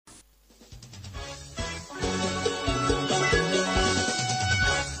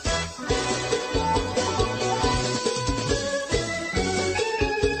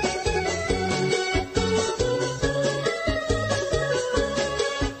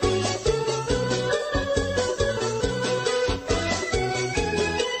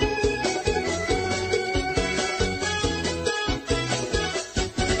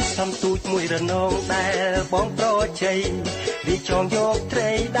មួយរនងដែលបងប្រជ័យវាចងយកត្រី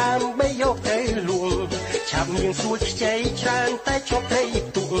ដើមបីយកទៅលួងឆាប់មានសួរខ្ចីច្រើនតែជាប់ត្រី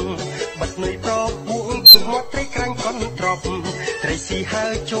ទុកបាត់នុយប្រពួងជុំមាត់ត្រីក្រាញ់កន់ត្រប់ត្រីស៊ីហើ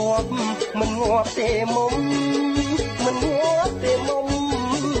ជាប់មិនងាប់ទេមុំមិនងាប់ទេមុំ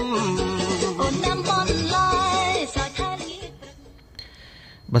អូនចាំបនឡើយសាច់ហើយ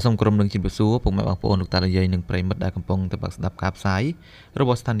បាទសូមក្រុមនឹងជម្រាបសួរពុកម៉ែបងប្អូនលោកតាលោកយាយនិងប្រិយមិត្តដែលកំពុងតែស្ដាប់ការផ្សាយរប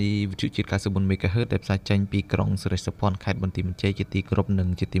ស់ស្ថានីយ៍វិទ្យុជាតិ94 MHz ដែលផ្សាយចេញពីក្រុងសុរេសុភ័ណ្ឌខេត្តបន្ទាយមានជ័យជាទីគោរពនិង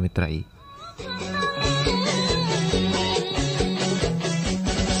ជាទីមេត្រី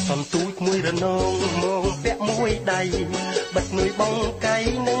សំទូចមួយរនងមកពាក់មួយដៃបិទមួយបងកៃ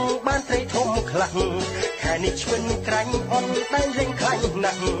នឹងបានត្រីធំខ្លាំងខែនេះឆ្វិនក្រាញ់អន់ដែលលេងខ្លាញ់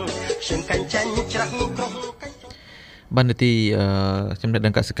ណាស់ខ្ញុំកាញ់ចាញ់ច្រាស់ក្រុមបាននីតិចំណេះដឹ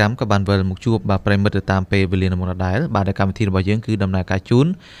ងកសិកម្មក៏បានវិលមកជួបបាទប្រិមិត្តទៅតាមពេលវេលាមុនដែរបាទកម្មវិធីរបស់យើងគឺដំណើរការជូន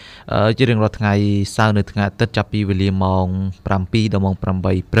ជារៀងរាល់ថ្ងៃសៅរ៍នៅថ្ងៃអាទិត្យចាប់ពីវេលាម៉ោង 7 ដល់ម៉ោង 8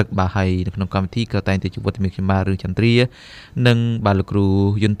 ព្រឹកបាទហើយនៅក្នុងកម្មវិធីក៏តែងតែជួបវត្តមានខ្ញុំបាទរឿងចន្ទ្រានិងបាទលោកគ្រូ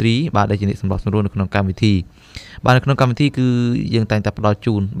យន្តរីបាទដែលជាអ្នកសម្របសម្រួលនៅក្នុងកម្មវិធីបាទនៅក្នុងកម្មវិធីគឺយើងតែងតែផ្ដល់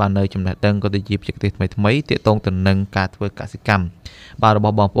ជូនបាទនៅចំណេះដឹងក៏ដូចជាបច្ចេកទេសថ្មីៗទាក់ទងទៅនឹងការធ្វើកសិកម្មបាទរប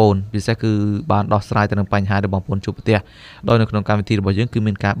ស់បងប្អូនពិសេសគឺបានដោះស្រាយទៅនឹងបញ្ហាដែលបងប្អូនជួបប្រទះដោយនៅក្នុងកម្មវិធីរបស់យើងគឺ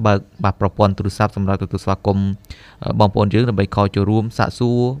មានការបើកបាទប្រព័ន្ធទូរស័ព្ទសម្រាប់ទទួលស្វាគមន៍បងប្អូនយើងដើម្បីខលចូលរួមសាកសួ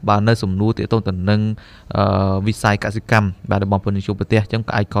របាទនៅសំណួរទាក់ទងទៅនឹងវិស័យកសិកម្មបាទដែលបងប្អូនជួបប្រទះអញ្ចឹង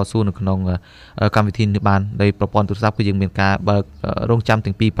ក៏អាចខលសួរនៅក្នុងកម្មវិធីនេះបានដោយប្រព័ន្ធទូរស័ព្ទគឺយើងមានការបើករងចាំ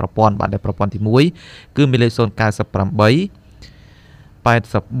ទាំងពីរប្រព័ន្ធបាទដែលប្រព័ន្ធទី1គឺមានលេខ098 83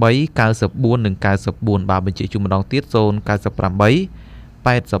 94 និង 94បាទបញ្ជាក់ជូនម្ដងទៀត098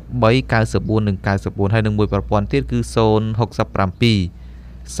 83 94 និង 94ហើយនឹងមួយប្រព័ន្ធទៀតគឺ067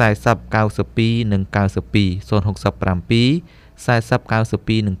 40 92និង92 067 40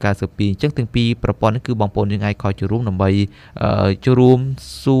 92និង92អញ្ចឹងទាំងពីរប្រព័ន្ធនេះគឺបងប្អូនយើងអាចខលចូលរួមដើម្បីចូលរួម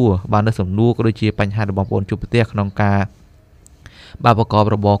សួរបាននៅសំណួរក៏ដូចជាបញ្ហារបស់បងប្អូនជួបប្រទះក្នុងការបាទប្រកប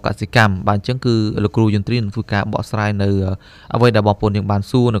របរកសិកម្មបាទអញ្ចឹងគឺលោកគ្រូយន្តរីនឹងធ្វើការបកស្រាយនៅអ្វីដែលបងប្អូនយើងបាន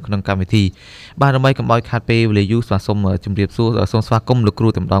សួរនៅក្នុងកម្មវិធីបាទដើម្បីកុំឲ្យខាតពេលវេលាយូរសូមជម្រាបសួរសូមស្វាគមន៍លោកគ្រូ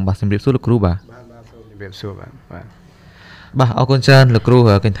តែម្ដងបាទជម្រាបសួរលោកគ្រូបាទបាទសូមជម្រាបសួរបាទបាទអរគុណច្រើនលោកគ្រូ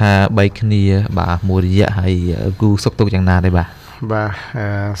ឃើញថា3គ្នាបាទមួយរយៈហើយគ្រូសុខទុក្ខយ៉ាងណាដែរបាទ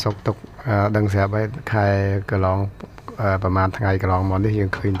សុខទុក្ខដឹងស្រាប់ហើយខែកន្លងប្រហែលថ្ងៃកន្លងមកនេះយើ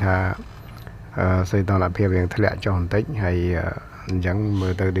ងឃើញថាសីតុណ្ហភាពយើងធ្លាក់ចុះបន្តិចហើយអញ្ចឹងមើ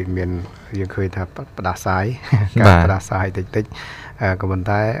លទៅដូចមានយើងឃើញថាផ្ដាសាយការផ្ដាសាយតិចក៏ប៉ុន្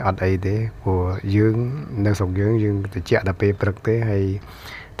តែអត់អីទេព្រោះយើងនៅស្រុកយើងតិចតែពេលព្រឹកទេហើយ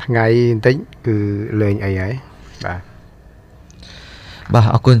ថ្ងៃបន្តិចគឺលេងអីហើយបាទ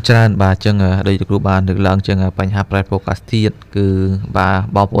អរគុណច្រើនបាទអញ្ចឹងដូចលោកគ្រូបានលើកឡើងអញ្ចឹងបញ្ហាប្រែប្រួលអាកាសធាតុគឺបាទ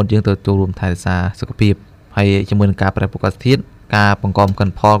បងប្អូនយើងទៅចូលរួមថែរក្សាសុខភាពហើយជាមួយនឹងការប្រែប្រួលអាកាសធាតុការបង្កកិន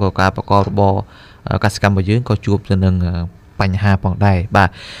ផលក៏ការប្រកបរបរកសិកម្មរបស់យើងក៏ជួបទៅនឹងបញ្ហាផងដែរបាទ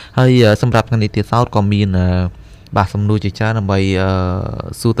ហើយសម្រាប់ថ្ងៃនេះទៀតសោតក៏មានបាទសំណួរជាច្រើនដើម្បី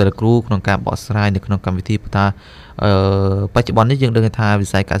សួរទៅលោកគ្រូក្នុងការបកស្រាយនៅក្នុងកម្មវិធីថាបច្ចុប្បន្ននេះយើងដឹងថាវិ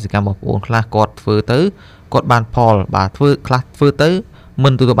ស័យកសិកម្មបងប្អូនខ្លះគាត់ធ្វើទៅគាត់បានផលបាទខ្លះធ្វើទៅមិ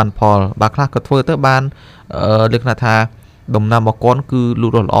នទទួលបានផលបាទខ្លះក៏ធ្វើទៅបានលក្ខណៈថាដំណាំរបស់គាត់គឺលូ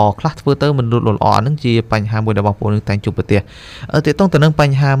តលាស់ល្អខ្លះធ្វើទៅមិនលូតលាស់ល្អអានឹងជាបញ្ហាមួយដែលបងប្អូនតែងជួបប្រទះទាក់ទងទៅនឹងប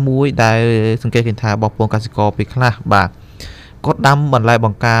ញ្ហាមួយដែលសង្កេតឃើញថាបងប្អូនកសិករពេលខ្លះបាទគាត់ដាំបន្លែប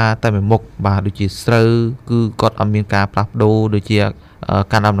ង្ការតែមួយមុខបាទដូចជាស្រូវគឺគាត់អត់មានការផ្លាស់ប្ដូរដូចជា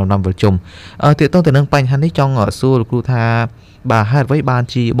ការដាំដំណាំវិលជុំទាក់ទងទៅនឹងបញ្ហានេះចង់សួរលោកគ្រូថាបាទហេតុអ្វីបាន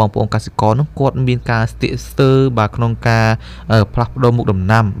ជាបងប្អូនកសិករនោះគាត់មានការស្ទាក់ស្ទើរបាទក្នុងការផ្លាស់ប្ដូរមុខដំ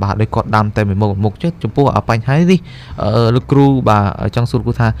ណាំបាទដោយគាត់ដាំតែមួយមុខចំពោះបញ្ហានេះលោកគ្រូបាទចង់សួរលោក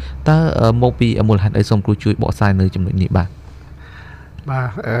គ្រូថាតើមកពីមូលហេតុអីសូមគ្រូជួយបកស្រាយនៅចំណុចនេះបាទ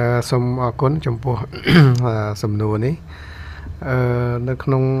សូមអរគុណចំពោះសំណួរនេះនៅក្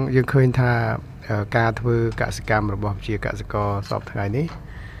នុងយើងឃើញថាការធ្វើកសិកម្មរបស់ជាកសិករសពថ្ងៃនេះ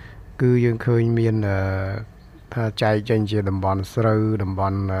គឺយើងឃើញមានថាចែកចេញជាតំបន់ស្រូវតំប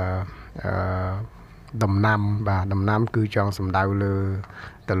ន់ដំណាំបាទដំណាំគឺចង់សំដៅលើ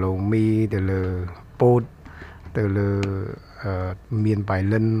ទៅលើមីទៅលើពោតទៅលើមានបៃ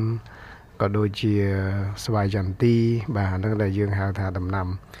លិនក៏ដូចជាស្វាយចន្ទីបាទហ្នឹងដែលយើងហៅថាដំណាំ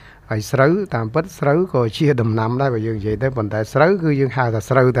ហើយស្រូវតាមពិតស្រូវក៏ជាដំណាំដែរបើយើងនិយាយទៅប៉ុន្តែស្រូវគឺយើងហៅថា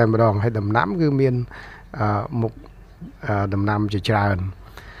ស្រូវតែម្ដងហើយដំណាំគឺមានមុខដំណាំជាច្រើន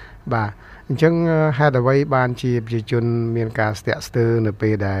បាទអញ្ចឹងហេតុអ្វីបានជាប្រជាជនមានការស្ទាក់ស្ទើរនៅពេ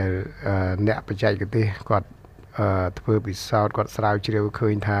លដែលអ្នកបច្ចេកទេសគាត់ធ្វើពិសោធន៍គាត់ស្រាវជ្រាវឃើ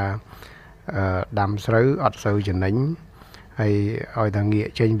ញថាដាំស្រូវអត់សូវចំណេញ ហើយឲ្យតាងាក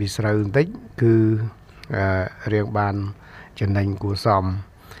ចេញពីស្រូវបន្តិចគឺរៀងបានចំណេញគួរសម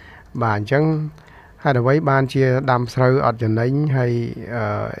បាទអញ្ចឹងហេតុអ្វីបានជាដាំស្រូវអត់ចំណេញហើយ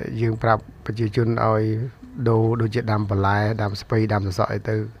យើងប្រាប់ប្រជាជនឲ្យដូរដូចជាដាំបន្លែដាំស្ពៃដាំសសក់អី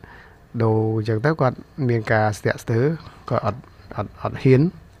ទៅដូរអញ្ចឹងទៅគាត់មានការស្ទាក់ស្ទើរគាត់អត់ហ៊ាន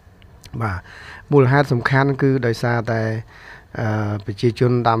បាទមូលហេតុសំខាន់គឺដោយសារតែប្រជាជ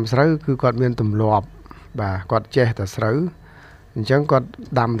នដាំស្រូវគឺគាត់មានទម្លាប់បាទគាត់ចេះតែស្រូវអញ្ចឹងគាត់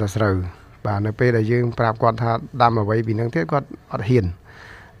ដាំតែស្រូវបាទនៅពេលដែលយើងប្រាប់គាត់ថាដាំអ្វីពីនឹងទៀតគាត់អត់ហ៊ាន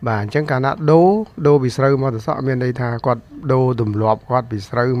បាទអញ្ចឹងកាលណាដូរពីស្រូវមកទៅសក់មានន័យថាគាត់ដូរទម្លាប់គាត់ពី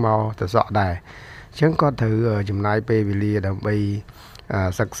ស្រូវមកទៅសក់ដែរអញ្ចឹងគាត់ត្រូវចំណាយពេលវេលាដើម្បី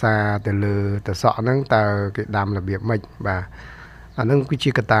សិក្សាទៅលើទៅសក់ហ្នឹងតើគេដាំរបៀបម៉េចបាទអានឹងគឺជា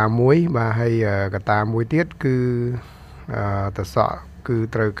កត្តាមួយបាទហើយកត្តាមួយទៀតគឺទៅសក់គឺ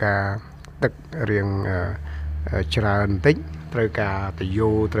ត្រូវការទឹករៀងច្រើនបន្តិចត្រូវការតយោ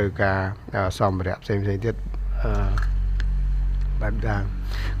ត្រូវការសម្ភារៈផ្សេងៗទៀតបែបយ៉ាង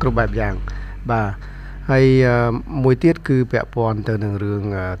គ្រប់បែបយ៉ាងបាទហើយមួយទៀតគឺពាក់ព័ន្ធទៅនឹងរឿង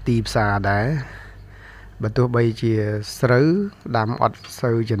ទីផ្សារដែរបើទោះបីជាស្រូវដាំអត់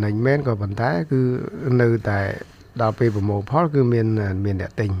សូវចំណេញមែនក៏ប៉ុន្តែគឺនៅតែដល់ពេលប្រមូលផលគឺមានអ្ន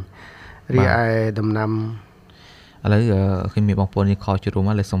កទិញរីឯដំណាំឥឡូវឃើញមានបងប្អូននេះខលជួបរួមម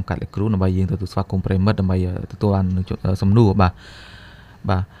កលេខសុំកាត់លេខគ្រូដើម្បីយើងទទួលស្វាគមន៍ប្រិមិត្តដើម្បីទទួលបានសំណួរបាទ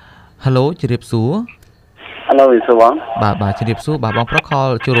បាទ Hello ជម្រាបសួរ Hello សួរបងបាទជម្រាបសួរបាទបងប្រុសខល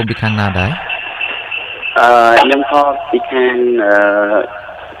ជួបរួមពីខាងណាដែរខ្ញុំខលពីខាង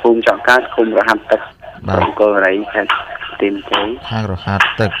ភូមិចង្កាត់ឃុំរហាត់ទឹកបាទកូរ៉េខេត្តទីមជ័យខាងរហាត់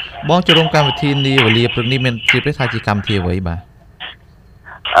ទឹកបងចូលរួមកម្មវិធីនេះវេលាព្រឹកនេះមានជាប្រថាជាកម្មវិធីអ្វីបាទ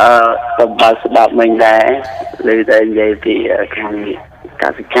ក៏បើស្ដាប់មិញដែរឬតែនិយាយពីខាងក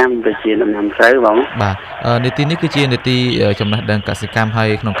សិកម្មដូចជាដំណាំស្រូវបងបាទនីតិនេះគឺជានីតិចំណេះដឹងកសិកម្មហើយ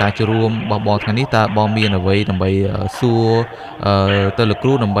ក្នុងការចូលរួមរបស់បងថ្ងៃនេះតើបងមានអ្វីដើម្បីសួរទៅលោកគ្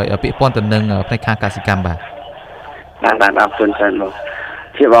រូដើម្បីពាក់ព័ន្ធទៅនឹងផ្នែកខាងកសិកម្មបាទអរគុណច្រើនបង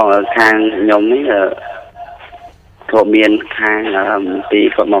ជាបងខាងខ្ញុំនេះក៏មានខាងពី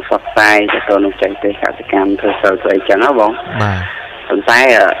គាត់មកផ្សព្វផ្សាយទៅក្នុងចែកទេសកសិកម្មធ្វើស្រូវស្អីចឹងណាបងបាទប៉ុន្តែ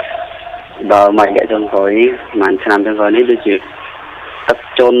ដល់មកចុងក្រោយនេះប្រហែលឆ្នាំចុងក្រោយនេះដូចជាទឹក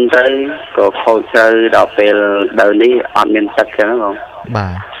ជន់ទៅក៏ខូចទៅដល់ពេលដើមនេះអត់មានទឹកចឹងណាបងបា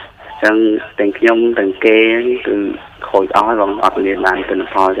ទអញ្ចឹងទាំងខ្ញុំទាំងគេគឺខូចអស់ហើយបងអត់មានបានទិន្ន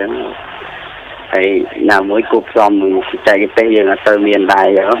ផលចឹងហើយណាមួយគប់ផ្សំមួយចែកទេសយើងអត់ទៅមានដែរ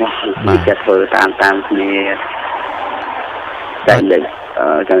ចឹងបងគេធ្វើតាមគ្នាតែ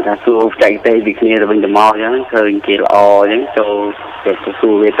ចឹងថាសួរចែកទេសពីគ្នាទៅវិញទៅមកចឹងឃើញគេល្អចឹងចូលទៅសួ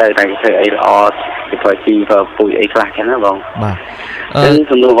រវាទៅតែគេធ្វើអីល្អគេធ្វើជីធ្វើពូជអីខ្លះចឹងណាបងបាទអញ្ចឹង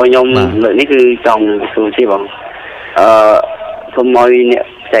សំណួររបស់ខ្ញុំលើកនេះគឺចង់សួរជីបងសូមឲ្យអ្នក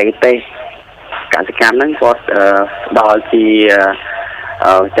ចែកទេសកសិកម្មហ្នឹងគាត់ផ្ដល់ជា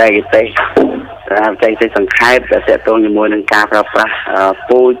ចែកទេសចែកទេសសង្ខេបដែលទាក់ទងជាមួយនឹងការប្រើប្រាស់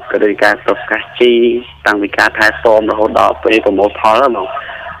ពូជក៏ដូចការប្រកាសជីតាំងពីការថែទាំរហូតដល់ពេលប្រមូលផលហ្នឹងបង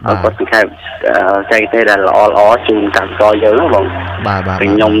គាត់សង្ខេបចែកទេសដែលល្អជូនកសិករយើងហ្នឹងបងបាទ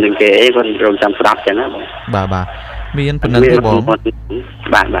ខ្ញុំនឹងគេអីគាត់រងចាំស្ដាប់ចឹងណាបងបាទមានប៉ុណ្ណឹងទេបង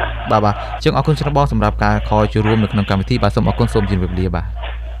បាទជើងអរគុណច្រើនបងសម្រាប់ការខលចូលរួមនៅក្នុងកម្មវិធីបាទសូមអរគុណសូមជម្រាបលាបាទ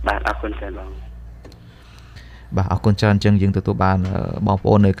អរគុណច្រើនបងបាទអរគុណច្រើនអញ្ចឹងយើងទទួលបានបងប្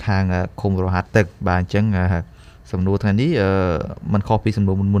អូននៅខាងឃុំរហាត់ទឹកបាទអញ្ចឹងសំណួរថ្ងៃនេះมันខុសពីសំ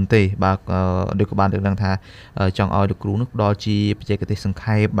ណួរមុនទេបាទដូចក៏បានលើកឡើងថាចង់ឲ្យលោកគ្រូនោះផ្ដល់ជាបច្ចេកទេសសង្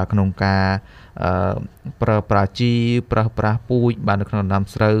ខេបបាទក្នុងការប្រើប្រាស់ជីប្រើប្រាស់ពូជបាទនៅក្នុងដំណាំ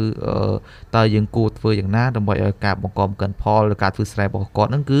ស្រូវតើយើងគួរធ្វើយ៉ាងណាដើម្បីឲ្យការបង្កកិនផលឬការធ្វើស្រែរបស់គាត់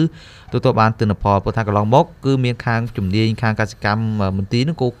ហ្នឹងគឺទទួលបានទិន្នផលព្រោះថាកន្លងមកគឺមានខាងជំនាញខាងកសិកម្មមន្ទីរហ្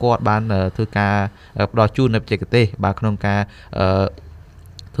នឹងគាត់បានធ្វើការផ្ដល់ជូននៅបច្ចេកទេសបាទក្នុងការ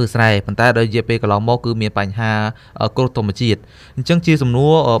ធ្វើស្រែប៉ុន្តែដល់រយៈពេលកន្លងមកគឺមានបញ្ហាគ្រោះធម្មជាតិអញ្ចឹងជាសំណួ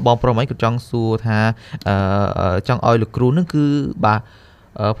របងប្រុសអីក៏ចង់សួរថាចង់ឲ្យលោកគ្រូនឹងគឺបាទ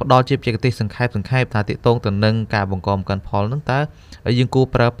ផ្ដល់ជាបច្ចេកទេសសង្ខេបថាទាក់ទងទៅនឹងការបង្កកិនផលនឹងតើយើងគួរ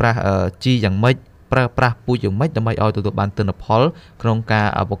ប្រើប្រាស់ជីយ៉ាងម៉េចប្រើប្រាស់ពូជយ៉ាងម៉េចដើម្បីឲ្យទទួលបានទិន្នផលក្នុងការ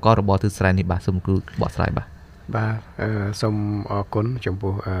បង្ករបស់ទិសស្រែនេះបាទសូមគ្រូបកស្រាយបាទសូមអរគុណចំ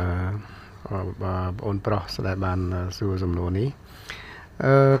ពោះបងប្អូនប្រុសដែលបានសួរសំណួរនេះ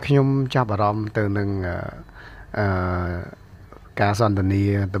ខ្ញុំចាប់អារម្មណ៍ទៅនឹងការសន្ទនា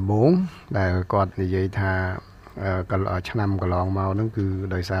ដំបូងដែលគាត់និយាយថាឆ្នាំកន្លងមកហ្នឹងគឺ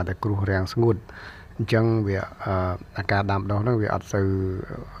ដោយសារតែគ្រោះរាំងស្ងួតអញ្ចឹងវាអាការដាំដុះហ្នឹងវាអត់សូវ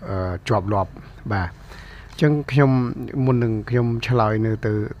ជាប់លាប់បាទអញ្ចឹងខ្ញុំមុននឹងខ្ញុំឆ្លើយនៅ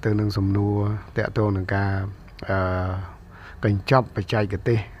ទៅនឹងសំណួរតាក់ទងនឹងការ កញ្ចប់បច្ចេក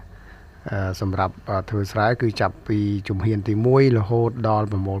ទេសសម្រាប់ធ្វើស្រែគឺចាប់ពីជំហានទី1រហូតដល់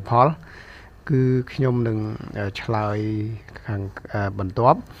ប្រមូលផលគឺខ្ញុំនឹងឆ្លើយខាងបន្ទា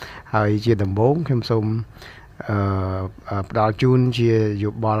ប់ហើយជាដំបូងខ្ញុំសូមផ្ដល់ជូនជាយោ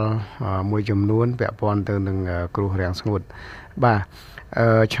បល់មួយចំនួនពាក់ព័ន្ធទៅនឹងគ្រោះរាំងស្ងួតបាទ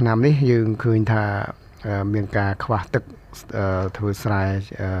ឆ្នាំនេះយើងឃើញថាមានការខ្វះទឹកធ្វើស្រែ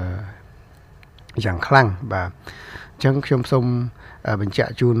យ៉ាងខ្លាំងបាទអញ្ចឹងខ្ញុំសូមបញ្ជា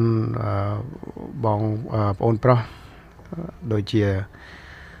ក់ជូនបងប្អូនប្រុសដូចជា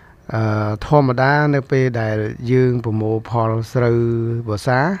ធម្មតានៅពេលដែលយើងប្រមូលផលស្រូវវស្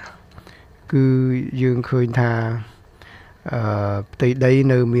សាគឺយើងឃើញថាផ្ទៃដី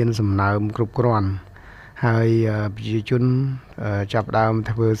នៅមានសំណើមគ្រប់គ្រាន់ហើយប្រជាជនចាប់ផ្ដើម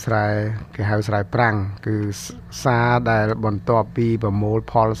ធ្វើស្រែគេហៅស្រែប្រាំងគឺសារដែលបន្ទាប់ពីប្រមូល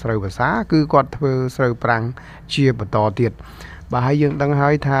ផលស្រូវវស្សាគឺគាត់ធ្វើស្រូវប្រាំងជាបន្តទៀតបាទហើយយើងដឹងហើ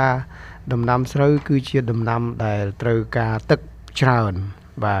យថាដំណាំស្រូវគឺជាដំណាំដែលត្រូវការទឹកច្រើន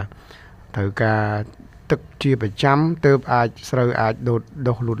បាទត្រូវការទឹកជាប្រចាំទើបអាចស្រូវអាច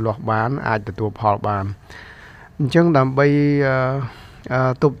ដុះលូតលាស់បានអាចទទួលផលបានអញ្ចឹងដើម្បី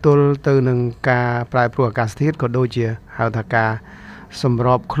ទប់ទល់ទៅនឹងការប្រែប្រួលអាកាសធាតុក៏ដូចជាហៅថាការសម្រ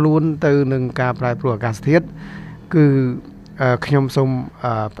បខ្លួនទៅនឹងការប្រែប្រួលអាកាសធាតុគឺខ្ញុំសូម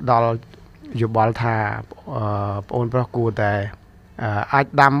ផ្ដល់យោបល់ថាបងប្រុសគួរតែអាច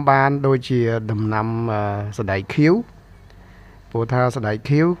ដាំបានដូចជាដំណាំសណ្តែកខៀវព្រោះថាសណ្តែក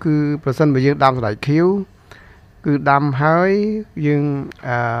ខៀវគឺប្រសិនបើយើងដាំសណ្តែកខៀវគឺដាំហើយយើង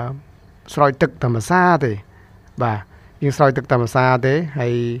ស្រោចទឹកធម្មតាទេបាទយើងស្រោចទឹកធម្មតាទេហើ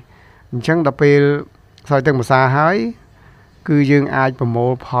យអញ្ចឹងដល់ពេលស្រោចទឹកធម្មតាហើយគឺយើងអាចប្រមូ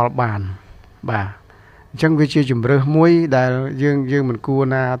លផលបានបាទអញ្ចឹងវាជាជំរើសមួយដែលយើងមិនគួរ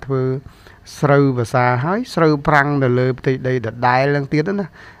ណាធ្វើស្រូវវស្សាហើយស្រូវប្រាំងនៅលើផ្ទៃដីដដែលហ្នឹងទៀតណា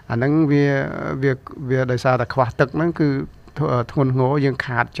អាហ្នឹងវាដោយសារតែខ្វះទឹកហ្នឹងគឺធ្ងន់ធ្ងរយើង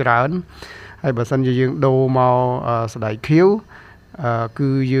ខាតច្រើនហើយបើសិនជាយើងដូរមកសណ្តែកខៀវគឺ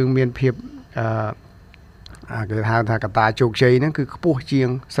យើងមានភាពគេហៅថាកត្តាជោគជ័យហ្នឹងគឺខ្ពស់ជាង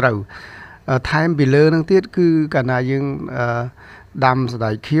ស្រូវថែមពីលើហ្នឹងទៀតគឺកាលណាយើងដាំសណ្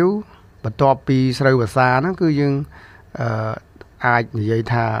តែកខៀវបន្ទាប់ពីស្រូវវស្សាហ្នឹងគឺយើងអាចនិយាយ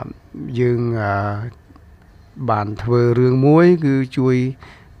ថាយើងបានធ្វើរឿងមួយគឺជួយ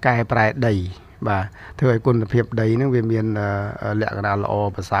កែប្រែដីបាទធ្វើឲ្យគុណភាពដីហ្នឹងវាមានលក្ខណៈល្អ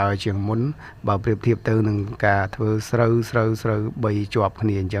ប្រសើរជាងមុនបើប្រៀបធៀបទៅនឹងការធ្វើស្រូវ3ជាប់គ្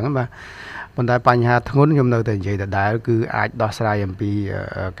នាអញ្ចឹងបាទប៉ុន្តែបញ្ហាធ្ងន់ខ្ញុំនៅតែនិយាយដដែលគឺអាចដោះស្រាយអំពី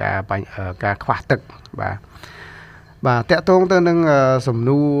ការខ្វះទឹកបាទតាក់ទងទៅនឹងសំ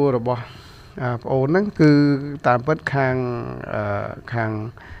ណួររបស់បងអូនហ្នឹងគឺតាមពិតខាង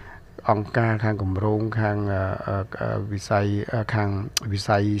អង្គការខាងគម្រោងខាងវិ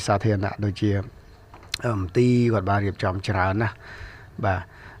ស័យសាធារណៈដូចជាមន្ទីរគាត់បានរៀបចំច្រើនណាស់បាទ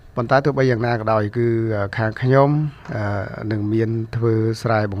ប៉ុន្តែទោះបីយ៉ាងណាក៏ដោយគឺខាងខ្ញុំនឹងមានធ្វើស្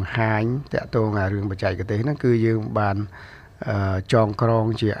រែបង្ហាញតាក់ទងអារឿងបច្ចេកទេសហ្នឹងគឺយើងបានចងក្រង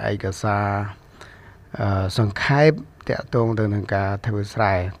ជាឯកសារសង្ខេបតាក់ទងទៅនឹងការធ្វើស្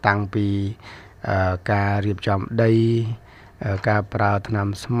រែតាំងពីការរៀបចំដីការប្រើថ្នាំ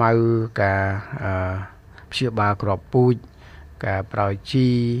ស្មៅការព្យាបាលគ្រាប់ពូជការប្រើជី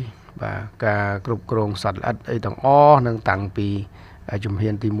បាទការគ្រប់គ្រងសត្វល្អិតអីទាំងអស់នឹងតាំងពីជំហា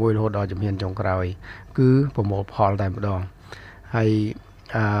នទី1រហូតដល់ជំហានចុងក្រោយគឺប្រមូលផលតែម្ដងហើយ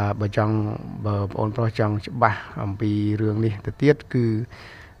បើបងប្អូនប្រុសចង់ច្បាស់អំពីរឿងនេះទៅទៀតគឺ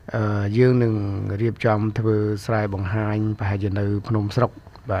យើងនឹងរៀបចំធ្វើស្រែបង្ហាញប្រហែលជានៅភ្នំស្រុក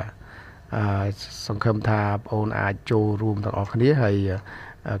បាទសង្ឃឹមថាបងប្អូនអាចចូលរួមទាំងអស់គ្នាហើយ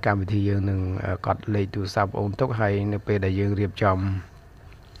កម្មវិធីយើងនឹងកត់លេខទូរស័ព្ទបងប្អូនទុកហើយនៅពេលដែលយើងរៀបចំ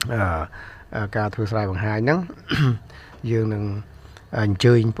ការធ្វើស្រែបង្ហាញហ្នឹងយើងនឹងអញ្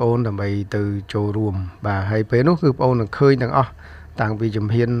ជើញបងប្អូនដើម្បីទៅចូលរួមបាទហើយពេលនោះគឺបងប្អូននឹងឃើញទាំងអស់តាំងពីជំ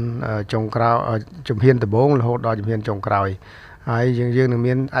ហានចុងក្រោយជំហានដំបូងរហូតដល់ជំហានចុងក្រោយហើយយើងនឹង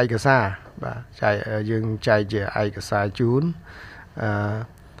មានឯកសារបាទយើងចែកជាឯកសារជូន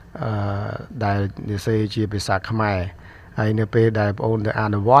ដែលនិយាយជាភាសាខ្មែរហើយនៅពេលដែលបងប្អូនទៅអ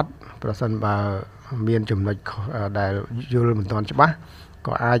នុវត្តប្រសិនបើមានចំណុចដែលយល់មិនទាន់ច្បាស់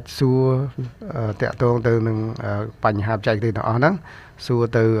ក៏អាចសួរតាក់ទងទៅនឹងបញ្ហាបច្ចេកទេសទាំងអស់ហ្នឹងសួរ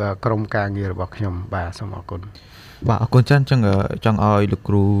ទៅក្រុមការងាររបស់ខ្ញុំបាទសូមអរគុណបាទអរគុណច្រើនចង់ឲ្យលោក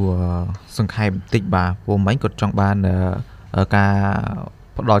គ្រូសង្ខេបបន្តិចបាទព្រោះមិញគាត់ចង់បានការ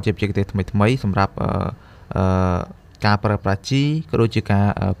ផ្ដល់ជាបច្ចេកទេសថ្មីសម្រាប់ការប្រើប្រាស់ជីក៏ដូចជាការ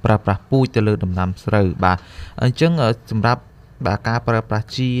ប្រើប្រាស់ពូជទៅលើដំណាំស្រូវបាទអញ្ចឹងសម្រាប់ បាទការប្រើប្រាស់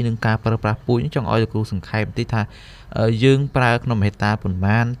ជីនិងការប្រើប្រាស់ពូជចង់ឲ្យលោកគ្រូសង្ខេបបន្តិចថាយើងប្រើក្នុង1ហិកតាប៉ុន្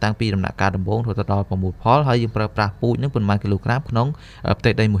មានតាំងពីដំណាក់កាលដំបូងរហូតដល់ប្រមូលផលហើយយើងប្រើប្រាស់ពូជនឹងប៉ុន្មានគីឡូក្រាមក្នុងផ្ទៃ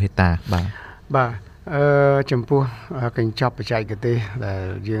ដី1ហិកតាបាទចំពោះកញ្ចប់បច្ចេកទេសដែល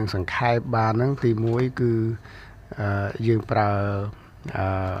យើងសង្ខេបបានហ្នឹងទី1គឺយើងប្រើ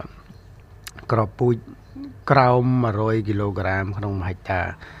ក្របពូជក្រោម100គីឡូក្រាមក្នុង1ហិកតា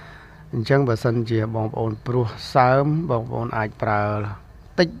អញ្ចឹងបើសិនជាបងប្អូនព្រោះសើមបងប្អូនអាចប្រើ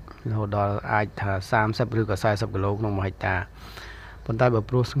តិចរហូតដល់អាចថា30ឬក៏40គីឡូក្នុង1ហិកតាប៉ុន្តែបើ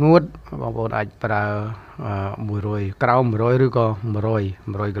ព្រោះស្ងួតបងប្អូនអាចប្រើ100ក្រោម100ឬក៏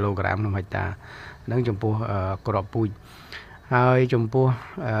100គីឡូក្រាមក្នុង1ហិកតានឹងចំពោះក្របពូជហើយចំពោះ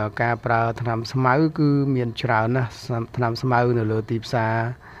ការប្រើថ្នាំស្មៅគឺមានច្រើនណាស់ថ្នាំស្មៅនៅលើទីផ្សារ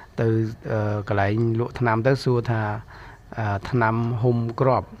ទៅកន្លែងលក់ថ្នាំទៅសួរថាថ្នាំហុំគ្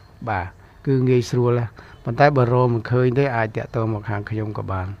រាប់បាទគឺងាយស្រួលប៉ុន្តែបើរកមិនឃើញទេអាចតាក់ទងមកខាងខ្ញុំក៏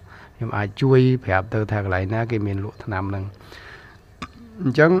បានខ្ញុំអាចជួយប្រាប់ទៅថាកន្លែងណាគេមានលក់ថ្នាំហ្នឹងអ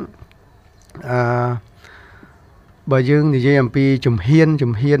ញ្ចឹងបើយើងនិយាយអំពីជំហា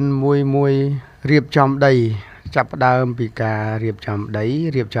នមួយរៀបចំដីចាប់ផ្ដើមពីការរៀបចំដី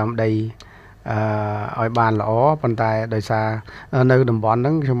ឲ្យបានល្អប៉ុន្តែដោយសារនៅតំបន់ហ្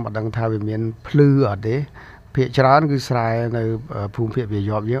នឹងខ្ញុំមិនដឹងថាវាមានភ្លឺអត់ទេភាគច្រើនគឺស្រែនៅភូមិភាគវា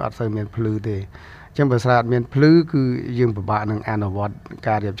យប់យើងអត់សូវមានភ្លឺទេអញ្ចឹងបើស្រែអត់មានភ្លឺគឺយើងពិបាកនឹងអនុវត្ត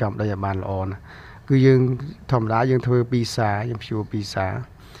ការរៀបចំដីឲ្យបានល្អណាគឺយើងធម្មតាយើងធ្វើ2សារយើងភ្ជួរ2សារ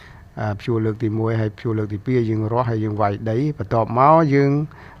ភ្ជួរលើកទី1ហើយភ្ជួរលើកទី2យើងរាស់ហើយយើងវាយដីបន្ទាប់មកយើង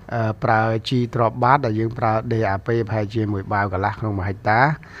ប្រើជីទ្រាប់បាតដែលយើងប្រើ DAP ប្រហែលជាមួយបាវកន្លះក្នុង1ហិកតា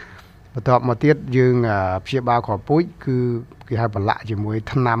បន្ទាប់មកទៀតយើងព្យាបាលគ្រាប់ពូជគឺគេហៅប្រឡាក់ជាមួយ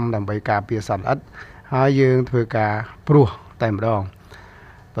ថ្នាំដើម្បីការពារសត្វល្អិតហើយយើងធ្វើការព្រោះតែម្ដង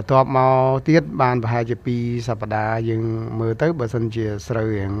បន្ទាប់មកទៀតបានប្រហែលជា2សប្តាហ៍យើងមើលទៅបើសិនជាស្រូវ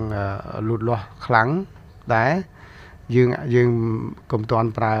រៀងលូតលាស់ខ្លាំងដែរយើងកុំតាន់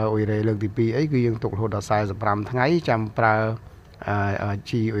ប្រើអ៊ុយរ៉េលើកទី2អីគឺយើងទុករហូតដល់45ថ្ងៃចាំប្រើ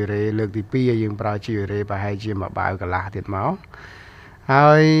ជីអ៊ុយរ៉េលើកទី2ហើយយើងប្រើជីអ៊ុយរ៉េប្រហែលជាមួយបាវកន្លះទៀតមក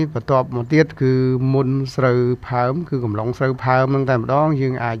ហើយបន្ទាប់មកទៀតគឺមុនស្រូវផើមគឺកំឡុងស្រូវផើមហ្នឹងតែម្ដងយើ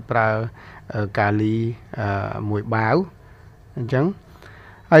ងអាចប្រើកាលីមួយបាវអញ្ចឹង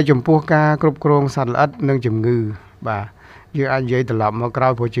ហើយចំពោះការគ្រប់គ្រងសត្វល្អិតនិងជំងឺបាទយើងអាចនិយាយត្រឡប់មកក្រោ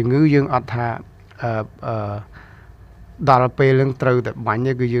យព្រោះជំងឺយើងអត់ថាដល់ពេលនឹងត្រូវតែបាញ់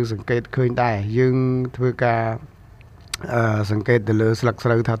ទេគឺយើងសង្កេតឃើញដែរយើងធ្វើការសង្កេតទៅលើស្លឹកស្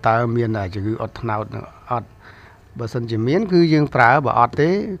រូវថាតើមានជំងឺអត់ត្នោតអត់បើសិនជាមានគឺយើងប្រើបើអត់ទេ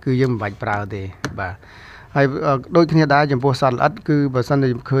គឺយើងមិនបាច់ប្រើទេបាទហើយដូចគ្នាដែរចំពោះសត្វល្អិតគឺបើសិនជា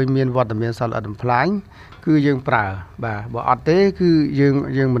ឃើញមានវត្តមានសត្វល្អិតបំផ្លាញគឺយើងប្រើបាទបើអត់ទេគឺ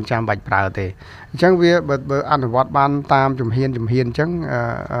យើងមិនចាំបាច់ប្រើទេអញ្ចឹងវាបើអនុវត្តបានតាមជំហានអញ្ចឹង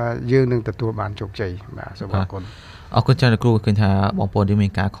យើងនឹងទទួលបានជោគជ័យបាទសូមអរគុណអរគុណច្រើនលោកគ្រូឃើញថាបងប្អូនយើងមា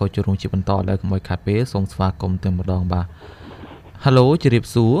នការខលចូលរួមជាបន្តលើកុំឲ្យខាតពេលសូមស្វាគមន៍តែម្ដងបាទ Halo ជម្រាប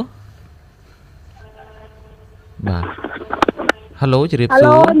សួរបាទ Halo ជម្រាប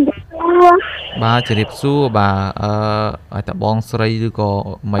សួរបាទជម្រាបសួរបាទឲ្យតបងស្រីឬក៏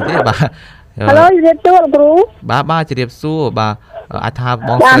មិនទេបាទ Halo ជម្រាបសួរលោកគ្រូបាទជម្រាបសួរបាទអាចថាប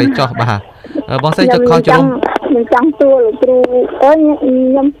ងស្រីចោះបាទបងស្រីចុះខលចូលរួមខ្ញុំចង់សួរលោកគ្រូអូខ្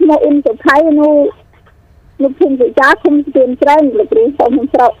ញុំឈ្មោះអ៊ុនសុផៃនៅភូមិវិចារភូមិស្ទៀនស្រែលោកគ្រូភូមិ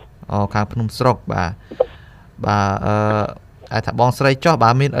ស្រុកខាងភ្នំស្រុកបាទអាចថាបងស្រីចោះបា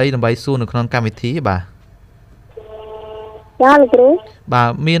ទមានអីដើម្បីសួរនៅក្នុងកម្មវិធីបាទចាលោកគ្រូបាទ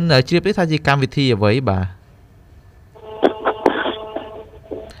មានជ្រាបទេថាជាកម្មវិធីអ្វីបា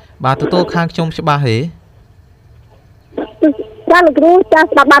ទទទួលខាងខ្ញុំច្បាស់ទេចាលោកគ្រូចាស្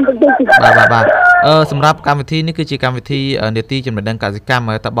ដាប់បានបន្តិចបាទសម្រាប់កម្មវិធីនេះគឺជាកម្មវិធីនេតិចំណេះដឹងកសិកម្ម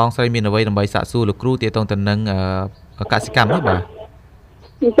តើបងស្រីមានអ្វីដើម្បីសាកសួរលោកគ្រូទាក់ទងទៅនឹងកសិកម្មនេះបាទ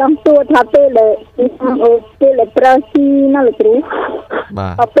ខ្ញុំចង់សួរថាពេលដែលប្រើជីណាលោកគ្រូបា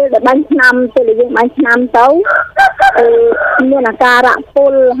ទពេលដែលបាញ់ថ្នាំពេលដែលយើងបាញ់ថ្នាំទៅមានអាការៈពុ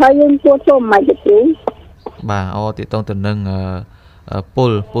លហើយយើងគួរធ្វើម៉េចលោកគ្រូបាទទាក់ទងទៅនឹងពុ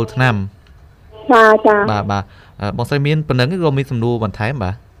លថ្នាំចាបាទបងស្រីមានប៉ុណ្ណឹងឬក៏មានសំណួរបន្ថែម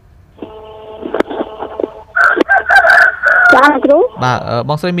បាទចាលោកគ្រូបាទ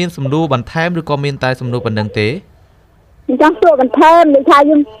បងស្រីមានសំណួរបន្ថែមឬក៏មានតែសំណួរប៉ុណ្ណឹងទេខ្ញុំចង់សួរបន្ថែមដូចថា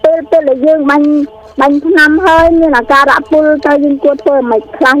យើងពេលដែលយើងបាញ់ថ្នាំហើយមានអាការៈពុលតើយើងគួរធ្វើម៉េច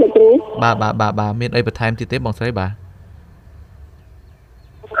ខ្លះលោកគ្រូបាទមានអីបន្ថែមទៀតទេបងស្រីបាទ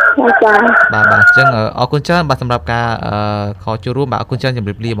ចាបាទអញ្ចឹងអរគុណច្រើនបាទសម្រាប់ការខលចូលរួមបាទអរគុណច្រើនជម្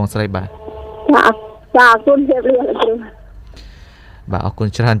រាបលាបងស្រីបាទចាអរគុណជម្រាបលាលោកគ្រូបាទអរគុណ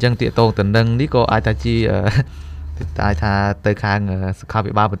ច្រើនអញ្ចឹងទាក់ទងទៅនឹងនេះក៏អាចថាជា តែថាទៅខាងសុខា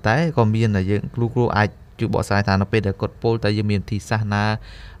ភិបាលប៉ុន្តែក៏មានយើងគ្រូអាចជួយបកស្រាយថានៅពេលដែលគាត់ពលតែយើងមានវិធីសាស្ត្រណា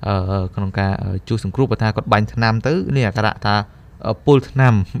ក្នុងការជួយសង្គ្រោះបើថាគាត់បាញ់ថ្នាំទៅនេះអាការៈថាពុលថ្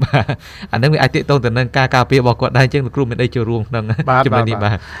នាំបាទអានឹងវាអាចទាក់ទងទៅនឹងការការពាររបស់គាត់ដែរអញ្ចឹងលោកគ្រូមានអីចូលរួមក្នុងចំណុចនេះ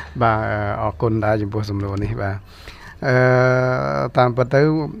បាទអរគុណដែរចំពោះសំណួរនេះបាទតាមពិតទៅ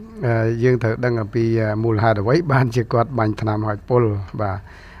យើងត្រូវដឹងអំពីមូលហេតុអ្វីបានជាគាត់បាញ់ថ្នាំឲ្យពុលបាទ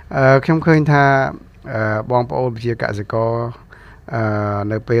ខ្ញុំឃើញថាបងប្អូនជាកសិករ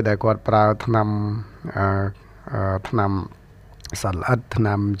នៅពេលដែលគាត់ប្រើថ្នាំសត្វល្អិតថ្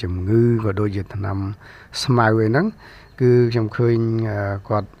នាំជំងឺក៏ដូចជាថ្នាំស្មៅអីហ្នឹងគឺខ្ញុំឃើញ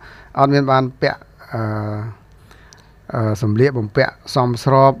គាត់អត់មានបានពាក់សម្លៀកបំពាក់សម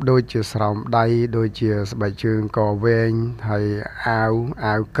ស្របដូចជាស្រោមដៃដូចជាស្បែកជើងកវែងហើយ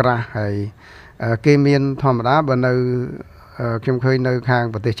អាវក្រាស់ហើយគេមានធម្មតាបើនៅខ្ញុំឃើញនៅខាង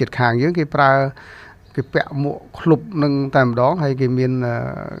ប្រទេសជិតខាងយើងគេប្រើគេពាក់មួកឃ្លុបនឹងតែម្ដងហើយគេមាន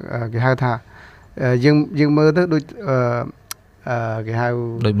គេហៅថាយើងមើលទៅដូចគេហៅ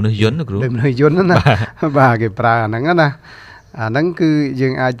ដូចមនុស្សយន្តគ្រូដូចមនុស្សយន្តណាបាទគេប្រើអាហ្នឹងណាអាហ្នឹងគឺយើ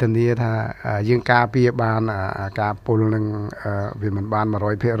ងអាចធានាថាយើងការពារបានការពុលនឹងវាមិនបាន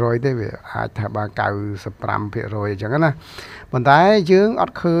 100% ទេវាអាចថាបាន 95% អញ្ចឹងណាប៉ុន្តែយើងអ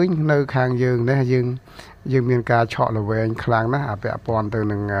ត់ឃើញនៅខាងយើងនេះយើងមានការឆក់ល្វែងខ្លាំងណាស់ពាក់ព័ន្ធទៅ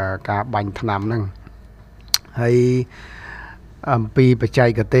នឹងការបាញ់ថ្នាំហ្នឹងហើយអំពីបច្ចេ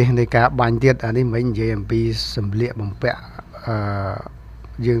កទេសនៃការបាញ់ទៀតអានេះមិននិយាយអំពីសម្លៀកបំពាក់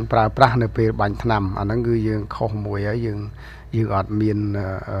យើងប្រើប្រាស់នៅពេលបាញ់ថ្នាំអាហ្នឹងគឺយើងខុសមួយហើយយើងអត់មាន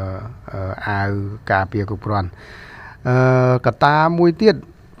អាវការពារគ្រប់គ្រាន់កត្តាមួយទៀត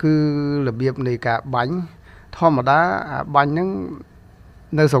គឺរបៀបនៃការបាញ់ធម្មតាបាញ់ហ្នឹង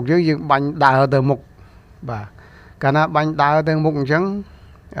នៅស្រុកយើងបាញ់ដើរទៅមុខបាទកាលណាបាញ់ដើរទៅមុខអញ្ចឹង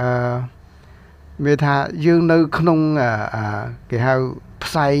មានថាយើងនៅក្នុងគេហៅ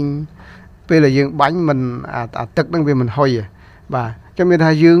ផ្សែងពេលដែលយើងបាញ់មិនអាទឹកហ្នឹងវាមិនហុយទេបាទចាំមាន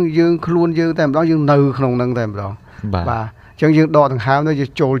ថាយើងខ្លួនយើងតែម្ដងយើងនៅក្នុងហ្នឹងតែម្ដងបាទអញ្ចឹងយើងដកដង្ហើមទៅយើ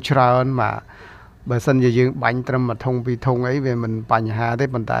ងចូលច្រើនបាទបើសិនជាយើងបាញ់ត្រឹម1ធុង2ធុងអីវាមិនបញ្ហាទេ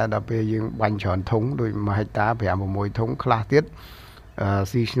ប៉ុន្តែដល់ពេលយើងបាញ់ច្រើនធុងដូច1ហិកតា 5-6 ធុងខ្លះទៀត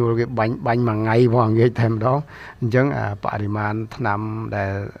ស៊ីឈ្នួលគេបាញ់មួយថ្ងៃផងនិយាយតែម្ដងអញ្ចឹងបរិមាណថ្នាំដែ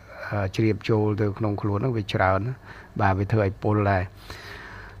លជ្រាបចូលទៅក្នុងខ្លួនហ្នឹងវាច្រើនបាទវាធ្វើឲ្យពុលដែរ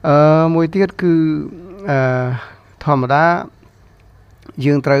មួយទៀតគឺធម្មតា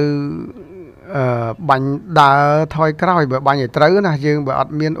យើងត្រូវបាញ់ដើរថយក្រោយបើបាញ់ឲ្យត្រូវណាយើងបើអ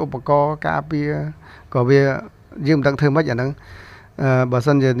ត់មានឧបករណ៍ការពារក៏វាយើងមិនដឹងធ្វើម៉េចអាហ្នឹងបើ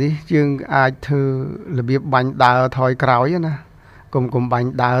សិនជានេះយើងអាចធ្វើរបៀបបាញ់ដើរថយក្រោយណាកុំបាញ់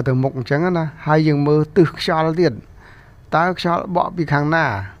ដើរទៅមុខអញ្ចឹងណាហើយយើងមើលទិសខ្យល់ទៀតតើខ្យល់បក់ពីខាងណា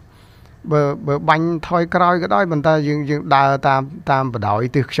បើបាញ់ថយក្រោយក៏ដោយប៉ុន្តែយើងដើរតាមបដ ாய்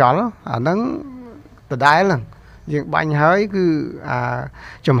ទិសខ្យល់អាហ្នឹងដដែលហ្នឹងយើងបាញ់ហើយគឺ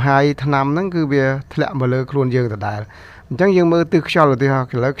ចំហាយថ្នាំហ្នឹងគឺវាធ្លាក់មកលើខ្លួនយើងដដែលអញ្ចឹងយើងមើលទិសខ្យល់ឧទាហរណ៍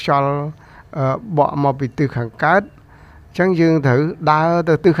ឥឡូវខ្យល់បក់មកពីទិសខាងកើតអញ្ចឹងយើងត្រូវដើរ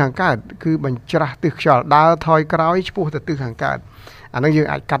ទៅទិសខាងកើតគឺបញ្ច្រាស់ទិសខ្យល់ដើរថយក្រោយឆ្ពោះទៅទិសខាងកើតអាហ្នឹងយើង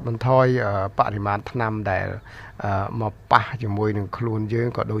អាចកាត់បន្ថយបរិមាណថ្នាំដែលមកប៉ះជាមួយនឹងខ្លួនយើង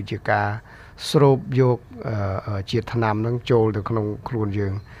ក៏ដូចជាការស្រូបយកជាតិថ្នាំហ្នឹងចូលទៅក្នុងខ្លួនយើ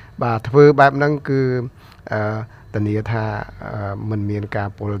ងបាទធ្វើបែបហ្នឹងគឺធានាថាមិនមានការ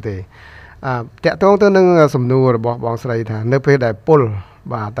ពុលទេតកតងទៅនឹងសំណួររបស់បងស្រីថានៅពេលដែលពុល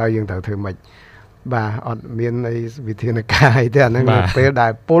បាទតើយើងត្រូវធ្វើម៉េចបាទអត់មានអីវិធានការអីទេអាហ្នឹងពេលដែ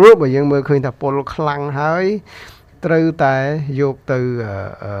លពុលបើយើងមើលឃើញថាពុលខ្លាំងហើយត្រូវតែយកទៅ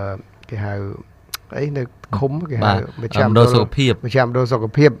គេហៅអីនៅឃុំគេហៅមជ្ឈមណ្ឌលសុខភាព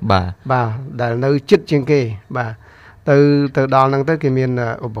បាទដែលនៅជិតជាងគេបាទទៅដល់ហ្នឹងទៅគេមាន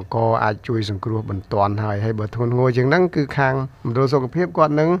ឧបករណ៍អាចជួយសង្គ្រោះបន្ទាន់ហើយបើធ្ងន់ធ្ងរជាងហ្នឹងគឺខាងមណ្ឌលសុខភាពគា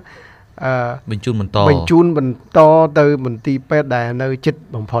ត់នឹងបញ្ជូនបន្តទៅមន្ទីរពេទ្យដែលនៅជិត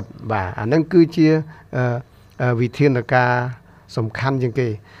បំផុតបាទអាហ្នឹងគឺជាវិធានការសំខាន់ជាងគេ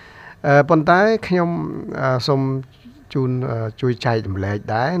ប៉ុន្តែខ្ញុំសូមជួយចែករំលែក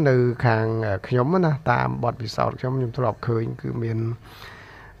ដែរនៅខាងខ្ញុំណាតាមបទពិសោធន៍ខ្ញុំធ្លាប់ឃើញគឺមាន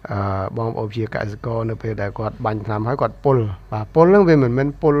បងប្អូនជាកសិករនៅពេលដែលគាត់បាញ់ថ្នាំហើយគាត់ពុលបាទពុលហ្នឹងវាមិនមែន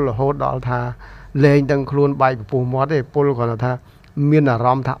ពុលរហូតដល់ថាលែងទាំងខ្លួនបែកពពុះមាត់ទេពុលគាត់ថាមានអារ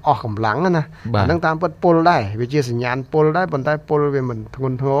ម្មណ៍ថាអស់កម្លាំងណាអាហ្នឹងតាមពិតពុលដែរវាជាសញ្ញាណពុលដែរប៉ុន្តែពុលវាមិនធ្ង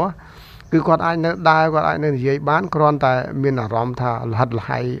ន់ធ្ងរគឺគាត់អាចនៅដើរគាត់អាចនៅនិយាយបានគ្រាន់តែមានអារម្មណ៍ថាលហិតល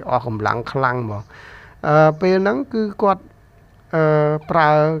ហៃអស់កម្លាំងខ្លាំងហ្មងពេលហ្នឹងគឺគាត់ប្រើ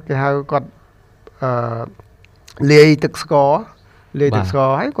គេហៅគាត់លាយទឹកស្ករ លាយទឹកស្ករ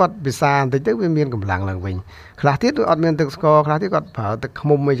ហើយគាត់ពិសាបន្តិចទៅវាមានកម្លាំងឡើងវិញខ្លះទៀតអត់មានទឹកស្ករខ្លះទៀតគាត់ប្រើទឹកឃ្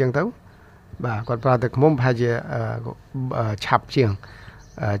មុំអីចឹងទៅបាទគាត់ប្រើទឹកឃ្មុំប្រហែលជាឆាប់ជាង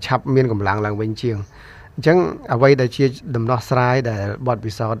ឆាប់មានកម្លាំងឡើងវិញជាងអញ្ចឹងអ្វីដែលជាដំណោះស្រាយដែលបទ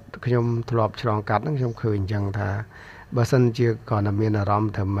ពិសោធន៍ខ្ញុំធ្លាប់ឆ្លងកាត់ហ្នឹងខ្ញុំឃើញអញ្ចឹងថាបើសិនជាគាត់តែមានអារម្ម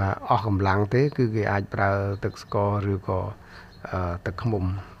ណ៍ថាអស់កម្លាំងទេគឺគេអាចប្រើទឹកស្ករឬក៏ទឹកឃ្មុំ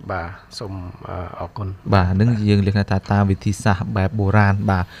បាទសូមអរគុណបាទនឹងយើងលក្ខណៈថាតាមវិធីសាស្ត្របែបបុរាណ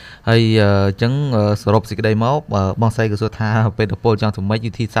បាទហើយអញ្ចឹងសរុបសេចក្តីមកបងស្រីក៏សួរថាពេលតពលចង់សម្រេច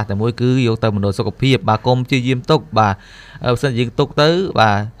វិធីសាស្ត្រតែមួយគឺយកទៅមណ្ឌលសុខភាពបាទកុំព្យាយាមទុកបាទបើសិនយើងទុកទៅ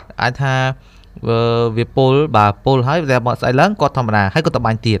បាទអាចថាវាពុលបាទពុលហើយតែបកស្អីឡើងគាត់ធម្មតាហើយគាត់ទៅ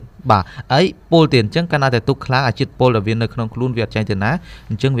បាញ់ទៀតបាទអីពុលទៀតអញ្ចឹងកាលណាតែទុកខ្លាំងអាជាតិពុលដែលវានៅក្នុងខ្លួនវាអត់ចេញទៅណា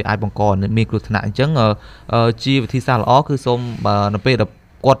អញ្ចឹងវាអាចបង្កមានគ្រោះថ្នាក់អញ្ចឹងជាវិធីសាស្ត្រល្អគឺសូមនៅពេលដែល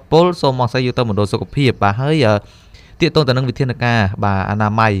គាត់ពុលសូមមកស្អីយកទៅមណ្ឌលសុខភាពបាទហើយទាក់ទងទៅនឹងវិធានការបាទអនា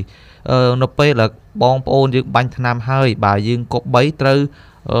ម័យនៅពេលដែលបងប្អូនយើងបាញ់ថ្នាំហើយបាទយើងគប្បីត្រូវ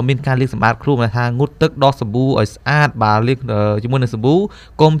មានការលាងសម្អាតខ្លួនថាងូតទឹកដោះសាប៊ូឲ្យស្អាតបាទលាងជាមួយនឹងសាប៊ូ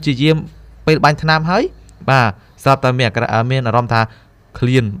កុំព្យាយាមពេលបាញ់ថ្នាំហើយបាទស្រាប់តែមានអារម្មណ៍ថាឃ្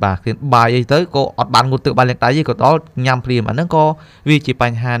លានបាទឃ្លានបាយអីទៅក៏អត់បានងូតទឹកបានលាងដៃទេក៏ដល់ញ៉ាំភ្លាមអាហ្នឹងក៏វាជាប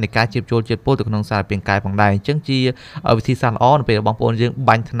ញ្ហានៃការជៀបចូលជាតិពុលទៅក្នុងសារពាង្គកាយផងដែរអញ្ចឹងជាវិធីសាស្ត្រល្អនៅពេលបងប្អូនយើង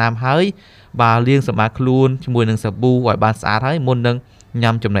បាញ់ថ្នាំហើយបាទលាងសម្អាតខ្លួនជាមួយនឹងសាប៊ូឲ្យបានស្អាតហើយមុននឹង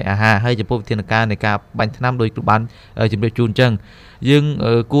ញ៉ាំចំណីអាហារហើយចំពោះវិធានការនៃការបាញ់ថ្នាំដោយគ្រូបានជម្រាបជូនអញ្ចឹងយើង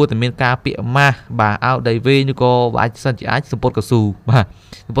គួរតែមានការពាក់ម៉ាស់បាទអាវដៃវែងឬក៏អាចសិនជាអាចសម្ពុតកស៊ូបាទ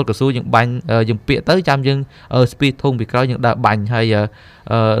សម្ពុតកស៊ូយើងបាញ់យើងពាក់ទៅចាំយើងស្ពីតធុងពីក្រោយយើងដើរបាញ់ហើយ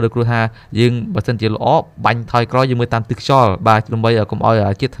ឬគ្រូថាយើងបើសិនជាល្អបាញ់ថយក្រោយយើងមើលតាមទិសខ្យល់បាទដើម្បីកុំឲ្យ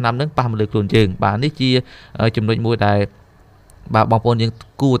ជាតិថ្នាំហ្នឹងប៉ះមកលើខ្លួនយើងបាទនេះជាចំណុចមួយដែលបាទបងប្អូនយើង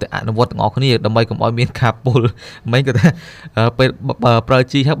គួរតែអនុវត្តទាំងអស់គ្នាដើម្បីកុំឲ្យមានការពុលមិនក៏ថាពេលប្រើ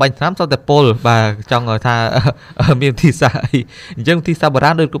ជីហើយបាញ់ថ្នាំសុទ្ធតែពុលបាទចង់ថាមានវិធីសាស្ត្រអីអញ្ចឹងវិធីសាស្ត្របុ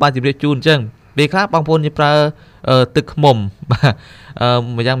រាណដូចគ្រូបានជម្រាបជូនអញ្ចឹងពេលខ្លះបងប្អូនយើងប្រើទឹកឃ្មុំបាទ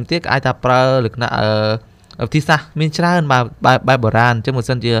ម្យ៉ាងទៀតអាចថាប្រើលក្ខណៈវិធីសាស្ត្រមានច្រើនបាទបែបបុរាណអញ្ចឹងបើ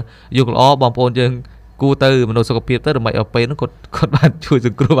សិនជាយកល្អបងប្អូនយើងគួរទៅមនោសុខភាពទៅដើម្បីឲ្យពេលហ្នឹងគាត់បានជួយស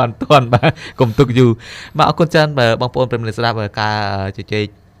ង្គ្រោះបានទាន់បាទកុំទុកយូរបាទអរគុណច្រើនបងប្អូនប្រិយមិត្តស្ដាប់ការជជែក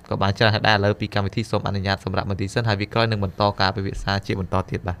ក៏បានច្រើនហើយដែរឥឡូវពីកម្មវិធីសូមអនុញ្ញាតសម្រាប់មន្ទីរសិនហើយវាក្រោយនឹងបន្តការពិភាក្សាជាបន្ត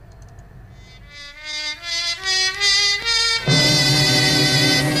ទៀតបាទ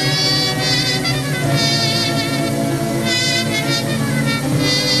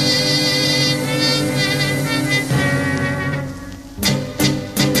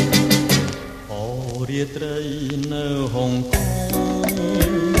រាត្រីនៅហុងកុង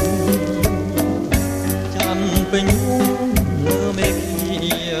ច័ន្ទពេញលើមេឃ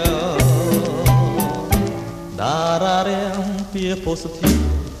តារារាំងពីពុសធី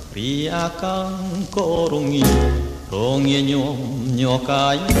ពីអាកាំងក៏រងាញោមញ័រកា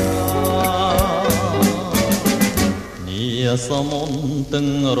យនីសមន្តឹង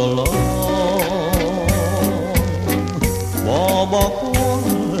រលបបគួង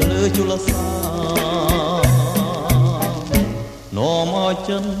លើជលសានោមឲ្យ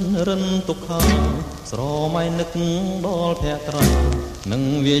ចិនរិនទុក្ខាស្រមៃនឹកដល់ភក្ត្រានឹង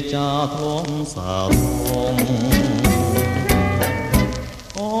វាចាធ្លំសារង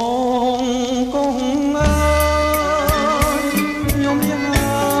អូនកងអើយខ្ញុំយា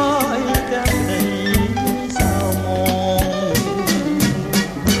យទាំងដីសៅមក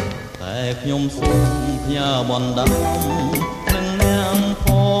តែខ្ញុំសូមផ្ញើបណ្ដាំនឹងនាងផ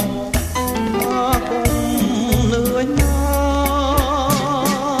ងមកុំលឿន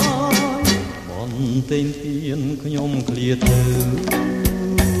ទិញទៀនខ្ញុំឃ្លាទៅ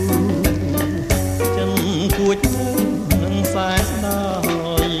ចិនគួចនឹងខ្សែស្ដា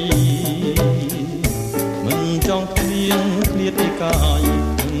យមិនចង់គ្លៀងឃ្លាតឯកាយ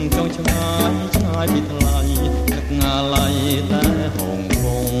មិនចង់ឆ្ងាយពីថ្លៃនឹកងាឡៃតែហងគ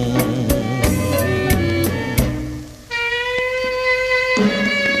ង់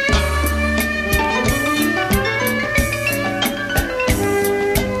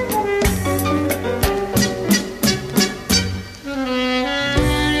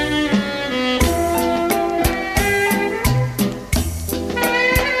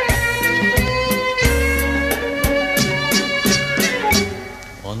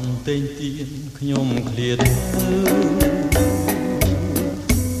ទិញទៀនខ្ញុំឃ្លាត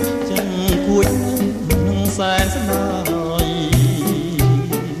ចិនគួចនឹងសែនស្នាយ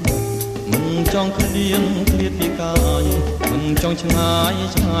មិនចង់ឃ្លានឃ្លាតពីកាយមិនចង់ឆ្ងា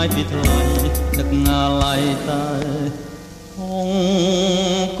យពីថ្លៃនឹកងាឡៃតែហង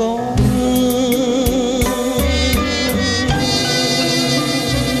កង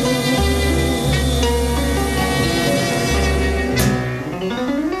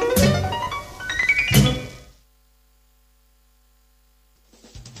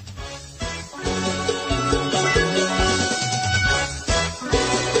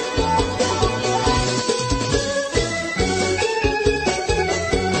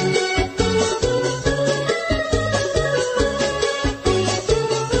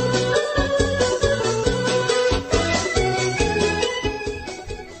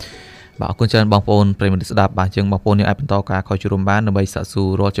បាទអរគុណច្រើនបងប្អូនប្រិយមិត្តស្ដាប់បាទអញ្ចឹងបងប្អូនយើងអាចបន្តការខលជួបបានដើម្បីសាកសួរ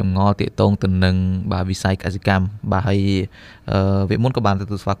រាល់ចម្ងល់ទាក់ទងទៅនឹងបាទវិស័យកសិកម្មបាទហើយវគ្គមុនក៏បានទ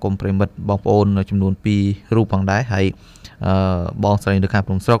ទួលស្វាគមន៍ប្រិយមិត្តបងប្អូនចំនួន2រូបផងដែរហើយបងស្រីនៅខាង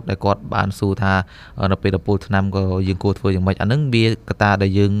ព្រំស្រុកដែលគាត់បានសួរថានៅពេលដល់ពលឆ្នាំក៏យើងគួរធ្វើយ៉ាងម៉េចអាហ្នឹងវាកត្តាដែ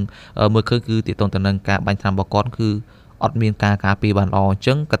លយើងមើលឃើញគឺទាក់ទងទៅនឹងការបាញ់ថ្នាំរបស់គាត់គឺអត់មានការការពារបានល្អអញ្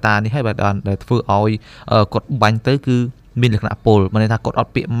ចឹងកត្តានេះហើយបាទដែលធ្វើឲ្យគាត់បាញ់ទៅគឺមានលក្ខណៈពុលមានន័យថាគាត់អ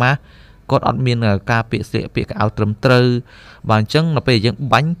ត់ពាក្យម៉ាស់គាត់អត់មានការពាក្យស្លៀកពាក្យកៅត្រឹមត្រូវបាទអញ្ចឹងនៅពេលយើង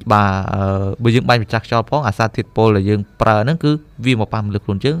បាញ់បាទបើយើងបាញ់ម្ចាស់ខ្យល់ផងអាសារធាតុពុលដែលយើងប្រើហ្នឹងគឺវាមកប៉ះលើខ្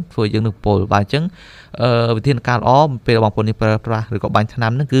លួនយើងធ្វើយើងនឹងពុលបាទអញ្ចឹងវិធានការល្អពេលបងប្អូននេះប្រើប្រាស់ឬក៏បាញ់ថ្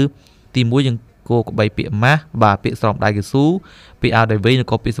នាំហ្នឹងគឺទី1យើងគោក្បីពាក្យម៉ាស់បាទពាក្យស្រោមដៃកៅស៊ូពាក្យអាវដៃវែងឬ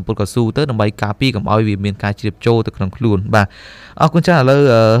ក៏ពាក្យសំពត់កៅស៊ូទៅដើម្បីការពារកុំឲ្យវាមានការជ្រាបចូលទៅក្នុងខ្លួនបាទអរគុណច្រើនឥឡូវ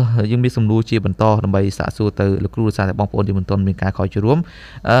យើងមានសំណួរជាបន្តដើម្បីសាកសួរទៅលោកគ្រូសាស្ត្របងប្អូនយើងមិនទាន់មានការខលជួប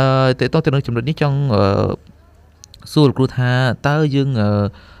តើតើទៅនឹងចំណុចនេះចង់សួរលោកគ្រូថាតើយើង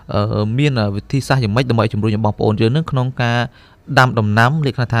មានវិធីសាស្ត្រយ៉ាងម៉េចដើម្បីជំរុញបងប្អូនយើងនឹងក្នុងការដាំដំណាំល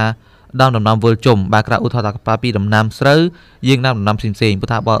ក្ខណៈថាដាំដំណាំវិលជុំបាទក្រៅឧទាហរណ៍ថាពីដំណាំស្រូវយើងដាំដំណាំផ្សេងៗព្រោះ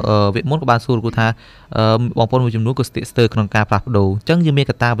ថាវគ្គមុនក៏បានសួរគាត់ថាបងប្អូនមួយចំនួនក៏ស្ទាក់ស្ទើរក្នុងការផ្លាស់ប្ដូរអញ្ចឹងយើងមាន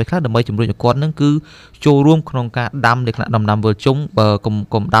កត្តាអ្វីខ្លះដើម្បីជំរុញឲ្យគាត់នឹងគឺចូលរួមក្នុងការដាំលក្ខណៈដំណាំវិលជុំ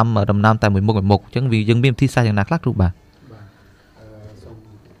កុំដាំដំណាំតែមួយមុខអញ្ចឹងយើងមានវិធីសាស្ត្រយ៉ាងណាខ្លះគ្រូបាទ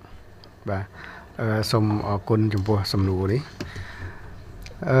សូមអរគុណចំពោះសំណួរនេះ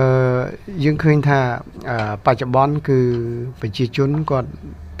យើងឃើញថាបច្ចុប្បន្នគឺប្រជាជនគាត់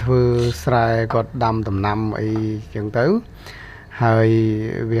ធ្វើស្រែគាត់ដាំដំណាំអីចឹងទៅហើយ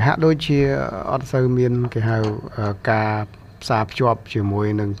វាហាក់ដូចជាអត់សូវមានគេហៅការផ្សារភ្ជាប់ជាមួយ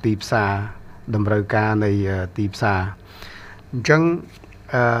នឹងទីផ្សារតម្រូវការនៃទីផ្សារអញ្ចឹង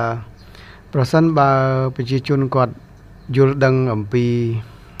ប្រសិនបើប្រជាជនគាត់យល់ដឹងអំពី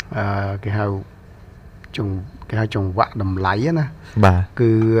គេហៅចង្វាក់តម្លៃណាបាទ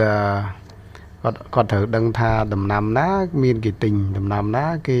គឺគាត់ត្រូវដឹងថាដំណាំណាមានគេទិញដំណាំណា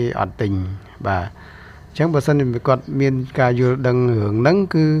គេអត់ទិញបាទអញ្ចឹងបើសិនជាគាត់មានការយល់ដឹងរឿងហ្នឹង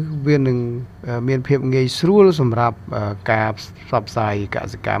គឺវានឹងមានភាពងាយស្រួលសម្រាប់ការផ្សព្វផ្សាយក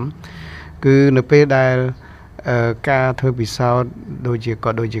សិកម្មគឺនៅពេលដែលការធ្វើពិសោធន៍ដូចជា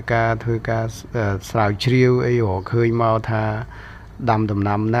ការធ្វើការស្រាវជ្រាវអីរកឃើញមកថាដាំដំ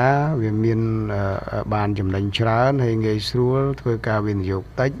ណាំណាវាមានបានចំណេញច្រើនហើយងាយស្រួលធ្វើការវិនិយោគ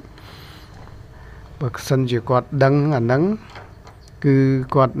តិចបើសិនជាគាត់ដឹងអាហ្នឹងគឺ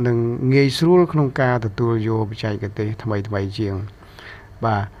គាត់នឹងងាយស្រួលក្នុងការទទួលយកបច្ចេកទេសថ្មីជាង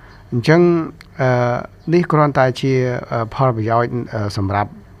បាទអញ្ចឹងនេះគ្រាន់តែជាផលប្រយោជន៍សម្រា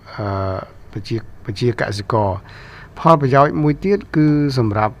ប់ប្រជាកសិករផលប្រយោជន៍មួយទៀតគឺស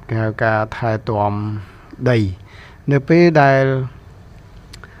ម្រាប់ការថែទាំដីនៅពេលដែល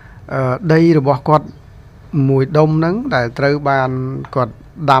ដីរបស់គាត់មួយដុំហ្នឹងដែលត្រូវបានគាត់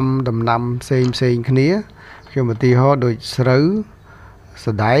ដាំដំណាំផ្សេងគ្នាខ្ញុំឧទាហរណ៍ដូចស្រូវស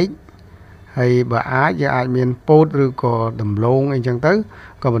ណ្ដែកហើយបើយើងអាចមានពោតឬក៏ដំឡូងអីចឹងទៅ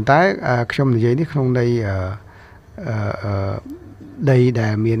ក៏ប៉ុន្តែខ្ញុំនិយាយនេះក្នុងន័យដីដែ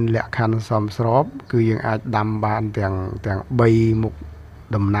លមានលក្ខខណ្ឌសមស្របគឺយើងអាចដាំបានទាំង3មុខ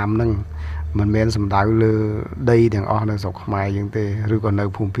ដំណាំហ្នឹងមិនមែនសំដៅលើដីទាំងអស់នៅស្រុកខ្មែរយើងទេឬក៏នៅ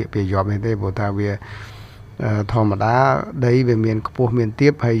ភូមិភាគពាយ័ព្យនេះទេព្រោះថាវាធម្មតាដីវាមានខ្ពស់មានទា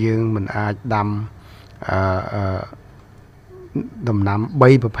បហើយយើងមិនអាចដាំដំណាំ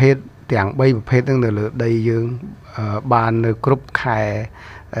3ប្រភេទទាំង3ប្រភេទហ្នឹងនៅលើដីយើងបាននៅគ្រប់ខែ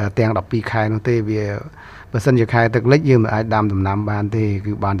ទាំង12ខែនោះទេវាបើសិនជាខែទឹកលិចយើងមិនអាចដាំដំណាំបានទេ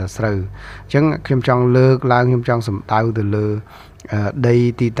គឺបានតែស្រូវអញ្ចឹងខ្ញុំចង់លើកឡើងខ្ញុំចង់សំដៅទៅលើដី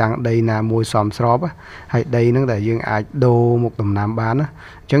ទីតាំងដីណាមួយសមស្របហើយដីហ្នឹងដែលយើងអាចដូរមុខដំណាំបានណា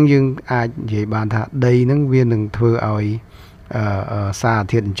អញ្ចឹងយើងអាចនិយាយបានថាដីហ្នឹងវានឹងធ្វើឲ្យសារ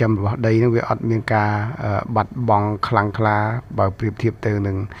ធាតុចិញ្ចឹមរបស់ដីហ្នឹងវាអត់មានការបាត់បង់ខ្លាំងក្លាបើប្រៀបធៀបទៅ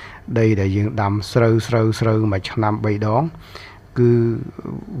នឹងដីដែលយើងដាំស្រូវមួយឆ្នាំ3ដងគឺ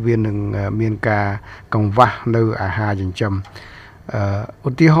វានឹងមានការកង្វះនៅអាហារចិញ្ចឹម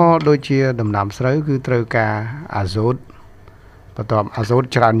ឧទាហរណ៍ដូចជាដំណាំស្រូវគឺត្រូវការអាសូតបន្ទាប់អាសូត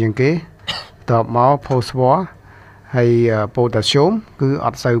ច្រើនជាងគេបន្ទាប់មកផូស្វ័រហើយប៉ូតាស្យូមគឺអ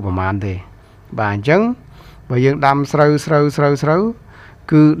ត់សូវប្រមាណទេបាទអញ្ចឹងបើយើងដាំស្រូវ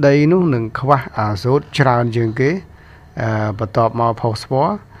គឺដីនោះនឹងខ្វះអាសូតច្រើនជាងគេបន្ទាប់មកផូស្វ័រ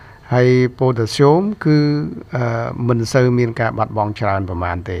ហើយប៉ូតាស្យូមគឺមិនសូវមានការបាត់បង់ច្រើនប្រ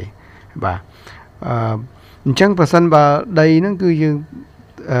មាណទេបាទអញ្ចឹងប្រសិនបើដីហ្នឹងគឺយើង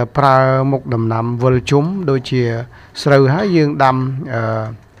ប្រើមុខដំណាំវិលជុំដូចជាស្រូវហើយយើងដាំ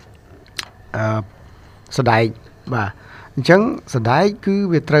សណ្ដែកបាទអ អញ្ចឹងសណ្ដែកគឺ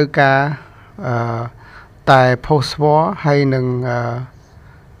វាត្រូវការតែផូស្វ័រហើយនឹង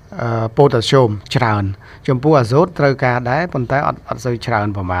ប៉ូតាស្យូមច្រើនចំពោះអាហ្សូតត្រូវការដែរប៉ុន្តែអត់សូវច្រើន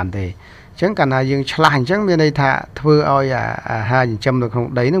ប្រហែលទេអញ្ចឹងកាលណាយើងឆ្លាស់អញ្ចឹងមានន័យថាធ្វើឲ្យអាហារចិញ្ចឹមនៅក្នុង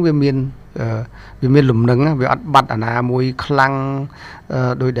ដីហ្នឹងវាមានលំនឹងវាអត់បាត់អាណាមួយខ្លាំង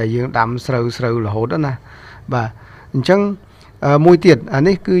ដោយដែលយើងដាំស្រូវរហូតណាបាទអញ្ចឹងមួយទៀតអា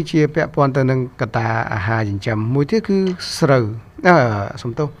នេះគឺជាពាក់ព័ន្ធទៅនឹងកត្តាអាហារចិញ្ចឹមមួយទៀតគឺស្រូវ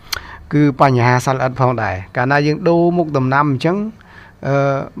សំទោសគឺបញ្ហាសត្វល្អិតផងដែរកាលណាយើងដូរមុខដំណាំអញ្ចឹង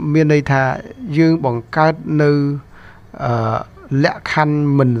មានន័យថាយើងបង្កើតនៅលក្ខខណ្ឌ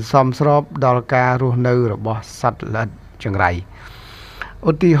មិនសមស្របដល់ការរស់នៅរបស់សត្វល្អិតចង្រៃ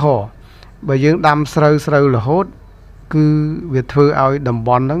ឧទាហរណ៍បើយើងដាំស្រូវរហូតគឺវាធ្វើឲ្យតំប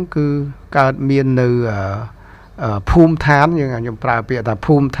ន់ហ្នឹងគឺកើតមាននៅភូមិឋានយើងខ្ញុំប្រើពាក្យថា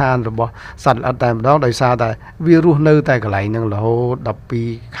ភូមិឋានរបស់សត្វល្អិតតែម្ដងដោយសារតែវារស់នៅតែកន្លែងហ្នឹងរហូត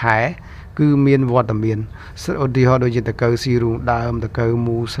12ខែគឺមានវត្តមានឧទាហរណ៍ដូចជាតកៅស៊ីរូងដើមតកៅ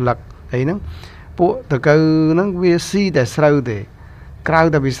មូស្លឹកអីហ្នឹងពួកតកៅហ្នឹងវាស៊ីតែស្រូវទេក្រៅ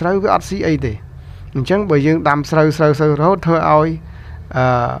តែពីស្រូវវាអត់ស៊ីអីទេអញ្ចឹងបើយើងដាំស្រូវរហូតធ្វើឲ្យ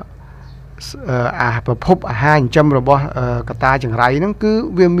ប្រភពអាហារចិញ្ចឹមរបស់កតាចង្រៃហ្នឹងគឺ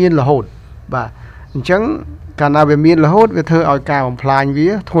វាមានរហូតបាទអញ្ចឹងកាលណាវាមានរហូតវាធ្វើឲ្យការបំផ្លាញវា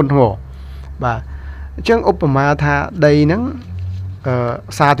ធ្ងន់ធ្ងរបាទអញ្ចឹងឧបមាថាដីហ្នឹង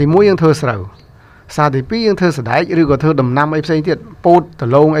សារទី1យើងធ្វើស្រូវសារទី2យើងធ្វើសណ្ដែកឬក៏ធ្វើដំណាំអីផ្សេងទៀតពោតដ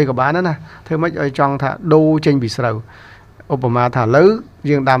លងអីក៏បានដែរណាធ្វើម៉េចឲ្យចង់ថាដូរចេញពីស្រូវឧបមាថាឥឡូវ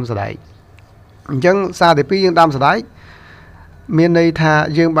យើងដាំសណ្ដែកអញ្ចឹងសារទី2យើងដាំសណ្ដែកមានន័យថា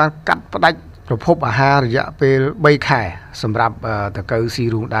យើងបានកាត់ផ្ដាច់ប្រភពអាហាររយៈពេល3ខែសម្រាប់តកៅស៊ី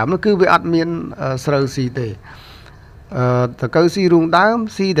រូងដើមនោះគឺវាអត់មានស្រូវស៊ីទេតកៅស៊ីរូងដើម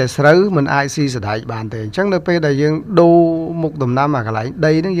ស៊ីតែស្រូវមិនអាចស៊ីសណ្ដែកបានទេអញ្ចឹងនៅពេលដែលយើងដូរមុខដំណាំអាកន្លែង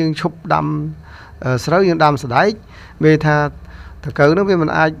ដីហ្នឹងយើងឈប់ដាំស្រូវយើងដាំសណ្ដែកវាថាតកៅហ្នឹងវាមិន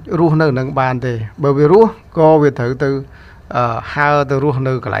អាចរស់នៅនឹងបានទេបើវារស់ក៏វាត្រូវទៅហើរទៅរស់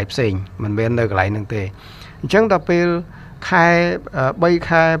នៅកន្លែងផ្សេងមិនមែននៅកន្លែងហ្នឹងទេអញ្ចឹងដល់ពេលខែ3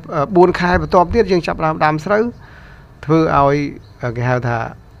ខែ4ខែបន្ទាប់ទៀតយើងចាប់ដើមដាំស្រូវធ្វើឲ្យគេហៅថា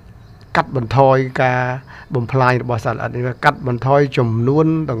កាត់បន្ថយការបំផ្លាញរបស់សត្វល្អិតនេះកាត់បន្ថយចំនួន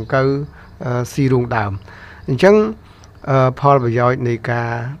ដង្កូវស៊ីរូងដើមអញ្ចឹងផលប្រយោជន៍នៃការ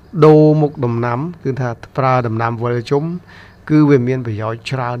ដូរមុខដំណាំគឺថាប្រើដំណាំវិលជុំគឺវាមានប្រយោជន៍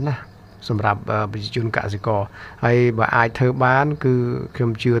ច្រើនណាស់សម្រាប់ប្រជាជនកសិករហើយបើអាចធ្វើបានគឺខ្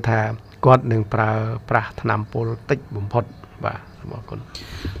ញុំជឿថាគាត់នឹងប្រើប្រាស់ថ្នាំពុលតិចបំផុតបាទសូមអរគុណ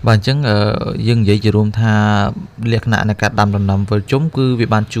បាទអញ្ចឹងយើងនិយាយជារួមថាលក្ខណៈនៃការដាំដំណាំវិលជុំគឺវា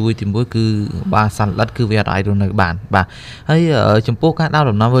បានជួយទីមួយគឺបាទសត្វល្អិតគឺវាអាចរស់នៅបានបាទហើយចំពោះការដាំ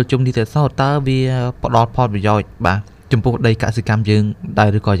ដំណាំវិលជុំនេះទៅសោះតើវាផ្ដល់ផលប្រយោជន៍បាទចំពោះដីកសិកម្មយើងដែរ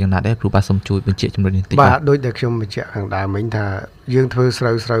ឬក៏យ៉ាងណាដែរគ្រូបាទសូមជួយបញ្ជាក់ចំណុចនេះតិចបាទដូចដែលខ្ញុំបញ្ជាក់ខាងដើមមិញថាយើងធ្វើស្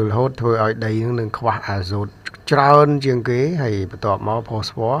រូវរហូតធ្វើឲ្យដីនឹងខ្វះអាហ្សូតច្រើនជាងគេហើយបន្ទាប់មកផូ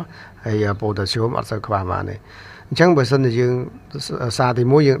ស្វ័រហើយប៉ូតាស្យូមអត់សូវខ្វះបានទេអញ្ចឹងបើសិនជាយើងសារទី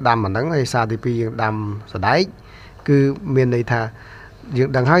1យើងដាំអាហ្នឹងហើយសារទី2យើងដាំសណ្ដែកគឺមានន័យថាយើង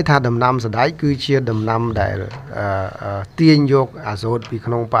ដឹងហើយថាដំណាំសណ្ដែកគឺជាដំណាំដែលទាញយកអាហ្សូតពី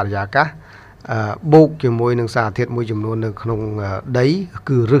ក្នុងបរិយាកាសបូកជាមួយនឹងសារធាតុមួយចំនួននៅក្នុងដី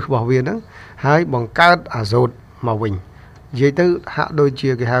គឺឫសរបស់វាហ្នឹងហើយបង្កើតអាហ្សូតមកវិញនិយាយទៅហាក់ដូចជា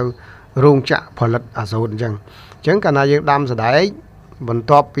គេហៅរោងចក្រផលិតអាហ្សូតអញ្ចឹងកាលណាយើងដាំសណ្ដែកបន្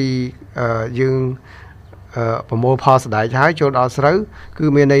ទាប់ពីយើងប្រមូលផលសណ្ដែកហើយចូលដល់ស្រូវគឺ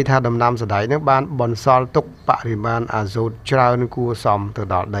មានន័យថាដំណាំសណ្ដែកហ្នឹងបានបន្សល់ទុកបរិមាណអាហ្សូតច្រើនគួរសមទៅ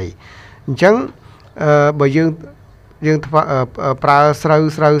ដល់ដីអញ្ចឹងបើយើងធ្វើប្រើស្រូវ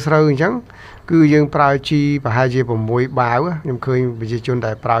អញ្ចឹងគឺយើងប្រើជីប្រហែលជា6បាវខ្ញុំឃើញប្រជាជន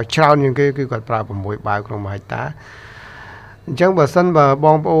ដែលប្រើច្រើនជាងគេគឺគាត់ប្រើ6បាវក្នុង1ហិកតាអញ្ចឹងបើសិនបើប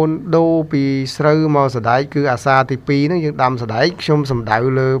ងប្អូនដូរពីស្រូវមកសណ្ដែកគឺអាសាទី2ហ្នឹងយើងដាំសណ្ដែកខ្ញុំសំដៅ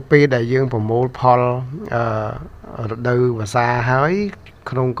លើពេលដែលយើងប្រមូលផលរដូវវស្សាហើយ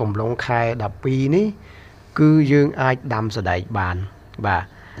ក្នុងកំឡុងខែ12នេះគឺយើងអាចដាំសណ្ដែកបានបាទ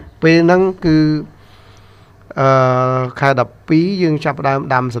ពេលហ្នឹងគឺខែ12យើងចាប់ផ្ដើម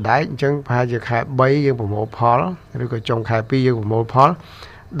ដាំសណ្ដែកអញ្ចឹងប្រហែលជាខែ3យើងប្រមូលផលឬក៏ចុងខែ2យើងប្រមូលផល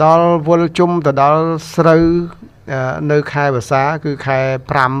ដល់វល់ជុំទៅដល់ស្រូវនៅខែវស្សាគឺខែ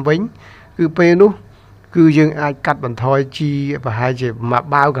5វិញគឺពេលនោះគឺយើងអាចកាត់បន្ថយជីប្រហែលជាមួយ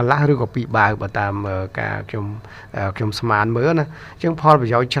បាវកន្លះឬក៏2បាវបើតាមការខ្ញុំស្មានមើលណាអញ្ចឹងផលប្រ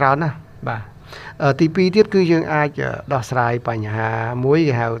យោជន៍ច្រើនណាស់បាទទី2ទៀតគឺយើងអាចដោះស្រាយបញ្ហាមួយ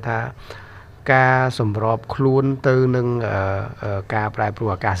គេហៅថាការសម្របខ្លួនទៅនឹងការប្រែប្រួល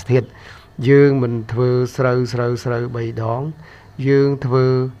អាកាសធាតុ យើងមិនធ្វើស្រូវ3ដងយើងធ្វើ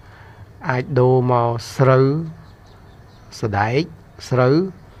អាចដូរមកស្រូវសដែកស្រូវ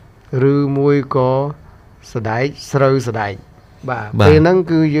ឬមួយក៏សដែកស្រូវសដែកបាទពេលហ្នឹង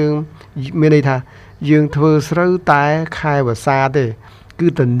គឺយើងមានន័យថាយើងធ្វើស្រូវតែខែវស្សាទេគឺ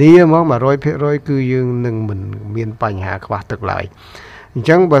ធានាហ្មង 100% គឺយើងនឹងមិនមានបញ្ហាខ្វះទឹកឡើយអញ្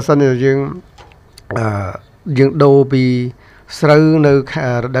ចឹងបើសិនជាយើងដូរពីស្រូវនៅ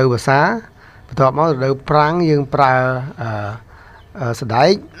រដូវវស្សាបន្ទាប់មករដូវប្រាំងយើងប្រើសដែ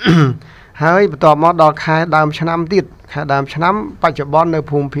ក ហើយបន្ទាប់មកដល់ខែដើមឆ្នាំទៀតខែដើមឆ្នាំបច្ចុប្បន្ននៅ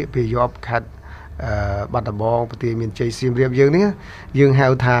ភូមិភាគពាយ័ព្យខេត្តបាត់ដំបងប្រទេសមានជ័យសៀមរាបយើងនេះយើងហៅ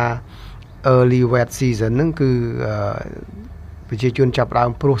ថា early wet season ហ្នឹងគឺប្រជាជនចាប់ផ្ដើម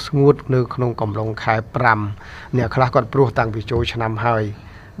ព្រោះស្ងួតនៅក្នុងកំឡុងខែ5អ្នកខ្លះគាត់ព្រោះតាំងពីចូលឆ្នាំហើយ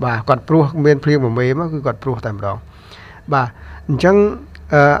បាទគាត់ព្រោះមានព្រៀងមួយមេមកគឺគាត់ព្រោះតែម្ដងបាទអញ្ចឹង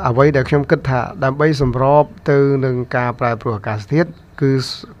អ្វីដែលខ្ញុំគិតថាដើម្បីសម្របទៅនឹងការប្រែប្រួលអាកាសធាតុ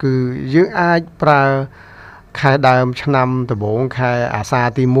គឺយើងអាចប្រើខែដើមឆ្នាំដំបូងខែអាសា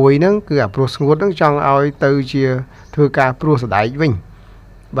ទី1ហ្នឹងគឺអាព្រោះស្ងួតហ្នឹងចង់ឲ្យទៅជាធ្វើការព្រោះសដែកវិញ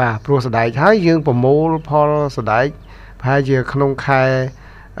បាទព្រោះសដែកហើយយើងប្រមូលផលសដែកប្រហែលជាក្នុងខែ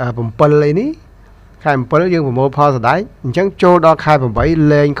7អីនេះខែ7យើងប្រមូលផលសដែកអញ្ចឹងចូលដល់ខែ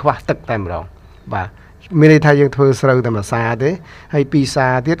8លែងខ្វះទឹកតែម្ដងបាទមានន័យថាយើងធ្វើស្រូវតែមួយសាទេហើយពីរសា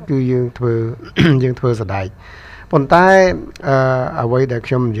ទៀតគឺយើងធ្វើសដែកប៉ុន្តែអ្វីដែល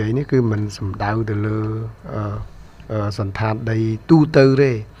ខ្ញុំនិយាយនេះគឺមិនសំដៅទៅលើសន្តានដីទូទៅ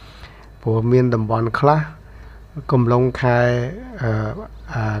ទេព្រោះមានតំបន់ខ្លះកំឡុងខែ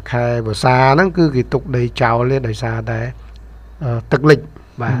វស្សាហ្នឹងគឺគេទុកដីចោលទេដោយសារតែទឹកលិច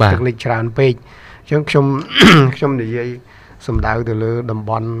បាទទឹកលិចច្រើនពេកអញ្ចឹងខ្ញុំនិយាយសំដៅទៅលើតំ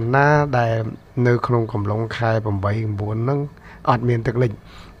បន់ណាដែលនៅក្នុងកំឡុងខែ8 9ហ្នឹងអត់មានទឹកលិច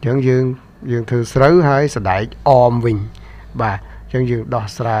អញ្ចឹងយើងធ្វើស្រូវហើយសដែកអមវិញបាទអញ្ចឹងយើងដោះ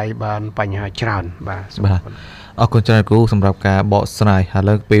ស្រាយបានបញ្ហាច្រើនបាទអរគុណច្រើនគ្រូសម្រាប់ការបកស្រាយឥ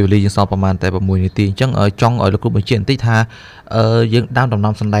ឡូវពេលវេលាយើងសល់ប្រហែលតែ6នាទីអញ្ចឹងចង់ឲ្យលោកគ្រូបញ្ជាក់បន្តិចថាយើងដាំដំ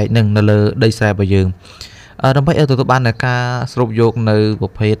ណាំសណ្ដែកនឹងនៅលើដីស្រែរបស់យើងដើម្បីឲ្យទទួលបានការស្រូបយកនៅប្រ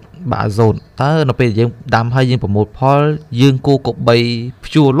ភេទបាក់អាសូតតើនៅពេលយើងដាំហើយយើងប្រមូលផលយើងគួរកបី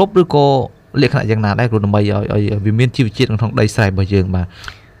ភ្ជួរលុបឬក៏លក្ខណៈយ៉ាងណាដែរគ្រូដើម្បីឲ្យវាមានជីវជាតិក្នុងដីស្រែរបស់យើងបាទ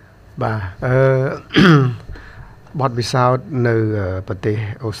បទពិសោធន៍នៅប្រទេស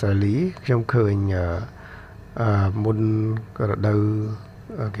អូស្ត្រាលីខ្ញុំឃើញមុនរដូវ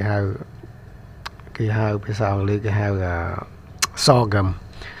គេហៅភាសាអង់គ្លេសគេហៅsorghum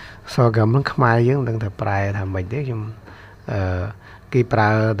ហ្នឹងខ្មែរយើងមិនដឹងថាប្រែថាម៉េចទេខ្ញុំគេប្រើ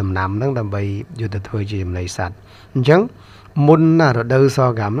ដំណាំហ្នឹងដើម្បីយកទៅធ្វើជាចំណីសត្វអញ្ចឹងមុនរដូវ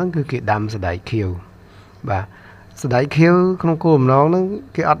sorghum ហ្នឹងគឺគេដាំសណ្ដែកខៀវបាទសណ្ដែកខៀវក្នុងគោលបំណងហ្នឹង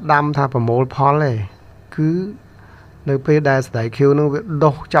គេអត់ដាំថាប្រមូលផលទេគឺនៅពេលដែលសណ្ដែកខៀវហ្នឹងវា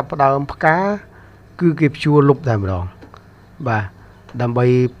ដុះចាប់ផ្ដើមផ្កាគឺគេភ្ជួរលុបតែម្ដងបាទដើម្បី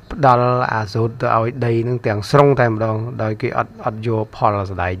ផ្ដល់អាសូតទៅឲ្យដីនឹងទាំងស្រុងតែម្ដងដោយគេអត់យកផល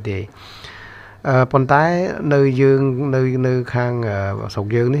សណ្ដែកទេប៉ុន្តែនៅយើងនៅខាងស្រុក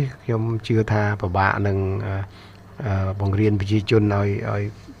យើងនេះខ្ញុំជឿថាពិបាកនឹងបង្រៀនប្រជាជនឲ្យ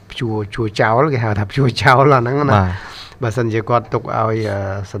ភ្ជួរចោលគេហៅថាភ្ជួរចោលអាហ្នឹងណាបើសិនជាគាត់ទុកឲ្យ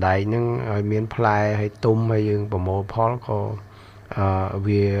សណ្ដែកហ្នឹងឲ្យមានផ្លែហើយទុំហើយយើងប្រមូលផលក៏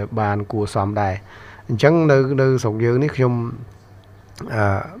វាបានគួរសមដែរអញ្ចឹងនៅស្រុកយើងនេះខ្ញុំ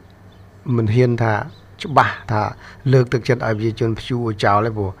មិនហ៊ានថាច្បាស់ថាលើកទឹកចិត្តឲ្យប្រជាជនភ្ជួរចោល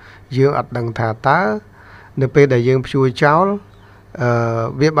ទេព្រោះយើងអត់ដឹងថាតើនៅពេលដែលយើងភ្ជួរចោល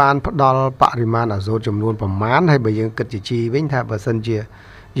វាបានផ្ដល់បរិមាណអាសូតចំនួនប្រមាណហើយបើយើងគិតជាជីវិញថាបើសិនជា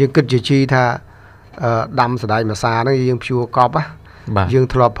យើងគិតជាជីថាដាំសណ្ដែកមួយសាហ្នឹងយើងភ្ជួរកប់យើង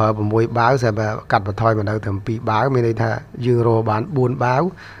ធ្លាប់ប្រើ6បាវតែបើកាត់បន្ថយមកនៅតែ2បាវមានន័យថាយើងរកបាន4បាវ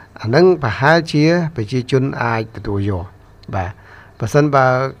អាហ្នឹងប្រហែលជាប្រជាជនអាចទទួលយកបាទបើសិនបើ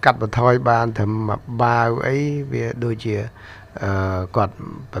កាត់បន្ថយបានត្រឹម1បាវអីវាដូចជាគាត់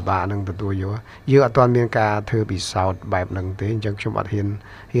ពិបាកនឹងទទួលយកយើងអត់ទាន់មានការធ្វើពិសោធន៍បែបហ្នឹងទេអញ្ចឹងខ្ញុំអត់ហ៊ាន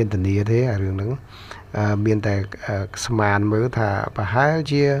ធានាទេអារឿងហ្នឹងមានតែស្មានមើលថាប្រហែល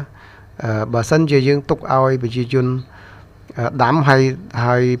ជាបើសិនជាយើងទុកឲ្យប្រជាជនដាំ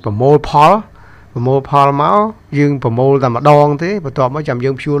ហើយប្រមូលផលមកយើងប្រមូលតែម្ដងទេបន្ទាប់មកចាំយើ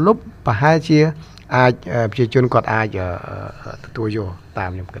ងភ្ជួរលុបប្រហែលជាអាចប្រជាជនគាត់អាចទទួលយកតាម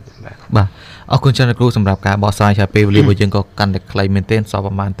ខ្ញុំគិតបាទអរគុណច្រើនគ្រូសម្រាប់ការបកស្រាយថាពេលវេលារបស់យើងក៏កាន់តែខ្លីមែនទែនសល់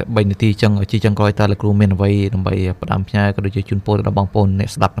ប្រហែលតែ3នាទីចឹងជាចុងក្រោយតើលោកគ្រូមានអ្វីដើម្បីផ្ដាំផ្ញើក៏ដូចជាជូនពរទៅដល់បងប្អូនអ្នក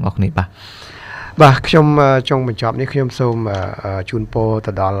ស្ដាប់ទាំងអស់គ្នាបាទខ្ញុំចុងបញ្ចប់នេះខ្ញុំសូមជូនពរ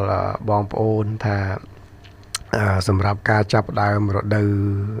ទៅដល់បងប្អូនថាសម្រាប់ការចាប់ផ្ដើមរដូវ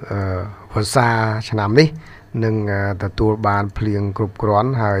ភាសាឆ្នាំនេះនឹងទទួលបានភ្លៀងគ្រប់គ្រាន់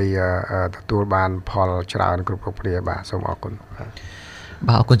ហើយទទួលបានផលច្រើនគ្រប់គ្នាបាទសូមអរគុណ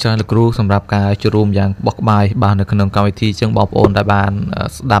បាទអរគុណច្រើនលោកគ្រូសម្រាប់ការចូលរួមយ៉ាងបោះក្បាយបាទនៅក្នុងកម្មវិធីចឹងបងប្អូនដែលបាន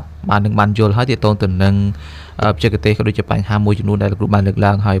ស្ដាប់បាននឹងបានយល់ហើយទាក់ទងទៅនឹងបច្ចេកទេសក៏ដូចជាបញ្ហាមួយចំនួនដែលលោកគ្រូបានលើក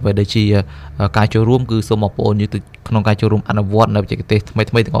ឡើងហើយបើដូចជាការចូលរួមគឺសូមបងប្អូនយើងទៅក្នុងការចូលរួមអនុវត្តនៅបច្ចេកទេសថ្មី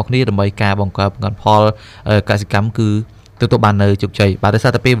ៗទាំងអស់គ្នាដើម្បីការបង្កើនផលកសិកម្មគឺទទួលបាននៅជោគជ័យបាទដោយសា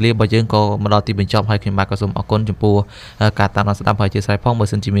រតែពេលវេលារបស់យើងក៏មកដល់ទីបញ្ចប់ហើយខ្ញុំបាទក៏សូមអរគុណចំពោះការតាមដានស្ដាប់ហើយអធិស្ឋានផងបើ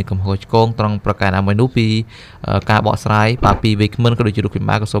សិនជាមានកំហុសឆ្គងត្រង់ប្រការណាមួយនោះពីការបកស្រាយបាទពីវេគ្មិនក៏ដូចជារូបខ្ញុំ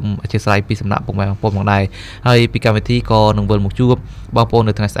បាទក៏សូមអធិស្ឋានពីសំណាក់ពុកម៉ែបងប្អូនផងដែរហើយពីកម្មវិធីក៏នឹងវិលមកជួបបងប្អូន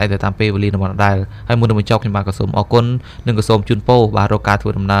នៅថ្ងៃស្អែកទៅតាមពេលវេលានៅដដែលហើយមុននឹងបញ្ចប់ខ្ញុំបាទក៏សូមអរគុណនិងក៏សូមជូនពរបាទរកការធ្វើ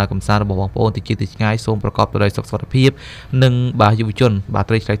ដំណើរកម្សាន្តរបស់បងប្អូនទីជាទីឆ្ងាយសូមប្រកបដោយសុខសុខភាពនិងបាទយុវជនបាទ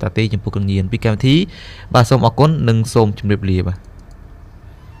ត្រីឆ្លៃតាទេចំពោះគ្រឿងញៀនពីកម្មវិធីបាទសូមអរគុណនិងសូមជម្រាបលាបាទ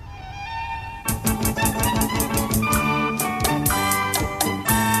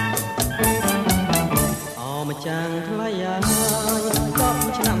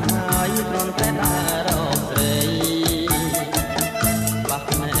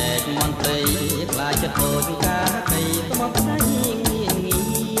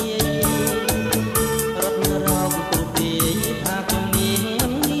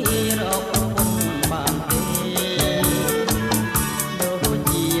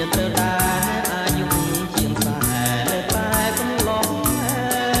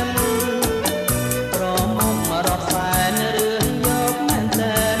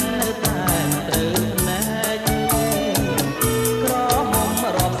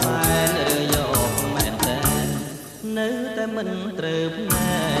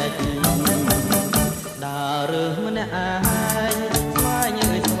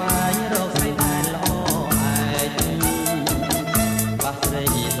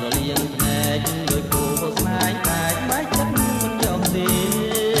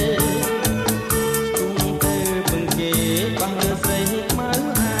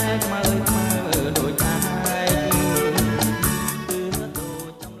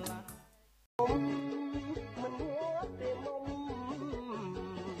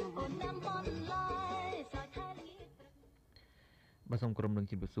បាទសូមក្រុមនឹង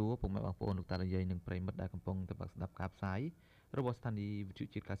ជម្រាបសួរពុកម៉ែបងប្អូនលោកតាលោកយាយនិងប្រិយមិត្តដែលកំពុងតែស្ដាប់ការផ្សាយរបស់ស្ថានីយ៍វិទ្យុ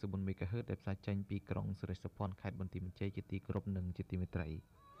ជាតិ94 MHz ដែលផ្សាយចេញពីក្រុងសុរេសភ័ណ្ឌខេត្តបន្ទាយមានជ័យជាទីគោរពនិងជាទីមេត្រី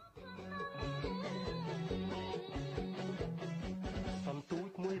សំទូច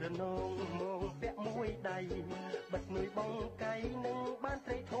មួយរនងមកពាក់មួយដៃបិទមួយបងកៃនឹងបាន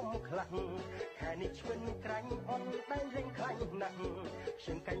ត្រីធំខ្លាំងខែនេះឆ្វិនក្រាញ់អន់តែលេងខ្លាញ់ណាស់ខ្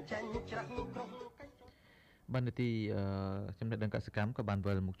ញុំកាញ់ចាញ់ច្រាស់ក្រុមបាននីតិចំណេះដឹងកសិកម្មក៏បាន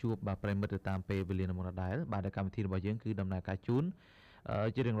វិលមកជួបបាទប្រិមិត្តទៅតាមពេលវេលានៅមុនដដែលបាទកម្មវិធីរបស់យើងគឺដំណើរការជូន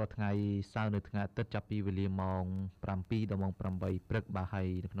ជារៀងរាល់ថ្ងៃសៅរ៍នៅថ្ងៃអាទិត្យចាប់ពីវេលាម៉ោង7ដល់ម៉ោង8ព្រឹកបាទហើយ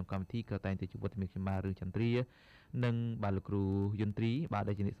នៅក្នុងកម្មវិធីក៏តែងតែជួបវត្តមានខ្ញុំបាទរឿងចន្ទ្រានិងបាទលោកគ្រូយន្តរីបាទ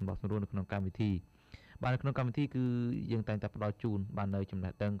ដែលជាអ្នកសម្របសម្រួលនៅក្នុងកម្មវិធីបាទនៅក្នុងកម្មវិធីគឺយើងតែងតែផ្ដល់ជូនបាទនៅចំ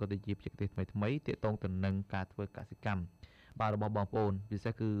ណេះដឹងក៏ដូចជាបច្ចេកទេសថ្មីៗទាក់ទងទៅនឹងការធ្វើកសិកម្មបាទរបស់បងប្អូនពិ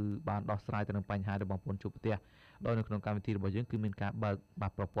សេសគឺបានដោះស្រាយទៅនឹងបញ្ហាដែលបងប្អូនជួបប្រទះដោយនៅក្នុងកម្មវិធីរបស់យើងគឺមានការបើកបា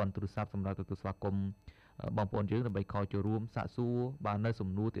ទប្រព័ន្ធទូរស័ព្ទសម្រាប់ទទួលស្វាគមន៍បងប្អូនយើងដើម្បីខលចូលរួមសាកសួរបាទនៅសំ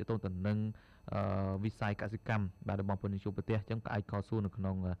ណួរទាក់ទងទៅនឹងវិស័យកសិកម្មបាទបងប្អូនជួបប្រទះអញ្ចឹងក៏អាចខលសួរនៅក្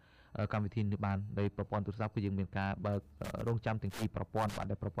នុងកម្មវិធីនេះបានដោយប្រព័ន្ធទូរស័ព្ទគឺយើងមានការបើករងចាំទាំងពីរប្រព័ន្ធបាទ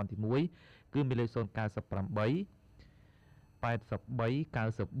ដែលប្រព័ន្ធទី1គឺមានលេខ098 83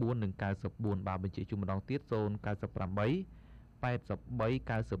 94 និង94បាទបញ្ជាក់ជូនម្ដងទៀត098 83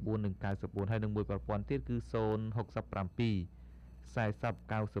 94និង94ហើយនឹងមួយប្រព័ន្ធទៀតគឺ067 40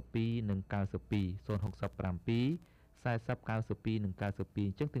 92និង92 067 40 92និង92អ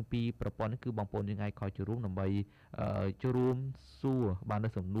ញ្ចឹងទាំងពីរប្រព័ន្ធនេះគឺបងប្អូនយើងអាចខលចូលរួមដើម្បីចូលរួមសួរបាននៅ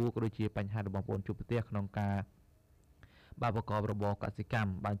សំណួរក៏ដូចជាបញ្ហារបស់បងប្អូនជួបប្រទះក្នុងការបាទប្រកបរបរកសិកម្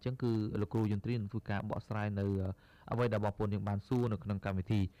មបាទអញ្ចឹងគឺលោកគ្រូយន្តរីនឹងធ្វើការបកស្រាយនៅអ្វីដែលបងប្អូនយើងបានសួរនៅក្នុងកម្មវិ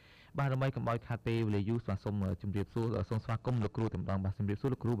ធីបាទដើម្បីកុំឲ្យខាតពេលវេលាយូរសូមជម្រាបសួរសូមស្វាគមន៍លោកគ្រូតែម្ដងបាទជម្រាបសួរ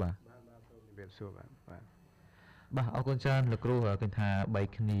លោកគ្រូបាទជម្រាបសួរបាទបាទអរគុណច្រើនលោកគ្រូឃើញថា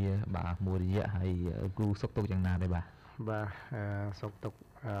3គ្នាបាទមួយរយៈហើយគ្រូសុខទុក្ខយ៉ាងណាដែរបាទសុខទុក្ខ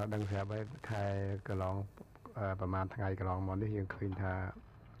ដឹងស្រាប់ហើយខែកន្លងប្រហែលថ្ងៃកន្លងមកនេះយើងឃើញថា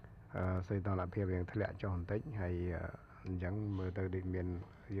សីតុណ្ហភាពយើងធ្លាក់ចុះបន្តិចហើយអញ្ចឹងមើលទៅដូចមាន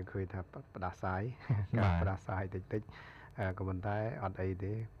យើងឃើញថាផ្ដាសាយការផ្ដាសាយតិចក៏ប៉ុន្តែអត់អី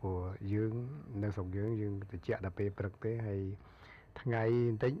ទេព្រោះយើងនៅស្រុកយើងត្រជាក់ដល់ពេលព្រឹកទេហើយថ្ងៃ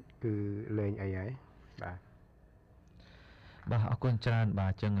បន្តិចគឺលេងអីហើយបាទ បាទអរគុណច្រើនបា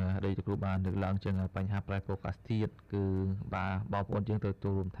ទអញ្ចឹងដូចជាគ្រូបានលើកឡើងអញ្ចឹងបញ្ហាប្រែប្រួលអាកាសធាតុគឺបាទបងប្អូនយើងត្រូវចូ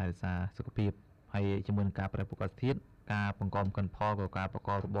លរួមថែរក្សាសុខភាពហើយជាមួយនឹងការប្រែប្រួលអាកាសធាតុការបង្កកិនផលក៏ការប្រក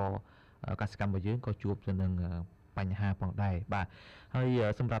បរបរកសិកម្មរបស់យើងក៏ជួបទៅនឹងបញ្ហាផងដែរបាទហើយ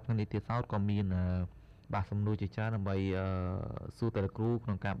សម្រាប់ថ្ងៃនេះទៀតសោតក៏មានបាទសំណួរជាច្រើនដើម្បីសួរទៅលោកគ្រូក្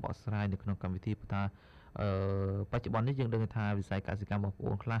នុងការបកស្រាយនៅក្នុងកម្មវិធីព្រោះថាបច្ចុប្បន្ននេះយើងដឹងថាវិស័យកសិកម្មបងប្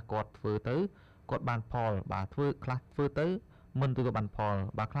អូនខ្លះគាត់ធ្វើទៅគាត់បានផលបាទខ្លះធ្វើទៅមិនទទួលបានផល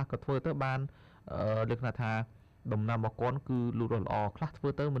បាទខ្លះក៏ធ្វើទៅបានលក្ខណៈថាដំណាំរបស់គាត់គឺលូតលាស់ល្អខ្លះធ្វើ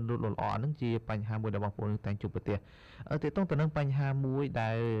ទៅមិនលូតលាស់ល្អអានឹងជាបញ្ហាមួយដែលបងប្អូនតែងជួបប្រទះទាក់ទងទៅនឹងបញ្ហាមួយ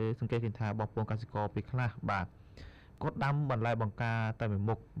ដែលសង្កេតឃើញថាបងប្អូនកសិករពេលខ្លះបាទគាត់ដាំបន្លែបង្ការតែមួយ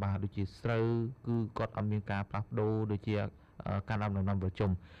មុខបាទដូចជាស្រូវគឺគាត់អត់មានការផ្លាស់ប្ដូរដូចជាការដាំដំណាំប្រជុំ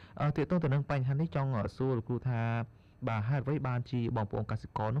ទាក់ទងទៅនឹងបញ្ហានេះចង់សួរលោកគ្រូថាបាទហេតុអ្វីបានជាបងប្អូនកសិ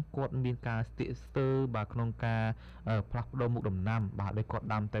ករនោះគាត់មានការស្ទាក់ស្ទើរបាទក្នុងការផ្លាស់ប្ដូរមុខដំណាំបាទដោយគាត់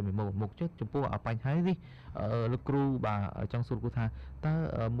ដាំតែមួយមុខចំពោះបញ្ហានេះលោកគ្រូបាទចង់សួរលោកគ្រូថាតើ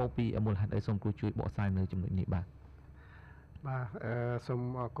មកពីមូលហេតុអីសូមគ្រូជួយបកស្រាយនៅចំណុចនេះបាទសូម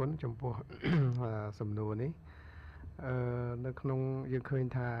អរគុណចំពោះសំណួរនេះនៅក្នុងយើងឃើញ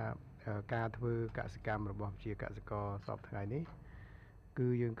ថាការធ្វើកសិកម្មរបស់ជាកសិករសពថ្ងៃនេះគឺ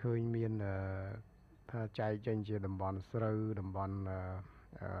យើងឃើញមានថាចែកចេញជាតំបន់ស្រូវតំបន់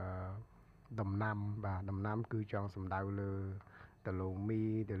ដំណាំបាទដំណាំគឺចង់សំដៅលើទៅលើមី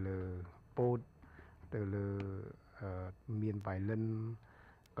ទៅលើពោតទៅលើមានវ៉ៃលិន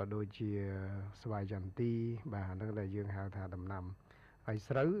ក៏ដូចជាស្វាយចន្ទីបាទហ្នឹងដែលយើងហៅថាដំណាំហើយ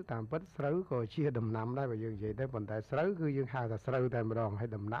ស្រូវតាមពិតស្រូវក៏ជាដំណាំដែរបើយើងនិយាយទៅប៉ុន្តែស្រូវគឺយើងហៅថាស្រូវតែម្ដងហើយ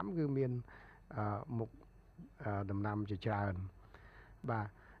ដំណាំគឺមានមុខដំណាំជាច្រើនបាទ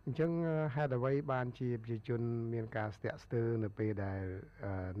អញ្ចឹងហេតុអ្វីបានជាប្រជាជនមានការស្ទាក់ស្ទើរនៅពេលដែល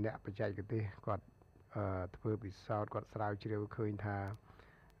អ្នកបច្ចេកទេសគាត់ធ្វើពិសោធន៍គាត់ស្រាវជ្រាវឃើញថា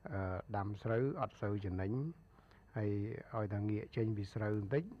ដាំស្រូវអត់សូវចំណេញហើយឲ្យតែងាកចេញពីស្រូវប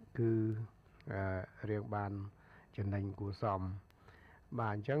ន្តិចគឺរៀងបានចំណេញគួរសមបា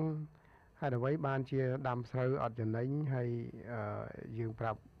ទអញ្ចឹងហេតុអ្វីបានជាដាំស្រូវអត់ចំណេញហើយយើងប្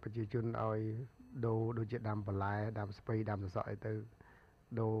រាប់ប្រជាជនឲ្យដូរដូចជាដាំបន្លែដាំស្ពៃដាំសសក់អីទៅ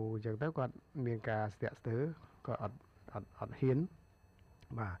ដូរអញ្ចឹងទៅគាត់មានការស្ទាក់ស្ទើរគាត់អត់ហ៊ាន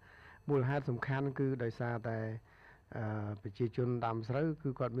បាទមូលហេតុសំខាន់គឺដោយសារតែប្រជាជនដាំស្រូវគឺ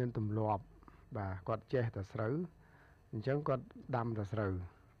គាត់មានទម្លាប់បាទគាត់ចេះតែស្រូវអញ្ចឹងគាត់ដាំតែស្រូវ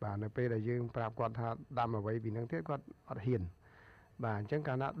បាទនៅពេលដែលយើងប្រាប់គាត់ថាដាំអ្វីពីនឹងទៀតគាត់អត់ហ៊ានបាទអញ្ចឹង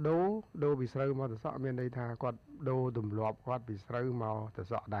កាលណាដូរពីស្រូវមកទៅសក់មានន័យថាគាត់ដូរទម្លាប់គាត់ពីស្រូវមកទៅ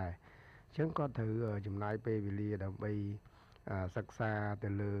សក់ដែរអញ្ចឹងគាត់ត្រូវចំណាយពេលវេលាដើម្បីសិក្សាទៅ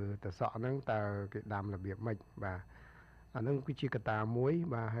លើទៅសក់ហ្នឹងតើគេដាំរបៀបម៉េចបាទអាហ្នឹងគឺជាកត្តាមួយ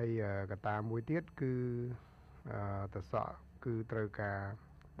បាទហើយកត្តាមួយទៀតគឺទៅសក់គឺត្រូវការ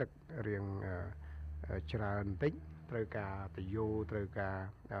ទឹករៀងច្រើនបន្តិចត្រូវការតយោត្រូវការ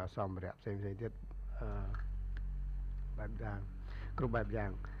សម្ភារៈផ្សេងៗទៀតបែបយ៉ាងគ្រប់បែបយ៉ា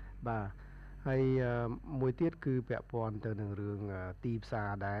ងបាទហើយមួយទៀតគឺពាក់ព័ន្ធទៅនឹងរឿងទីផ្សារ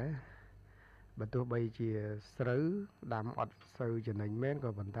ដែរបើទោះបីជាស្រូវដាំអត់សូវចំណេញមែនក៏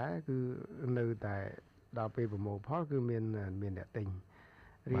ប៉ុន្តែគឺនៅតែដល់ពេលប្រមូលផលគឺមានអ្នកទិញ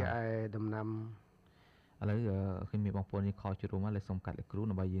រីឯដំណាំឥឡូវឃើញមានបងប្អូននេះខលជួបរួមហើយសូមកាត់លោកគ្រូ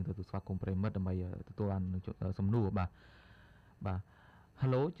ដើម្បីយើងទទួលស្វាគមន៍ប្រិមិត្តដើម្បីទទួលបានសំណួរបាទ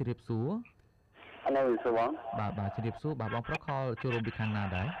Hello ជម្រាបសួរ Hello សួរបងបាទជម្រាបសួរបាទបងប្រុសខលជួបរួមពីខាងណា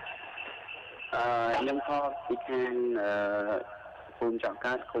ដែរខ្ញុំខលពីខាងភូមិចង្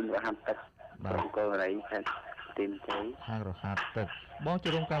កាត់ឃុំរហាត់ទឹកអង្គររីខេត្តទីមជ័យខាងរហាត់ទឹកបងជួ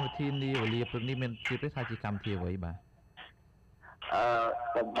បរួមកម្មវិធីនេះវេលាព្រឹកនេះមានជាប្រថាជាកម្មវិធីអ្វីបាទ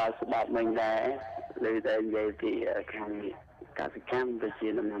សម្បត្តិស្បាត់មិនដែរលើតែនិយាយពីខាងកសិកម្មទៅជា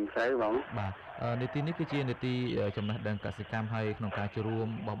ដំណាំស្រូវបងបាទនីតិនេះគឺជានីតិចំណេះដឹងកសិកម្មហើយក្នុងការចូលរួម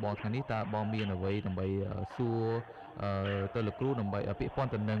របស់បងថ្ងៃនេះតើបងមានអ្វីដើម្បីសួរទៅលោកគ្រូដើម្បីពាក់ព័ន្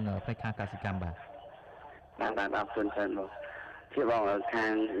ធទៅនឹងផ្នែកខាងកសិកម្មបាទអរគុណច្រើនបងជាបងខា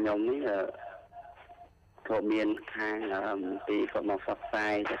ងខ្ញុំនេះក៏មានខាងពីគាត់មកផ្សព្វផ្សា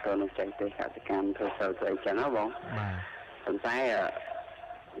យទៅក្នុងចែកទេសកសិកម្មធ្វើស្រូវទៅអីចឹងហ៎បងបាទប៉ុន្តែ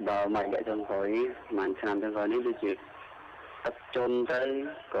ដល់មួយរយៈចុងក្រោយមួយឆ្នាំចុងក្រោយនេះដូចជាទឹកជន់ទៅ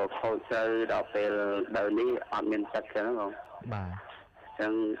ក៏ខូចទៅដល់ពេលដើមនេះអត់មានទឹកចឹងបងបាទចឹ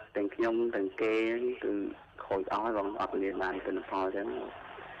ងទាំងខ្ញុំទាំងគេគឺខូចអស់ហើយបងអត់មានបានទិន្នផលចឹង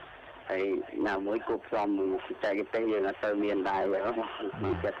ហើយណាមួយគប់ផ្សំមួយបច្ចេកទេសយើងអត់ទៅមានដែរប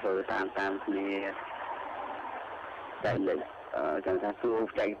ងគេធ្វើតាមគ្នាតែចឹងថាសួរប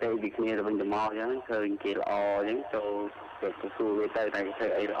ច្ចេកទេសពីគ្នាទៅវិញទៅមកចឹងឃើញគេល្អចឹងចូលទៅសួរវាទៅតែធ្វើ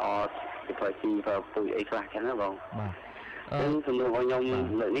អីល្អទៅធ្វើជីធ្វើពុយអីខ្លះចឹងណាបងបាទ ซึ่งสมมุติว่าខ្ញុំ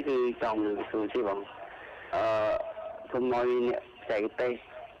លើកនេះគឺចង់សួរជាបងសូមឲ្យអ្នកចែកទេស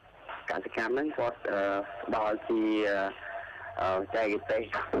កសិកម្មហ្នឹងគាត់ដល់ជាចែកទេស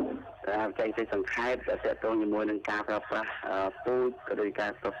សង្ខេបដែលតទៅជាមួយនឹងការប្រើប្រាស់ពូជក៏ដូចកា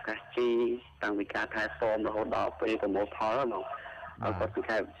រប្រើប្រាស់ជីតាំងពីការថែទាំរហូតដល់ពេលប្រមូលផលហ្មងគាត់សង្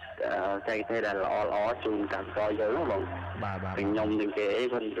ខេបចែកទេសដែលល្អជូនកសិករយើងហ្មងបាទខ្ញុំនឹងគេ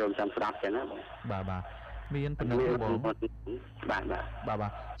គាត់រំចាំស្ដាប់ចឹងណាបងបាទមានប៉ុណ្ណឹងបងបាទ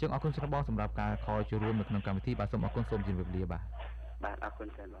ជើងអរគុណច្រើនបងសម្រាប់ការខលចូលរួមនៅក្នុងកម្មវិធីបាទសូមអរគុណសូមជម្រាបលាបាទអរគុណ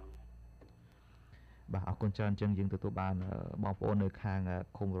ច្រើនបងបាទអរគុណច្រើនចឹងយើងទទួលបានបងប្អូននៅខាង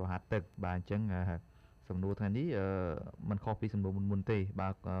ឃុំរហាត់ទឹកបាទអញ្ចឹងសំណួរថ្ងៃនេះมันខុសពីសំណួរមុនទេបា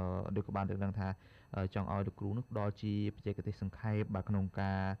ទដូចក៏បានលើកឡើងថាចង់ឲ្យលោកគ្រូនោះផ្ដល់ជាបច្ចេកទេសសង្ខេបបាទក្នុង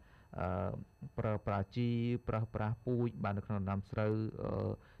ការប្រើប្រាស់ជីប្រើប្រាស់ពូជបាទនៅក្នុងដំណាំស្រូវ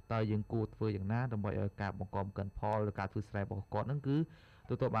តើយើងគួរធ្វើយ៉ាងណាដើម្បីឲ្យការបង្កប់កិនផលឬការធ្វើស្រែរបស់គាត់ហ្នឹងគឺ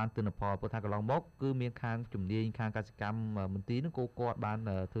ទទួលបានទិន្នផលព្រោះថាកន្លងមកគឺមានខាងជំនាញខាងកសិកម្មមន្ទីរហ្នឹងគាត់បាន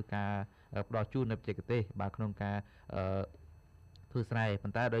ធ្វើការផ្ដល់ជូននៅបច្ចេកទេសបាទក្នុងការធ្វើស្រែប៉ុ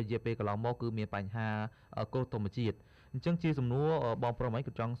ន្តែដោយរយៈពេលកន្លងមកគឺមានបញ្ហាគ្រោះធម្មជាតិអញ្ចឹងជាសំណួរបងប្រុសឯង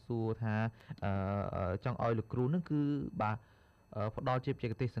ក៏ចង់សួរថាចង់ឲ្យលោកគ្រូនឹងគឺបាទផ្ដល់ជាបច្ចេ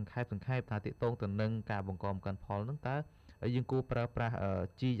កទេសសង្ខេបថាតកតងទៅនឹងការបង្កប់កិនផលនឹងតើយើងគួរប្រើប្រាស់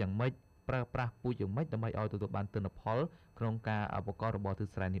ជីយ៉ាងម៉េចប្រើប្រាស់ពូជយ៉ាងម៉េចដើម្បីឲ្យទទួលបានទិន្នផលក្នុងការបង្កប់របរធ្វើ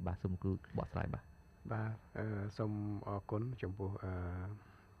ស្រែនេះបាទសូមគ្រូបកស្រាយបាទសូមអរគុណចំពោះ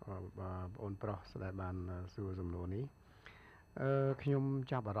បងប្អូនប្រុសស្ដែលបានសួរសំណួរនេះខ្ញុំ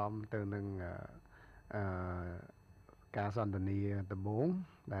ចាប់អារម្មណ៍ទៅនឹងការសន្ទនាដំបូង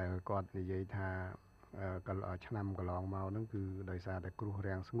ដែលគាត់និយាយថាឆ្នាំកន្លងមកហ្នឹងគឺដោយសារតែគ្រោះ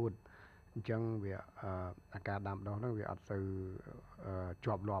រាំងស្ងួតអញ្ចឹងវាអាការដាំដុះហ្នឹងវាអត់សូវ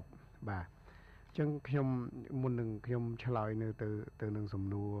ជាប់លាប់បាទអញ្ចឹងខ្ញុំមុននឹងខ្ញុំឆ្លើយនៅទៅនឹងសំ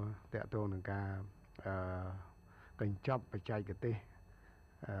ណួរតកតងនឹងការកញ្ចប់បច្ចេកទេស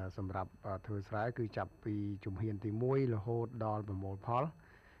សម្រាប់ធ្វើស្រែគឺចាប់ពីជំហានទី1រហូតដល់ប្រមូលផល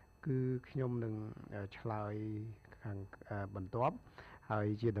គឺខ្ញុំនឹងឆ្លើយខាងបន្ទាប់ហើយ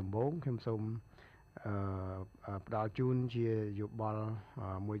ជាដំបូងខ្ញុំសូមផ្ដល់ជូនជាយោបល់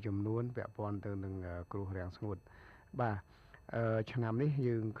មួយចំនួនពាក់ព័ន្ធទៅនឹងគ្រោះរាំងស្ងួតបាទឆ្នាំនេះ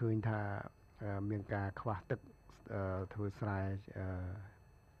យើងឃើញថាមានការខ្វះទឹកធ្វើស្រែ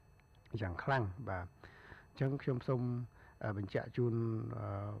យ៉ាងខ្លាំងបាទអញ្ចឹងខ្ញុំសូមបញ្ជាក់ជូន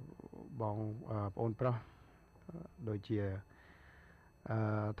បងប្អូនប្រុសដូចជា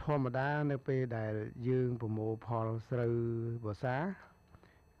ធម្មតានៅពេលដែលយើងប្រមូលផលស្រូវវស្សា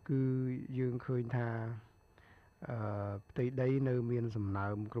គឺយើងឃើញថាផ្ទៃដីនៅមានសំណើ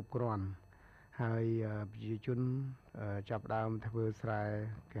មគ្រប់គ្រាន់ហើយប្រជាជនចាប់ដើមធ្វើស្រែ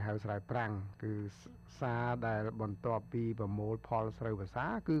គេហៅស្រែប្រាំងគឺសារដែលបន្ទាប់ពីប្រមូលផលស្រូវវស្សា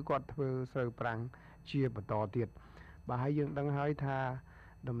គឺគាត់ធ្វើស្រូវប្រាំងជាបន្តទៀតបាទហើយយើងដឹងហើយថា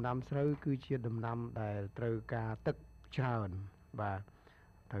ដំណាំស្រូវគឺជាដំណាំដែលត្រូវការទឹកច្រើនបាទ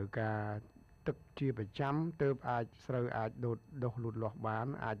ត្រូវការទឹកជាប្រចាំទើបអាចស្រូវអាចដុះលូតលាស់បាន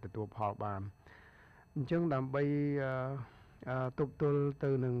អាចទទួលផលបានអញ្ចឹងដើម្បីទប់ទល់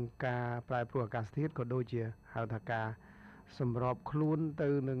ទៅនឹងការប្រែប្រួលអាកាសធាតុក៏ដូចជាហៅថាការសម្របខ្លួនទៅ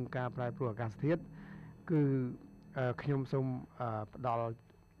នឹងការប្រែប្រួលអាកាសធាតុគឺខ្ញុំសូមផ្ដល់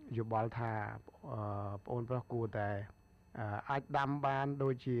យោបល់ថាបងប្អូនប្រុសគួរតែអាចដាំបានដូ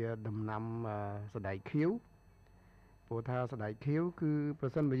ចជាដំណាំសណ្តែកខៀវព្រោះថាសណ្តែកខៀវគឺប្រ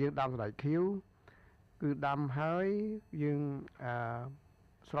សិនបើយើងដាំសណ្តែកខៀវគឺដាំហើយយើង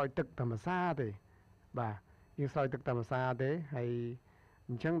ស្រោចទឹកធម្មតាទេបាទយើងស្រោចទឹកធម្មតាទេហើយ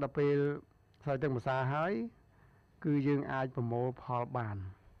អញ្ចឹងដល់ពេលស្រោចទឹកធម្មតាហើយគឺយើងអាចប្រមូលផលបាន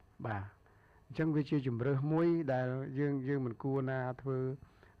បាទអញ្ចឹងវាជាជំរើសមួយដែលយើងមិនគួរណាធ្វើ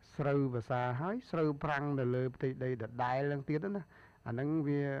ស្រូវវស្សាហើយស្រូវប្រាំងនៅលើផ្ទៃដីដដែលហ្នឹងទៀតណាអាហ្នឹង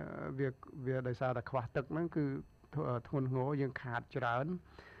វាដោយសារតែខ្វះទឹកហ្នឹងគឺធ្ងន់ធ្ងរយើងខាតច្រើន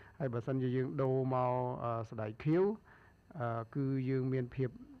ហើយបើសិនជាយើងដូរមកសណ្តែកខៀវគឺយើងមានភាព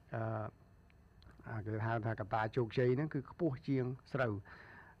គេហៅថាកត្តាជោគជ័យហ្នឹងគឺខ្ពស់ជាងស្រូវ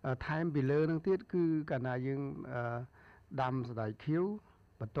ថែមពីលើហ្នឹងទៀតគឺកាលណាយើងដាំសណ្តែកខៀវ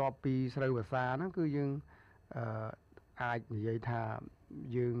បន្ទាប់ពីស្រូវវស្សាហ្នឹងគឺយើងអាចនិយាយថា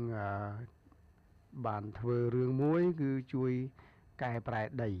យើងបានធ្វើរឿងមួយគឺជួយកែប្រែ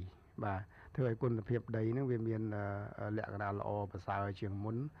ដីបាទធ្វើឲ្យគុណភាពដីហ្នឹងវាមានលក្ខណៈល្អប្រសើរជាង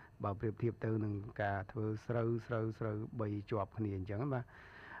មុនបើប្រៀបធៀបទៅនឹងការធ្វើស្រូវ3ជាប់គ្នាអញ្ចឹងបាទ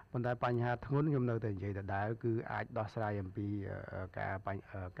ប៉ុន្តែបញ្ហាធ្ងន់ខ្ញុំនៅតែនិយាយដដែលគឺអាចដោះស្រាយអំពី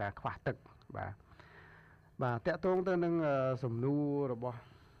ការខ្វះទឹកបាទតកតងទៅនឹងសំណួររបស់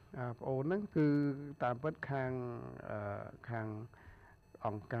ប្អូនហ្នឹងគឺតាមពិតខាងអ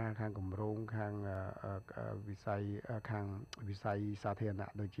ង្គការខាងគម្រោងខាងវិស័យសាធារ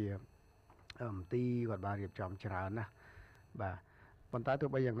ណៈដូចជាមន្ទីរគាត់បានរៀបចំច្រើនណាស់បាទប៉ុន្តែទោះ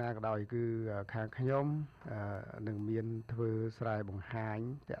បីយ៉ាងណាក៏ដោយគឺខាងខ្ញុំនឹងមានធ្វើស្រែបង្ហាញ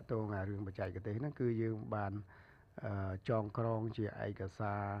តាក់ទងរឿងបច្ចេកទេសហ្នឹងគឺយើងបានចងក្រងជាឯក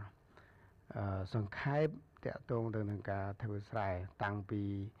សារសង្ខេបតាក់ទងទៅនឹងការធ្វើស្រែតាំងពី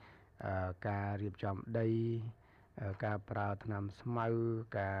ការរៀបចំដីការប្រើថ្នាំស្មៅ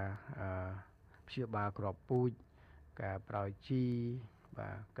ការព្យាបាលគ្រាប់ពូជការប្រើជីបា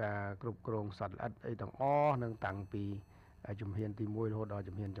ទការគ្រប់គ្រងសត្វល្អិតអីទាំងអស់នឹងតាំងពីជំហានទី1រហូតដល់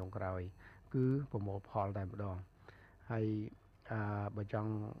ជំហានចុងក្រោយគឺប្រមូលផលតែម្ដងហើយបើច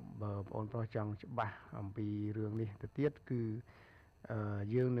ង់បើបងប្អូនប្រុសចង់ច្បាស់អំពីរឿងនេះទៅទៀតគឺ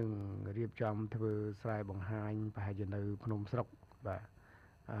យើងនឹងរៀបចំធ្វើស្រែបង្ហាញប្រហែលជានៅភ្នំស្រុកបាទ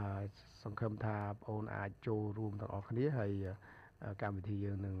សង្ឃឹមថាបងប្អូនអាចចូលរួមទាំងអស់គ្នាហើយកម្មវិធី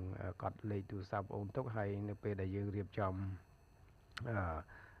យើងនឹងកត់លេខទូរស័ព្ទបងប្អូនទុកហើយនៅពេលដែលយើងរៀបចំ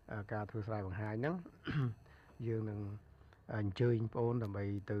ការធ្វើស្រែបង្ហាញហ្នឹងយើងនឹងអញ្ជើញបងប្អូនដើម្បី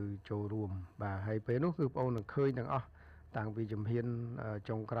ទៅចូលរួមបាទហើយពេលនោះគឺបងប្អូននឹងឃើញទាំងអស់តាំងពីជំហាន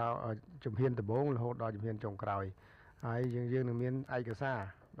ចុងក្រោយជំហានដំបូងរហូតដល់ជំហានចុងក្រោយហើយយើងនឹងមានឯកសារ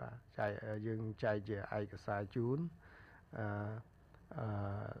បាទយើងចែកជាឯកសារជូន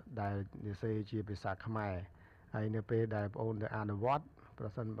ដែលនិយាយជាភាសាខ្មែរហើយនៅពេលដែលបងប្អូនទៅអនុវត្តប្រ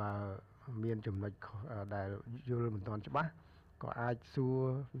សិនបើមានចំណុចដែលយល់មិនទាន់ច្បាស់ក៏អាចសួរ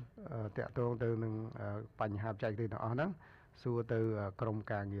តាក់ទងទៅនឹងបញ្ហាបច្ចេកទេសទាំងអស់ហ្នឹងសួរទៅក្រុម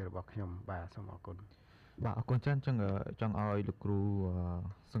ការងាររបស់ខ្ញុំបាទសូមអរគុណបាទអរគុណច្រើនចឹងចង់ឲ្យលោកគ្រូ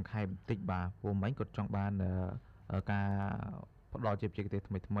សង្ខេបបន្តិចបាទព្រោះមិញគាត់ចង់បានការផ្ដល់ជាបច្ចេកទេស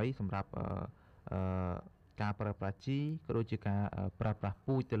ថ្មីសម្រាប់ការប្រើប្រាស់ជីក៏ដូចជាការប្រើប្រាស់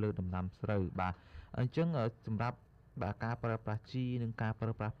ពូជទៅលើដំណាំស្រូវបាទអញ្ចឹងសម្រាប់បាទការប្រើប្រាស់ជីនិងការប្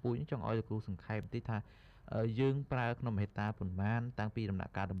រើប្រាស់ពូជនេះចង់ឲ្យលោកគ្រូសង្ខេបបន្តិចថាយើងប្រើក្នុងហេតាប៉ុន្មានតាំងពីដំណា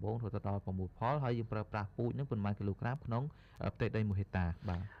ក់កាលដំបូងរហូតដល់ប្រមូលផលហើយយើងប្រើប្រាស់ពូជនឹងប៉ុន្មានគីឡូក្រាមក្នុងផ្ទៃដី1ហិកតា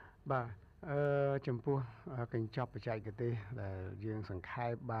បាទចំពោះកញ្ចប់បច្ចេកទេសដែលយើងសង្ខេ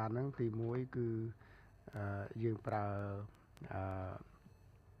បបានហ្នឹងទី1គឺយើងប្រើ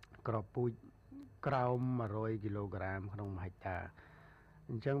ក្របពូជក្រោម100គីឡូក្រាមក្នុង1ហិកតា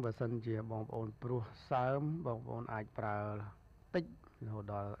អញ្ចឹងបើសិនជាបងប្អូនព្រោះសើមបងប្អូនអាចប្រើតិចរហូត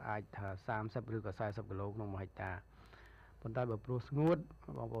ដល់អាចថា30ឬក៏40គីឡូក្នុង1ហិកតាប៉ុន្តែបើព្រោះស្ងួត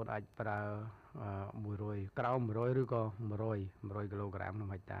បងប្អូនអាចប្រើ100ក្រោម100ឬក៏100គីឡូក្រាមក្នុង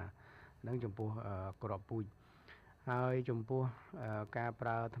1ហិកតាហ្នឹងចំពោះក្របពូជហើយចំពោះការប្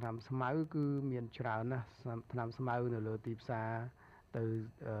រើថ្នាំស្មៅគឺមានច្រើនណាស់ថ្នាំស្មៅនៅលើទីផ្សារទៅ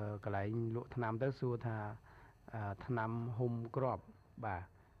កន្លែងលក់ថ្នាំទៅសួរថាថ្នាំហុំគ្រាប់បាទ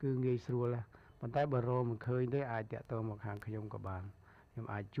គឺងាយស្រួលប៉ុន្តែបើរកមិនឃើញទេអាចតាក់ទងមកខាងខ្ញុំក៏បានខ្ញុំ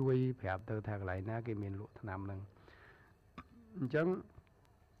អាចជួយប្រាប់ទៅថាកន្លែងណាគេមានលក់ថ្នាំហ្នឹងអញ្ចឹង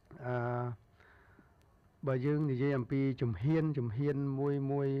បើយើងនិយាយអំពីជំហាន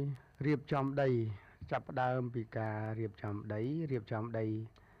មួយរៀបចំដីចាប់ផ្ដើមពីការរៀបចំដីឲ្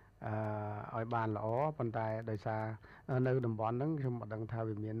យបានល្អប៉ុន្តែដោយសារនៅតំបន់ហ្នឹងខ្ញុំមិនដឹងថា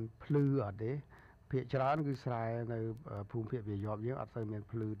វាមានភ្លឺអត់ទេភាគច្រើនគឺស្រែនៅភូមិភាគវាយប់យើងអត់សូវមាន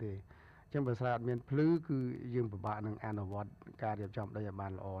ភ្លឺទេអញ្ចឹងបើស្រែអត់មានភ្លឺគឺយើងពិបាកនឹងអនុវត្តការរៀបចំដីឲ្យបា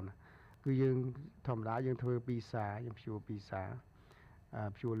នល្អណាគឺយើងធម្មតាយើងធ្វើ2សារយើងភ្ជួរ2សារ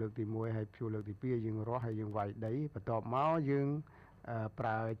ភ្ជួរលើកទី1ហើយភ្ជួរលើកទី2យើងរាស់ហើយយើងវាយដីបន្ទាប់មកយើងប្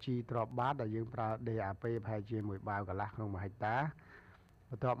រើជីទ្រាប់បាតដែលយើងប្រើ DAP ប្រហែលជាមួយបាវកន្លះក្នុង1ហិកតា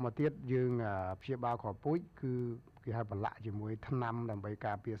បន្ទាប់មកទៀតយើងព្យាបាលគ្រាប់ពូជគឺគេហៅប្រឡាក់ជាមួយថ្នាំដើម្បី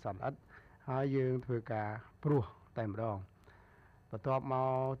ការពារសត្វល្អិតហើយយើងធ្វើការព្រោះតែម្ដងបន្ទាប់មក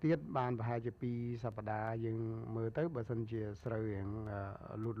ទៀតបានប្រហែលជា2សប្តាហ៍យើងមើលទៅបើសិនជាស្រូវរៀង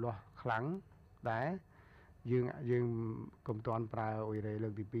លូតលាស់ខ្លាំងដែរយើងកុំទាន់ប្រើអ៊ុយរ៉េលើ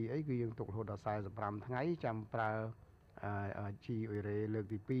កទី2អីគឺយើងទុករហូតដល់45ថ្ងៃចាំប្រើជីអ៊ុយរ៉េលើក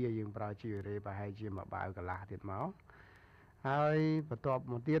ទី2ហើយយើងប្រើជីអ៊ុយរ៉េប្រហែលជាមួយបាវកន្លះទៀតមកហើយបន្ទាប់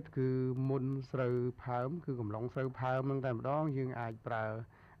មកទៀតគឺមុនស្រូវផើមគឺកំឡុងស្រូវផើមហ្នឹងតែម្ដងយើងអាចប្រើ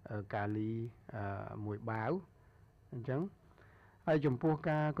កាលីមួយបាវអញ្ចឹងហើយចំពោះ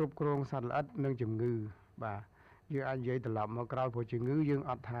ការគ្រប់គ្រងសត្វល្អិតនិងជំងឺបាទយើងអាចនិយាយត្រឡប់មកក្រោយព្រោះជំងឺយើង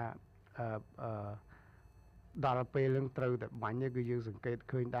អត់ថាដល់ពេលនឹងត្រូវតែបាញ់ទេគឺយើងសង្កេត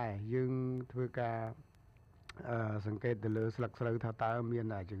ឃើញដែរយើងធ្វើការសង្កេតទៅលើស្លឹកស្រូវថាតើមាន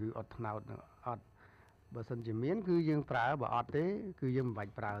ជំងឺអត់ត្នោតអត់បើសិនជាមានគឺយើងប្រើបើអត់ទេគឺយើងមិនបា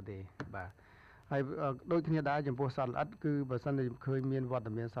ច់ប្រើទេបាទហើយដូចគ្នាដែរចំពោះសត្វល្អិតគឺបើសិនជាឃើញមានវត្ត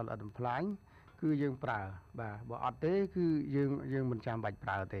មានសត្វល្អិតបំផ្លាញ គឺយើងប្រើបាទបើអត់ទេគឺយើងមិនចាំបាច់ប្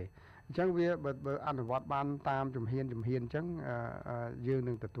រើទេអញ្ចឹងវាបើអនុវត្តបានតាមជំហានអញ្ចឹងយើង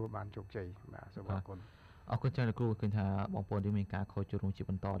នឹងទទួលបានជោគជ័យបាទសូមអរគុណ អរគុណច្រើនលោកគ្រូឃើញថាបងប្អូនយើងមានការខលចូលរួមជា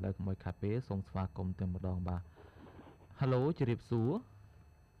បន្តឥឡូវកុំឲ្យខាតពេលសូមស្វាគមន៍តែម្ដងបាទ Hello ជម្រាបសួរ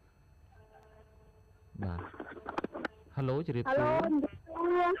បាទ Hello ជម្រាបសួរ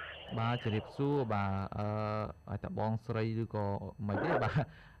បាទជម្រាបសួរបាទឲ្យតាបងស្រីឬក៏មិនទេបាទ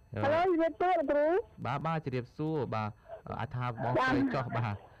Hello ជម្រាបសួរគ្រូ បាទជម្រាបសួរបាទអាចថាបងស្រីចោះបា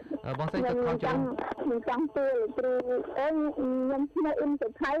ទបងស្រីចុចខលចូលខ្ញុំចង់ទូលគ្រូអឺខ្ញុំឈ្មោះអ៊ុំសុ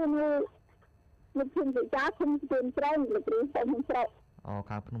ខៃនៅភូមិវិចាភូមិស្ទឹងត្រែងលោកគ្រូទៅក្នុងស្រុកអូ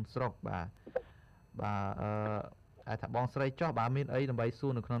ខាងភ្នំស្រុកបាទអាចថាបងស្រីចោះបាទមានអីដើម្បីសួ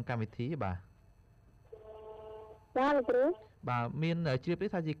រនៅក្នុងកម្មវិធីបាទបាទលោកគ្រូបាទមានជ្រាបទេ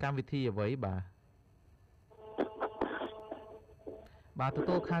ថាជាកម្មវិធីអ្វីបាទទ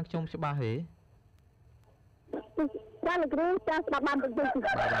ទួលខាងខ្ញុំច្បាស់ទេបាទលោកគ្រូចាស់ស្ដាប់បានបន្តិច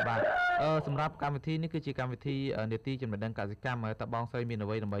បាទសម្រាប់កម្មវិធីនេះគឺជាកម្មវិធីនេតិចំណេះដឹងកសិកម្មតើបងស្រីមានអ្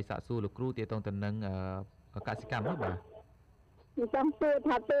វីដើម្បីសាកសួរលោកគ្រូទាក់ទងទៅនឹងកសិកម្មនេះបាទខ្ញុំចង់សួរ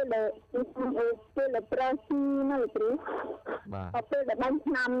ថាពេលដែលប្រស៊ីណាលោកគ្រូបាទពេលដែលបាញ់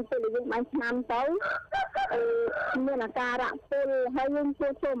ឆ្នាំពេលដែលយើងបាញ់ឆ្នាំទៅមានអាការៈពុលហើយយើងជួ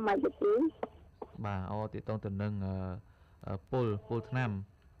យធ្វើមិនទេគ្រូបាទទាក់ទងទៅនឹងពុលឆ្នាំ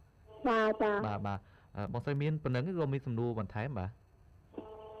បាទបងស្រីមានប៉ុណ្ណឹងឬក៏មានសំណួរបន្ថែមបាទ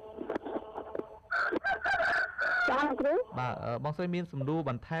ចាគ្រូបាទបងស្រីមានសំណួរ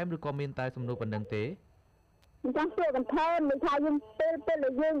បន្ថែមឬក៏មានតែសំណួរប៉ុណ្ណឹងទេខ្ញុំចង់សួរបន្ថែមដូចថាយើងពេលដែ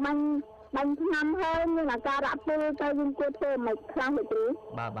លយើងបាញ់ឆ្នាំហើយមានអាការៈពុលទៅយើងគួរធ្វើមិនខ្លះទេគ្រូ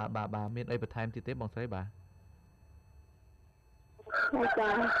បាទមានអីបន្ថែមទៀតទេបងស្រីបាទចា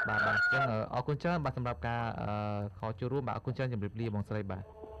បាទអញ្ចឹងអរគុណច្រើនបាទសម្រាប់ការខលចូលរួមបាទអរគុណច្រើនជម្រាបលាបងស្រីបាទ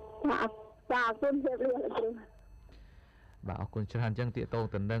បាទអរគុណជម្រាបលាលោកគ្រូបាទអរគុណច្រើនអញ្ចឹងទាក់ទង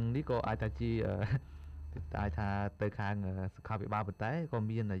ទៅនឹងនេះក៏អាចថាជាតែថាទៅខាងសុខាភិបាលប៉ុន្តែក៏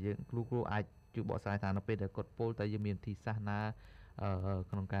មានយើងគ្រូអាចជួយបកស្រាយថានៅពេលដែលគាត់ពុលតើយើងមានវិធីសាស្ត្រណា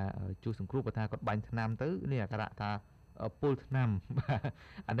ក្នុងការជួយសង្គ្រោះបើថាគាត់បាញ់ថ្នាំទៅនេះអាការៈថាពុលថ្នាំបាទ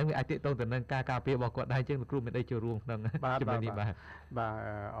អានឹងវាអាចទាក់ទងទៅនឹងការការពាររបស់គាត់ដែរអញ្ចឹងលោកគ្រូមានអីចូលរួមក្នុងជំនាញនេះបាទ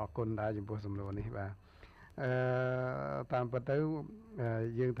អរគុណដែរចំពោះសំណួរនេះបាទតាមពិតទៅ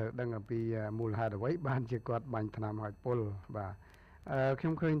យើងត្រូវដឹងអំពីមូលហេតុអ្វីបានជាគាត់បាញ់ថ្នាំឲ្យពុលបាទខ្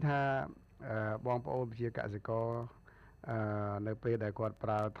ញុំឃើញថាបងប្អូនជាកសិករនៅពេលដែលគាត់ប្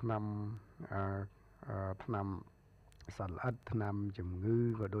រើថ្នាំសត្វល្អិតថ្នាំជំងឺ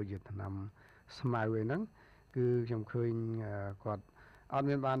ក៏ដូចជាថ្នាំស្មៅអីហ្នឹងគឺខ្ញុំឃើញគាត់អត់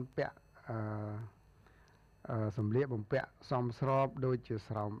មានបានពាក់សម្លៀកបំពាក់សមស្របដូចជា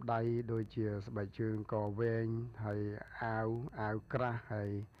ស្រោមដៃដូចជាស្បែកជើងកវែងហើយអាវក្រាស់ហើ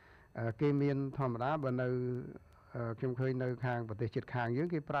យគេមានធម្មតាបើនៅខ្ញុំឃើញនៅខាងប្រទេសជិតខាងយើង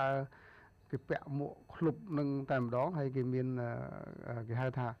គេប្រើគេពាក់មួកឃ្លុបនឹងតែម្ដងហើយគេមានគេហៅ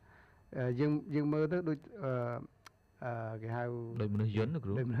ថាយើងមើលទៅដូចគេហៅដូចមនុស្សយន្តគ្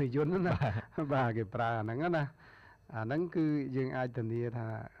រូដូចមនុស្សយន្តណាបាទគេប្រើអាហ្នឹងណាអាហ្នឹងគឺយើងអាចធានាថា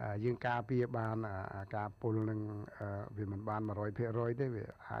យើងការពារបានការពុលនឹងវាមិនបាន 100% ទេវា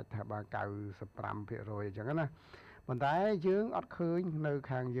អាចថាបាន 95% អញ្ចឹងណាប៉ុន្តែយើងអត់ឃើញនៅ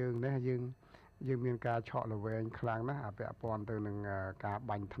ខាងយើងនេះយើងមានការឆក់ល្វែងខ្លាំងណាស់ពាក់ព័ន្ធទៅនឹងការ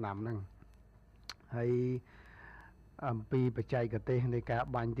បាញ់ថ្នាំហ្នឹងហើយអំពីបច្ចេកទេសនៃការ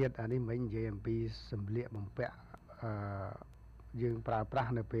បាញ់ទៀតអានេះមិននិយាយអំពីសម្លៀកបំពាក់យើងប្រើប្រា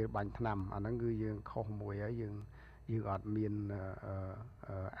ស់នៅពេលបាញ់ថ្នាំអាហ្នឹងគឺយើងខុសមួយហើយយើងអត់មាន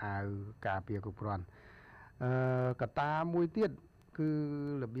អាវការពារគ្រប់គ្រាន់កត្តាមួយទៀតគឺ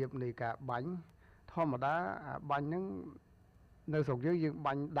របៀបនៃការបាញ់ធម្មតាបាញ់ហ្នឹងនៅស្រុកយើង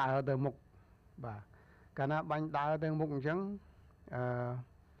បាញ់ដើរទៅមុខបាទកាលណាបាញ់ដើរទៅមុខអញ្ចឹង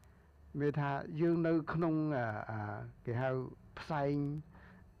មានថាយើងនៅក្នុងគេហៅផ្សែង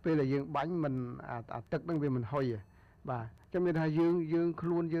ពេលដែលយើងបាញ់មិនអាទឹកហ្នឹងវាមិនហុយទេបាទអញ្ចឹងមានថាយើងខ្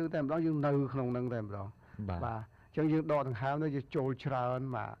លួនយើងតែម្ដងយើងនៅក្នុងហ្នឹងតែម្ដងបាទអញ្ចឹងយើងដកដង្ហើមទៅយើងចូលច្រើន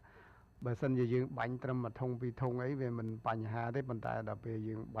បាទបើសិនជាយើងបាញ់ត្រឹម1ធុង2ធុងអីវាមិនបញ្ហាទេប៉ុន្តែដល់ពេល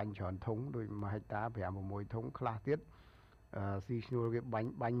យើងបាញ់ច្រើនធុងដូច1ហិកតា 5-6 ធុងខ្លះទៀតស៊ីឈ្នួលគេ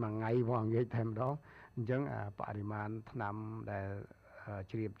បាញ់មួយថ្ងៃផងនិយាយតែម្ដងអញ្ចឹងបរិមាណថ្នាំដែល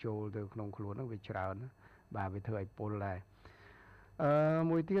ជ្រាបចូលទៅក្នុងខ្លួនហ្នឹងវាច្រើនបាទវាធ្វើឲ្យពុលដែរ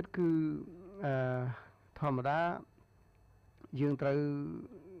មួយទៀតគឺធម្មតាយើងត្រូវ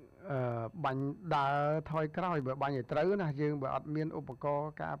បាញ់ដើរថយក្រោយបើបាញ់ឲ្យត្រូវណាយើងបើអត់មានឧបករណ៍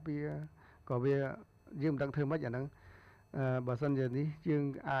ការពារក៏វាយើងមិនដឹងធ្វើម៉េចអាហ្នឹងបើសិនជានេះយើង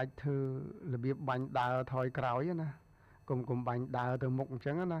អាចធ្វើរបៀបបាញ់ដើរថយក្រោយណាក គុំបាញ់ដើរទៅមុខអញ្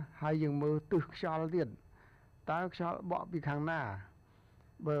ចឹងណាហើយយើងមើលទិសខ្យល់ទៀតតើខ្យល់បក់ពីខាងណា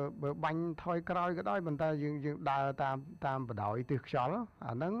បើបាញ់ថយក្រោយក៏ដោយប៉ុន្តែយើងដើរតាមបដ ாய் ទិសខ្យល់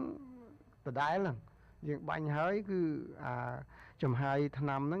អាហ្នឹងដដែលហ្នឹងយើងបាញ់ហើយគឺចំហាយថ្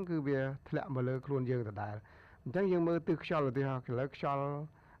នាំហ្នឹងគឺវាធ្លាក់មកលើខ្លួនយើងដដែលអញ្ចឹងយើងមើលទិសខ្យល់ឧទាហរណ៍ឥឡូវខ្យល់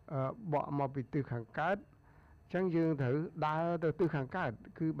បក់មកពីទិសខាងកើតអញ្ចឹងយើងត្រូវដើរទៅទិសខាងកើត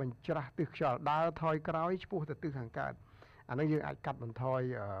គឺបញ្ច្រាស់ទិសខ្យល់ដើរថយក្រោយឆ្ពោះទៅទិសខាងកើតអាហ្នឹងយើងអាចកាត់បន្ថយ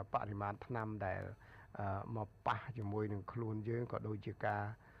បរិមាណថ្នាំដែលមកប៉ះជាមួយនឹងខ្លួនយើងក៏ដូចជាការ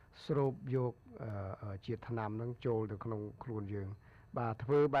ស្រូបយកជាតិថ្នាំហ្នឹងចូលទៅក្នុងខ្លួនយើងបាទធ្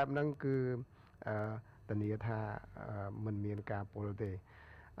វើបែបហ្នឹងគឺធានាថាមិនមានការពុលទេត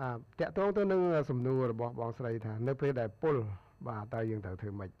កតងទៅនឹងសំណួររបស់បងស្រីថានៅពេលដែលពុលបាទតើយើងត្រូវធ្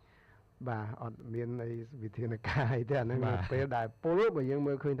វើម៉េចបាទអត់មានអីវិធានការអីទេអាហ្នឹងនៅពេលដែលពុលបើយើង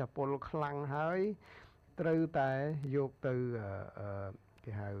មើលឃើញថាពុលខ្លាំងហើយត្រូវតែយកទៅ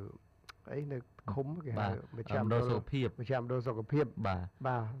គេហៅអីនៅឃុំគេហៅមជ្ឈមណ្ឌលសុខភាព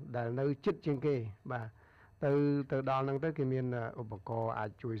បាទដែលនៅជិតជាងគេបាទទៅដល់ហ្នឹងទៅគេមានឧបករណ៍អា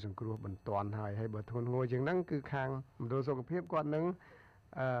ចជួយសង្គ្រោះបន្ទាន់ហើយបើធ្ងន់ធ្ងរជាងហ្នឹងគឺខាងមណ្ឌលសុខភាពគាត់នឹង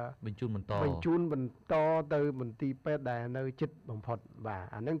បញ្ជូនបន្តទៅមន្ទីរពេទ្យដែលនៅជិតបំផុតបាទ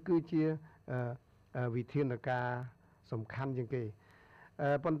អាហ្នឹងគឺជាវិធានការសំខាន់ជាងគេ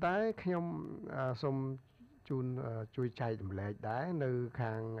ប៉ុន្តែខ្ញុំសូមជួយចែករំលែកដែរនៅ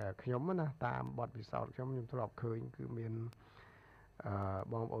ខាងខ្ញុំណាតាមបទពិសោធន៍ខ្ញុំធ្លាប់ឃើញគឺមាន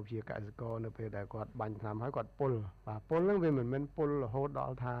បងប្អូនជាកសិករនៅពេលដែលគាត់បាញ់ថ្នាំហើយគាត់ពុលបាទពុលហ្នឹងវាមិនមែនពុលរហូតដ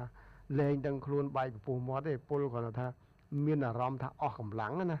ល់ថាលែងដឹងខ្លួនបែកពពុះមាត់ទេពុលគ្រាន់តែថាមានអារម្មណ៍ថាអស់កម្លាំ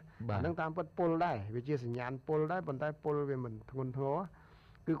ងណាអាហ្នឹងតាមពិតពុលដែរវាជាសញ្ញាណពុលដែរប៉ុន្តែពុលវាមិនធ្ងន់ធ្ងរ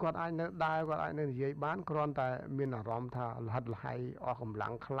គឺគាត់អាចនៅដើរគាត់អាចនៅនិយាយបានគ្រាន់តែមានអារម្មណ៍ថាលហិតលហៃអស់កម្លាំ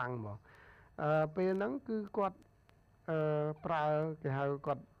ងខ្លាំងមកពេលហ្នឹងគឺគាត់ប្រើគេហៅ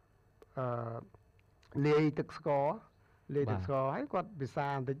គាត់លាយទឹកស្ករហើយគាត់ពិសា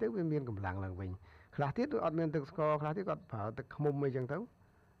បន្តិចទៅវាមានកម្លាំងឡើងវិញខ្លះទៀតអត់មានទឹកស្ករខ្លះទៀតគាត់ប្រើទឹកឃ្មុំអីចឹងទៅ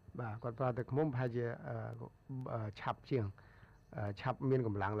បាទគាត់ប្រើទឹកឃ្មុំប្រហែលជាឆាប់ជាងឆាប់មានក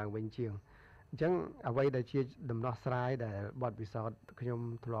ម្លាំងឡើងវិញជាងអញ្ចឹងអ្វីដែលជាដំណោះស្រាយដែលបទពិសោធន៍ខ្ញុំ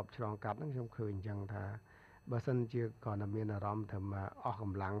ធ្លាប់ឆ្លងកាត់ហ្នឹងខ្ញុំឃើញអញ្ចឹងថាបើសិនជាគាត់តែមានអារម្មណ៍ថាអស់ក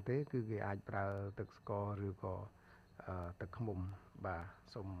ម្លាំងទេគឺគេអាចប្រើទឹកស្ករឬក៏ទឹកឃ្មុំបាទ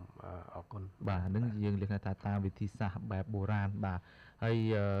សូមអរគុណបាទនឹងយើងលើកថាតាមវិធីសាស្ត្របែបបុរាណបាទហើយ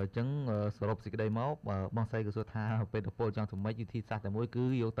អញ្ចឹងសរុបសេចក្តីមកបងស្រីក៏សួរថាពេលទៅពលចង់ធ្វើម៉េចវិធីសាស្ត្រតែមួយគឺ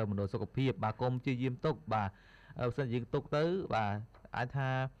យកទៅមណ្ឌលសុខភាពបាទកុំព្យាយាមទុកបាទបើសិនយើងទុកទៅបាទអាចថា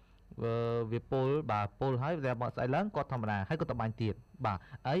វាពុលបាទពុលហើយតែមកស្អីឡើងគាត់ធម្មតាហើយគាត់ទៅបាញ់ទៀតបាទ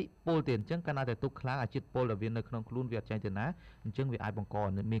អីពុលទៀតអញ្ចឹងកាលណាតែទុកខ្លាំងអាជាតិពុលដែលវានៅក្នុងខ្លួនវាអត់ចេញទៅណាអញ្ចឹងវាអាចបង្ក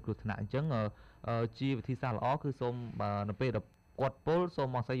មានគ្រោះថ្នាក់អញ្ចឹងជាវិធីសាស្ត្រល្អគឺសូមនៅពេលដែលគាត់ពុលសូម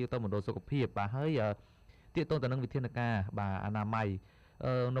មកស្អីយកទៅមណ្ឌលសុខភាពបាទហើយទាក់ទងទៅនឹងវិធានការបាទអនាម័យ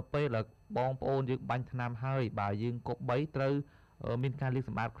នៅពេលដែលបងប្អូនយើងបាញ់ថ្នាំហើយបាទយើងគប្បីត្រូវមានការលាងស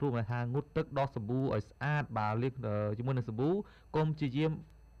ម្អាតខ្លួនថាងូតទឹកដោះសាប៊ូឲ្យស្អាតបាទលាងជាមួយនឹងសាប៊ូកុំព្យាយាម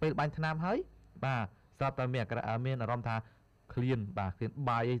ពេលបាញ់ថ្នាំហើយបាទស្រាប់តែមានអារម្មណ៍ថាឃ្លានបាទឃ្លាន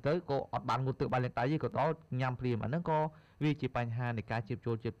បាយអីទៅក៏អត់បានងូតទឹកបាយលេងដៃទេក៏ដល់ញ៉ាំភ្លាមអាហ្នឹងក៏វាជាបញ្ហានៃការជៀប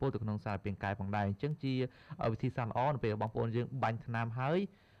ចូលជាតិពុលទៅក្នុងសារពាង្គកាយផងដែរអញ្ចឹងជាវិធីសាស្ត្រល្អនៅពេលបងប្អូនយើងបាញ់ថ្នាំហើយ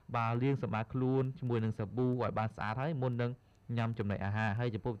បាទលាងសម្អាតខ្លួនជាមួយនឹងសាប៊ូឲ្យបានស្អាតហើយមុននឹងញ៉ាំចំណីអាហារហើយ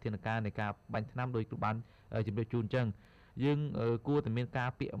ចំពោះវិធានការនៃការបាញ់ថ្នាំដោយគ្រូបានជម្រាបជូនអញ្ចឹងយើងគួរតែមានការ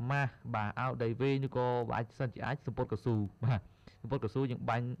ពាក់ម៉ាស់បាទអាវដៃវែងឬក៏អាចសិនជាអាចសម្ពុតកស៊ូបាទសម្ពុតកស៊ូយើង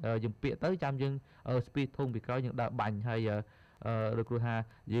បាញ់យើងពាក់ទៅចាំយើងស្ពីធុងពីក្រោយយើងដើរបាញ់ហើយឬគ្រូថា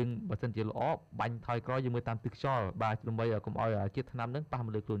យើងបើសិនជាល្អបាញ់ថយក្រោយយើងមើលតាមទឹកខ្យល់បាទដើម្បីកុំឲ្យជាតិថ្នាំនឹងប៉ះម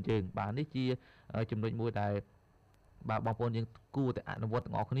កលើខ្លួនយើងបាទនេះជាចំណុចមួយដែលបាទបងប្អូនយើងគួរតែអនុវត្ត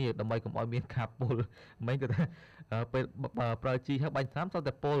ទាំងអស់គ្នាដើម្បីកុំឲ្យមានការពុលមិនគឺថាពេលប្រើជីហើយបាញ់ថ្នាំទៅ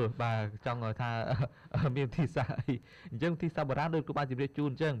តែពុលបាទចង់ថាមានវិធីសាស្ត្រអីអញ្ចឹងវិធីសាស្ត្របុរាណដូចគ្រូបានជម្រាបជូន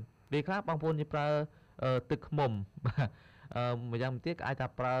អញ្ចឹងពេលខ្លះបងប្អូនយើងប្រើទឹកឃ្មុំបាទមួយយ៉ាងទៀតក៏អាចថា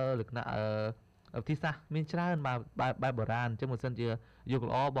ប្រើលក្ខណៈវិធីសាស្ត្រមានច្រើនបែបបុរាណអញ្ចឹងបើសិនជាយក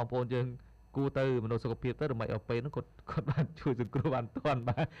ល្អបងប្អូនយើងគួរទៅមណ្ឌលសុខភាពទៅដើម្បីឲ្យពេលហ្នឹងគាត់បានជួយសង្គ្រោះបានទាន់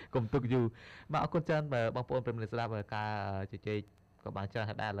បាទកុំទុកយូរបាទអរគុណច្រើនបងប្អូនប្រិយមិត្តស្ដាប់ការជជែកក៏បានច្រើន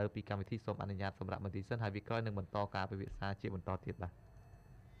ហើយដែរឥឡូវពីកម្មវិធីសូមអនុញ្ញាតសម្រាប់មន្ទីរសិនហើយវាក្រោយនឹងបន្តការពិភាក្សាជាបន្តទៀតបាទ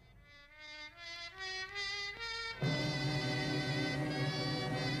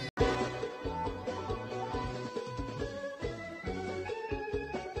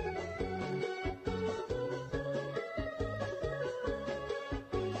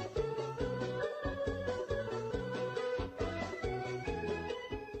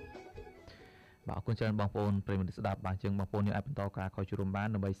បាទអរគុណច្រើនបងប្អូនប្រិយមិត្តស្ដាប់បាទអញ្ចឹងបងប្អូនយើងអាចបន្តការខលជួបរួមបាន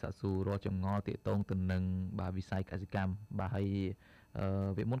ដើម្បីសាកសួររាល់ចម្ងល់ទាក់ទងទៅនឹងបាទវិស័យកសិកម្មបាទហើយ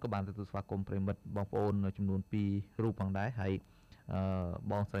វិមុនក៏បានទទួលស្វាគមន៍ប្រិយមិត្តបងប្អូនចំនួន2រូបផងដែរហើយ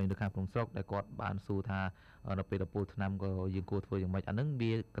បងស្រីនៅខាងក្នុងស្រុកដែលគាត់បានសួរថានៅពេលដល់ពូលឆ្នាំក៏យើងគួរធ្វើយ៉ាងម៉េចអាហ្នឹង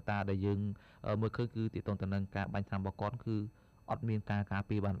វាកត្តាដែលយើងមើលឃើញគឺទាក់ទងទៅនឹងការបាញ់ថ្នាំរបស់គាត់គឺអត់មានការការ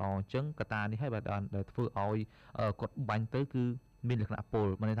ពារបានល្អអញ្ចឹងកត្តានេះហើយបាទដែលធ្វើឲ្យគាត់បាញ់ទៅគឺមានលក្ខណៈពល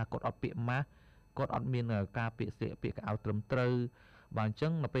មានន័យថាគាត់អត់ពាក្យម៉ាស់គាត់អត់មានការពាក្យស្លៀកពាក្យកៅត្រឹមត្រូវបាទអញ្ចឹ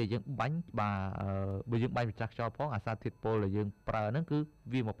ងនៅពេលយើងបាញ់បាទបើយើងបាញ់ម្ចាស់ខ្យល់ផងអាសារធាតុពលដែលយើងប្រើហ្នឹងគឺ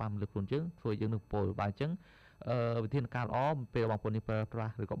វាមកប៉ះលើខ្លួនយើងធ្វើយើងនឹងពលបាទអញ្ចឹងវិធានការល្អពេលបងប្អូននេះប្រើប្រា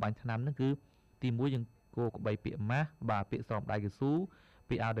ស់ឬក៏បាញ់ថ្នាំហ្នឹងគឺទី1យើងគោក្បីពាក្យម៉ាស់បាទពាក្យស្រោមដៃកស៊ូ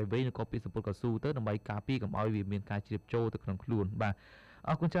ពាក្យអាវដៃវែងឬក៏ពាក្យសំពត់កស៊ូទៅដើម្បីការពារកុំឲ្យវាមានការជ្រាបចូលទៅក្នុងខ្លួនបាទ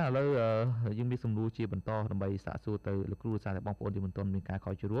អរគុណច្រើនឥឡូវយើងមានសំណួរជាបន្តដើម្បីសាកសួរទៅលោកគ្រូសាស្ត្របងប្អូនជាបន្តមានការខ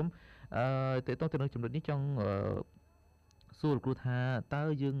លជួបរួមតើតើទៅនឹងចំណុចនេះចង់សួរលោកគ្រូថាតើ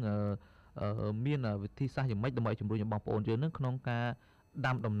យើងមានវិធីសាស្ត្រយ៉ាងម៉េចដើម្បីជំរុញបងប្អូនយើងនឹងក្នុងការ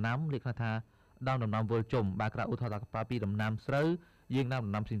ដាំដំណាំលក្ខណៈថាដាំដំណាំវិលជុំបាទក្រៅឧទាហរណ៍ថាប្រើពីដំណាំស្រូវយើងដាំ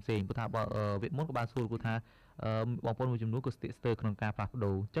ដំណាំផ្សេងៗព្រោះថាវិមុនក៏បានសួរគាត់ថាបងប្អូនមួយចំនួនក៏ស្ទាក់ស្ទើរក្នុងការផ្លាស់ប្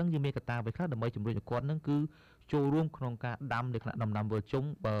ដូរអញ្ចឹងយើងមានកត្តាអ្វីខ្លះដើម្បីជំរុញឲ្យគាត់នឹងគឺចូលរួមក្នុងការដាំលក្ខណៈដំណាំវិលជុំ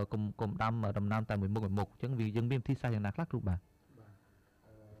កុំដាំដំណាំតែមួយមុខអញ្ចឹងយើងមានវិធីសាស្ត្រយ៉ាងណាខ្លះគ្រូបាទ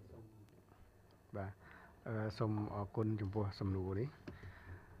សូមអរគុណចំពោះសំណួរនេះ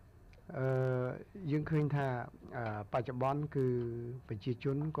យើងឃើញថាបច្ចុប្បន្នគឺប្រជាជ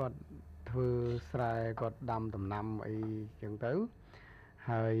នគាត់ធ្វើស្រែគាត់ដាំដំណាំអីចឹងទៅ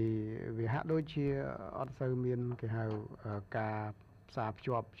ហើយវាហាក់ដូចជាអត់សូវមានគេហៅការផ្សារភ្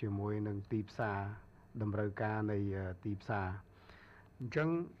ជាប់ជាមួយនឹងទីផ្សារតម្រូវការនៃទីផ្សារអញ្ចឹង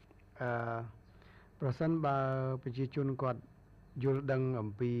ប្រសិនបើប្រជាជនគាត់យល់ដឹងអំ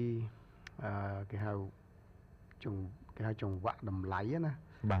ពីគេហៅចង្វាក់តម្លៃណា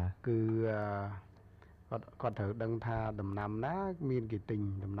បាទគឺគាត់ត្រូវដឹងថាដំណាំណាមានគេទិញ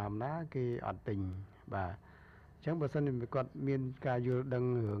ដំណាំណាគេអត់ទិញបាទអញ្ចឹងបើសិនជាគាត់មានការយល់ដឹង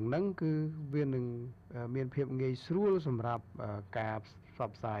រឿងហ្នឹងគឺវានឹងមានភាពងាយស្រួលសម្រាប់ការផ្ស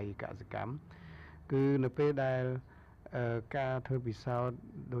ព្វផ្សាយកសិកម្មគឺនៅពេលដែលការធ្វើពិសោធន៍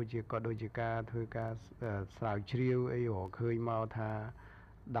ដូចជាការធ្វើការស្រាវជ្រាវអីរកឃើញមកថា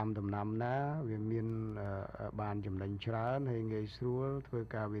ដាំដំណាំណាវាមានបានចំណេញច្រើនហើយងាយស្រួលធ្វើ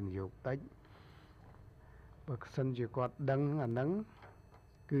ការវិនិយោគតិចបើសិនជាគាត់ដឹងអាហ្នឹង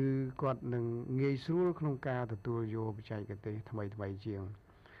គឺគាត់នឹងងាយស្រួលក្នុងការទទួលយកបច្ចេកទេសថ្មីជាង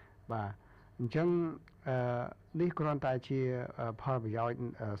បាទអញ្ចឹងនេះគ្រាន់តែជាផលប្រយោជ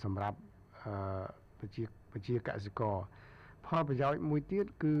ន៍សម្រាប់ប្រជាកសិករផលប្រយោជន៍មួយទៀត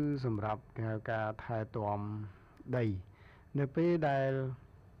គឺសម្រាប់ការថែទាំដីនៅពេលដែល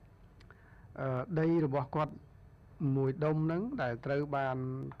ដីរបស់គាត់មួយដុំហ្នឹងដែលត្រូវបាន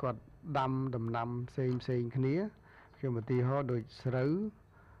គាត់ដាំដំណាំផ្សេងគ្នាខ្ញុំឧទាហរណ៍ដូចស្រូវ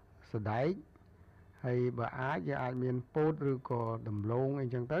សណ្ដែកហើយបើយើងអាចមានពោតឬក៏ដំឡូងអី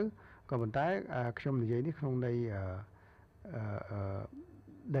ចឹងទៅក៏ប៉ុន្តែខ្ញុំនិយាយនេះក្នុងន័យ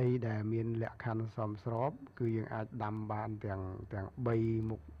ដីដែលមានលក្ខខណ្ឌសមស្របគឺយើងអាចដាំបានទាំង3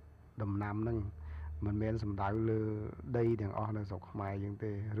មុខដំណាំហ្នឹងមិនមែនសំដៅលើដីទាំងអស់នៅស្រុកខ្មែរយើង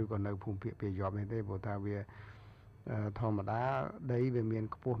ទេឬក៏នៅភូមិភាគពាយ័ព្យទេព្រោះថាវាធម្មតាដីវាមាន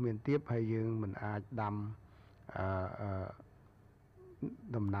ខ្ពស់មានទាបហើយយើងមិនអាចដាំ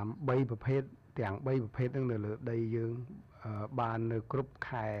ដំណាំ3ប្រភេទទាំង3ប្រភេទហ្នឹងនៅលើដីយើងបាននៅគ្រប់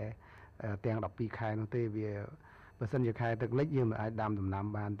ខែទាំង12ខែនោះទេវាបើសិនជាខែទឹកលិចយើងមិនអាចដាំដំណាំ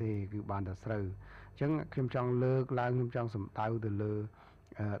បានទេគឺបានតែស្រូវអញ្ចឹងខ្ញុំចង់លើកឡើងខ្ញុំចង់សំដៅទៅលើ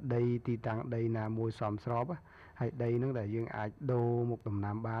ដីទីតាំងដីណាមួយសមស្របហើយដីហ្នឹងដែលយើងអាចដូរមុខដំ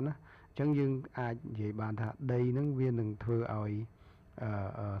ណាំបានណាអញ្ចឹងយើងអាចនិយាយបានថាដីហ្នឹងវានឹងធ្វើឲ្យ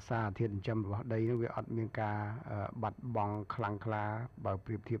សារធាតុចិញ្ចឹមរបស់ដីហ្នឹងវាអត់មានការបាត់បង់ខ្លាំងក្លាបើប្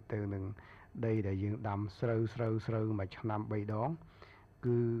រៀបធៀបទៅនឹងដីដែលយើងដាំស្រូវមួយឆ្នាំ3ដង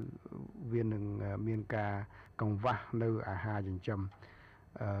គឺវានឹងមានការកង្វះនៅអាហារចិញ្ចឹម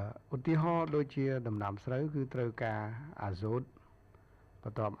ឧទាហរណ៍ដូចជាដំណាំស្រូវគឺត្រូវការអាសូតប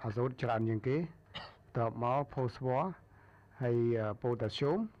ន្ទាប់អាសូតច្រើនជាងគេបន្ទាប់មកផូស្វ័រហើយប៉ូតាស្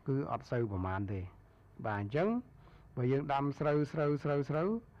យូមគឺអត់សូវប្រមាណទេបាទអញ្ចឹងបើយើងដាំស្រូវ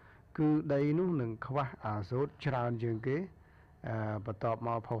គឺដីនោះនឹងខ្វះអាសូតច្រើនជាងគេបន្ទាប់ម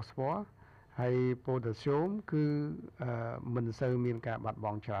កផូស្វ័រហើយប៉ូតាស្យូមគឺមិនសូវមានការបាត់ប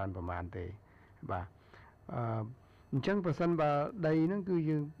ង់ច្រើនប្រមាណទេបាទអញ្ចឹងប្រសិនបើដីហ្នឹងគឺ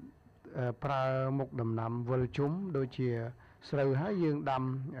យើងប្រើមុខដំណាំវិលជុំដូចជាស្រូវហើយយើងដាំ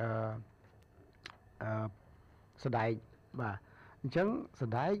សណ្ដែកបាទអ អញ្ចឹងស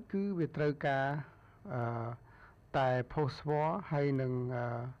ណ្ដែកគឺវាត្រូវការតែផូស្វ័រហើយនឹង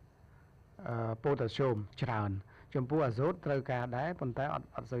ប៉ូតាស្យូមច្រើនចំពោះអាសូតត្រូវការដែរប៉ុន្តែអ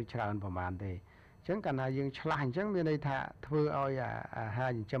ត់សូវច្រើនប្រហែលទេអញ្ចឹងកាលណាយើងឆ្លាស់អញ្ចឹងមានន័យថាធ្វើឲ្យអាហារ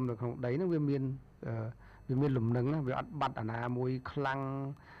ចិញ្ចឹមនៅក្នុងដីហ្នឹងវាមានលំនឹងណាវាអត់បាត់អាណាមួយខ្លាំង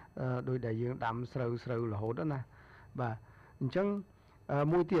ដោយដែលយើងដាំស្រូវរហូតណាបាទអញ្ចឹង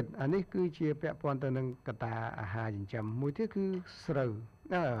មួយទៀតអានេះគឺជាពាក់ព័ន្ធទៅនឹងកត្តាអាហារចិញ្ចឹមមួយទៀតគឺស្រូវ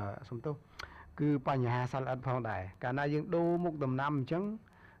សំទោសគឺបញ្ហាសត្វល្អិតផងដែរកាលណាយើងដូរមុខដំណាំអញ្ចឹង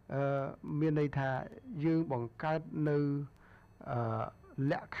មានន័យថាយើងបង្កើតនៅ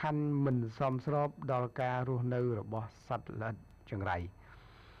លក្ខខណ្ឌមិនសមស្របដល់ការរស់នៅរបស់សត្វល្អិតចង្រៃ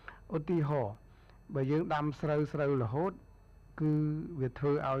ឧទាហរណ៍បើយើងដាំស្រូវរហូតគឺវាធ្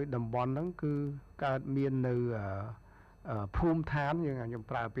វើឲ្យតំបន់ហ្នឹងគឺកើតមាននៅភូមិឋានខ្ញុំ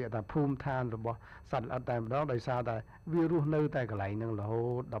ប្រើពាក្យថាភូមិឋានរបស់សត្វល្អិតតែម្ដងដោយសារតែវារស់នៅតែកន្លែងហ្នឹងរហូ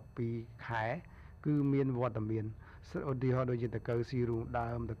ត12ខែគឺមានវត្តមានឧទាហរណ៍ដូចជាតកៅស៊ីរូងដើ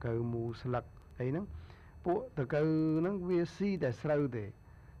មតកៅមូស្លឹកអីហ្នឹងពួកតកៅហ្នឹងវាស៊ីតែស្រូវទេ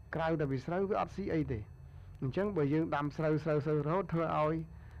ក្រៅតែពីស្រូវវាអត់ស៊ីអីទេអញ្ចឹងបើយើងដាំស្រូវរហូតធ្វើឲ្យ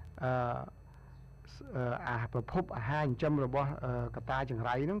ប្រភពអាហារចិញ្ចឹមរបស់កតាចង្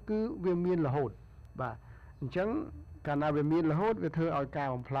រៃហ្នឹងគឺវាមានរហូតបាទអញ្ចឹងកាលណាវាមានរហូតវាធ្វើឲ្យការ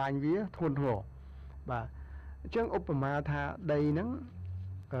បំផ្លាញវាធ្ងន់ធ្ងរបាទអញ្ចឹងឧបមាថាដីហ្នឹង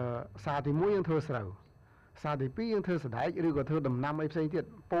សារទី1យើងធ្វើស្រូវសារទី2យើងធ្វើសណ្ដែកឬក៏ធ្វើដំណាំអីផ្សេងទៀត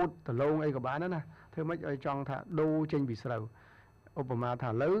ពោតដលងអីក៏បានដែរណាធ្វើម៉េចឲ្យចង់ថាដូរចេញពីស្រូវឧបមាថា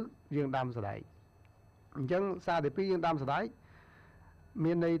ឥឡូវយើងដាំសណ្ដែកអញ្ចឹងសារទី2យើងដាំសណ្ដែក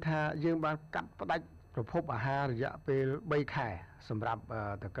មានន័យថាយើងបានកាត់ផ្ដាច់ប្រភពអាហាររយៈពេល3ខែសម្រាប់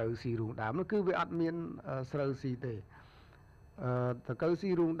តកៅស៊ីរូងដើមនោះគឺវាអត់មានស្រូវស៊ីទេតកៅស៊ី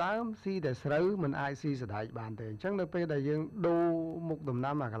រូងដើមស៊ីតែស្រូវមិនអាចស៊ីសណ្ដែកបានទេអញ្ចឹងនៅពេលដែលយើងដូរមុខដំ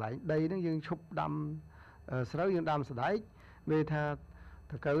ណាំអាកន្លែងដីហ្នឹងយើងឈប់ដាំស្រូវយើងដាំសណ្ដែកមានថាត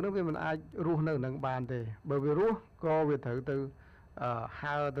កៅហ្នឹងវាមិនអាចរស់នៅនឹងបានទេបើវារស់ក៏វាត្រូវទៅ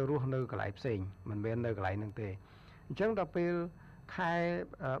ហើរទៅរស់នៅកន្លែងផ្សេងមិនមែននៅកន្លែងហ្នឹងទេអញ្ចឹងដល់ពេលខែ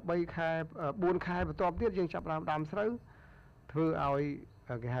3ខែ4ខែបន្ទាប់ទៀតយើងចាប់ដាំស្រូវធ្វើឲ្យ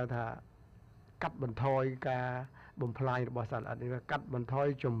គេហៅថាកាត់បន្ថយការបំផ្លាញរបស់សត្វល្អិតនេះកាត់បន្ថយ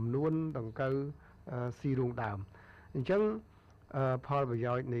ចំនួនដង្កូវស៊ីរូងដើមអញ្ចឹងផលប្រ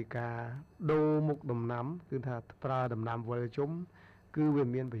យោជន៍នៃការដូរមុខដំណាំគឺថាប្រើដំណាំវិលជុំគឺវា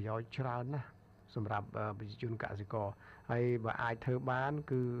មានប្រយោជន៍ច្រើនណាស់សម្រាប់ប្រជាជនកសិករហើយបើអាចធ្វើបាន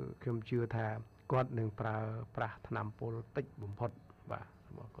គឺខ្ញុំជឿថាគាត់នឹងប្រើប្រាស់ថ្នាំពុលតិចបំផុតបាទ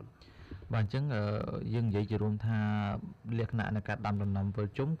សូមអរគុណបាទអញ្ចឹងយើងនិយាយជារួមថាលក្ខណៈនៃការដាំដំណាំវិល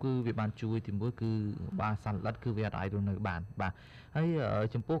ជុំគឺវាបានជួយទីមួយគឺបាទសត្វល្អិតគឺវាអាចរស់នៅបានបាទហើយ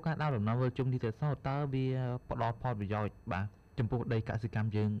ចំពោះការដាំដំណាំវិលជុំនេះទៅសោតើវាផ្ដល់ផលប្រយោជន៍បាទចំពោះដីកសិកម្ម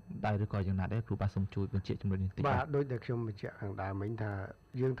យើងដែរឬក៏យ៉ាងណាដែរគ្រូបាទសូមជួយបញ្ជាក់ជំនួយនេះតិចបាទដូចដែលខ្ញុំបញ្ជាក់ខាងដើមមិញថា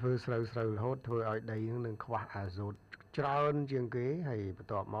យើងធ្វើស្រូវរហូតធ្វើឲ្យដីនឹងខ្វះអាសូតច្រើនជាងគេហើយបន្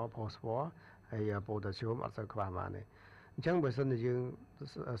ទាប់មកផូស្វ័រហើយប៉ូតាស្យូមអត់សូវខ្វះបានទេអញ្ចឹងបើសិនជាយើង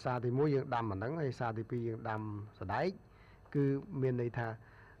សារទី1យើងដាំអាហ្នឹងហើយសារទី2យើងដាំសណ្ដែកគឺមានន័យថា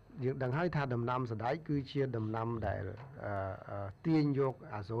យើងដឹងហើយថាដំណាំសណ្ដែកគឺជាដំណាំដែលទាញយក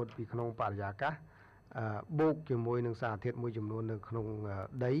អាសូតពីក្នុងបរិយាកាសបូកជាមួយនឹងសារធាតុមួយចំនួននៅក្នុង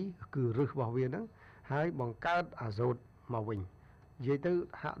ដីគឺឫសរបស់វាហ្នឹងហើយបង្កើតអាសូតមកវិញនិយាយទៅ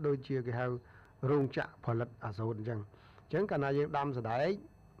ហាក់ដូចជាគេហៅរោងចក្រផលិតអាសូតអញ្ចឹងកាលណាយើងដាំសណ្ដែក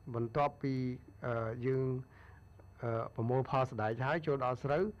បន្ទាប់ពីយើងប្រមូលផលសណ្ដែកហើយចូលដល់ស្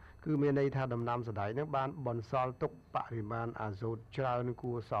រូវគឺមានន័យថាដំណាំសណ្ដែកហ្នឹងបានបន្សល់ទុកបរិមាណអាសូតច្រើន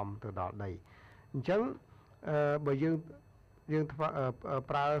គួរសមទៅដល់ដីអញ្ចឹងបើយើង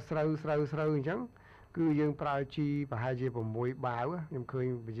ប្រើស្រូវអញ្ចឹងគឺយើងប្រើជីប្រហែលជា6បាវខ្ញុំឃើញ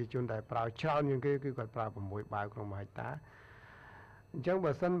ប្រជាជនដែលប្រើច្រើនជាងគេគឺគាត់ប្រើ6បាវក្នុង1ហិកតាអញ្ចឹង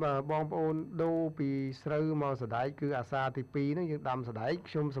បើសិនបើបងប្អូនដូរពីស្រូវមកសណ្ដែកគឺអាសាទី2ហ្នឹងយើងដាំសណ្ដែក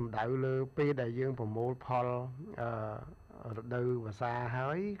ខ្ញុំសំដៅលើពេលដែលយើងប្រមូលផលរដូវវស្សាហើ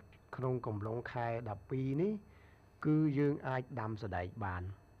យក្នុងកំឡុងខែ12នេះគឺយើងអាចដាំសណ្ដែកបាន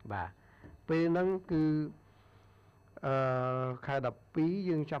បាទពេលហ្នឹងគឺខែ12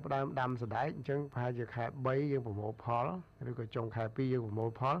យើងចាប់ផ្ដើមដាំសណ្ដែកអញ្ចឹងប្រហែលជាខែ3យើងប្រមូលផលឬក៏ចុងខែ2យើងប្រមូល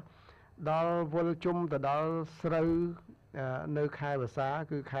ផលដល់វិលជុំទៅដល់ស្រូវនៅខែវស្សា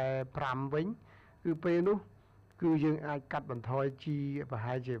គឺខែ5វិញគឺពេលនោះគឺយើងអាចកាត់បន្ថយជីប្រ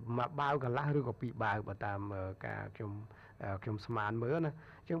ហែលជាមួយបាវកន្លះឬក៏2បាវបើតាមការខ្ញុំស្មានមើលណា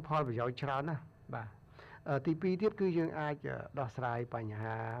អញ្ចឹងផលប្រយោជន៍ច្រើនណាស់បាទទី2ទៀតគឺយើងអាចដោះស្រាយបញ្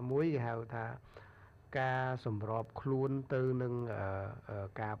ហាមួយគេហៅថាការសម្របខ្លួនទៅនឹង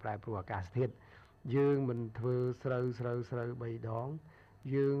ការប្រែប្រួលអាកាសធាតុ យើងមិនធ្វើស្រូវ3ដង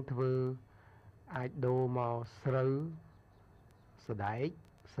យើងធ្វើអាចដូរមកស្រូវសដែក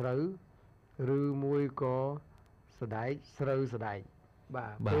ស្រូវឬមួយក៏សដែកស្រូវសដែកបា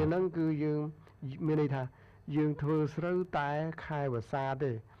ទពេលហ្នឹងគឺយើងមានន័យថាយើងធ្វើស្រូវតែខែវស្សា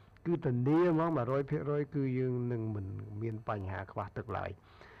ទេគឺធានាហ្មង 100% គឺយើងនឹងមិនមានបញ្ហាខ្វះទឹកឡើយ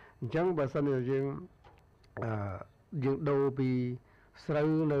អញ្ចឹងបើសិនជាយើងដូរពីស្រូវ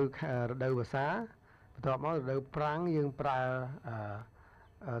នៅរដូវវស្សាបន្ទាប់មករដូវប្រាំងយើងប្រើ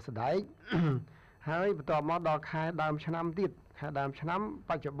សដែក ហើយបន្ទាប់មកដល់ខែដើមឆ្នាំទៀតខែដើមឆ្នាំ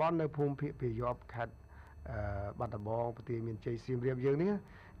បច្ចុប្បន្ននៅភូមិភាគពាយ័ព្យខេត្តបាត់ដំបងប្រទេសមានជ័យសៀមរាបយើងនេះ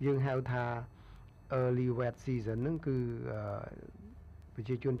យើងហៅថា early wet season ហ្នឹងគឺប្រ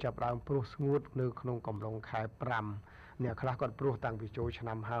ជាជនចាប់ផ្ដើមព្រោះស្ងួតនៅក្នុងកំឡុងខែ5អ្នកខ្លះគាត់ព្រោះតាំងពីចូលឆ្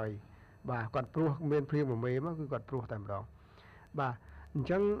នាំហើយបាទគាត់ព្រោះមានព្រៀងមួយមេមកគឺគាត់ព្រោះតែម្ដងបាទអញ្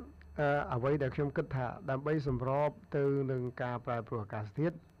ចឹងអ្វីដែលខ្ញុំគិតថាដើម្បីសម្របទៅនឹងការប្រែប្រួលអាកាសធា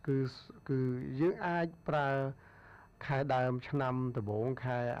តុគឺយើងអាចប្រើខែដើមឆ្នាំដំបូង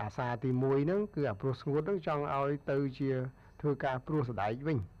ខែអាសាទី1ហ្នឹងគឺអាព្រោះស្ងួតហ្នឹងចង់ឲ្យទៅជាធ្វើការព្រោះសដែក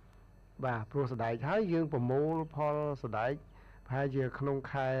វិញបាទព្រោះសដែកហើយយើងប្រមូលផលសដែកប្រហែលជាក្នុង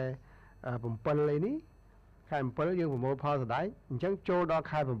ខែ7ឯនេះខែ7យើងប្រមូលផលសដែកអញ្ចឹងចូលដល់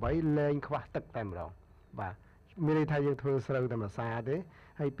ខែ8លែងខ្វះទឹកតែម្ដងបាទមានន័យថាយើងធ្វើស្រូវតែមួយសាទេ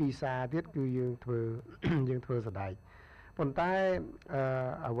ហើយពីរសាទៀតគឺយើងធ្វើ យើងធ្វើសដែកប៉ុន្តែ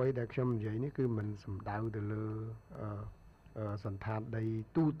អ្វីដែលខ្ញុំនិយាយនេះគឺមិនសំដៅទៅលើសន្តានដី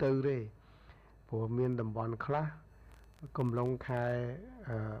ទូទៅទេព្រោះមានតំបន់ខ្លះកំឡុង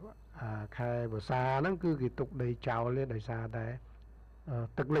ខែវស្សាហ្នឹងគឺគេទុកដីចោលទេដោយសារតែ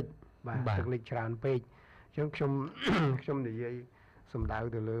ទឹកលិចបាទទឹកលិចច្រើនពេកអញ្ចឹងខ្ញុំនិយាយសំដៅ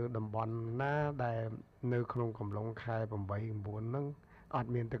ទៅលើតំបន់ណាដែលនៅក្នុងកំឡុងខែ8 9ហ្នឹងអត់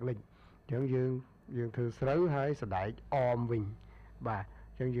មានទឹកលិចអញ្ចឹងយើងធ្វើស្រូវហើយសដែកអមវិញបាទ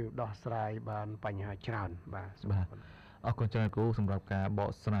អញ្ចឹងយើងដោះស្រាយបានបញ្ហាច្រើនបាទអរគុណច្រើនគ្រូសម្រាប់ការបក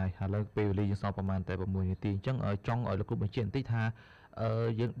ស្រាយឥឡូវពេលវេលាយើងសល់ប្រហែលតែ6នាទីអញ្ចឹងចង់ឲ្យលោកគ្រូបញ្ជាក់បន្តិចថា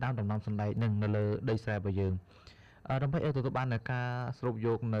យើងដាំដំណាំសណ្ដែកនឹងនៅលើដីស្រែរបស់យើងដើម្បីឲ្យទទួលបានការស្រូបយ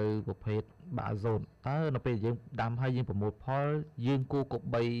កនៅប្រភេទបាក់អាសូតតើនៅពេលយើងដាំហើយយើងប្រមូលផលយើងគួរគ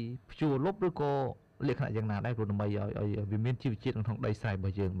ប្បីភ្ជួរលុបឬក៏លក្ខណៈយ៉ាងណាដែរគ្រូដើម្បីឲ្យវាមានជីវជាតិក្នុងដីស្រែរប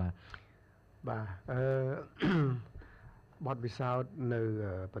ស់យើងបាទបទពិសោធន៍នៅ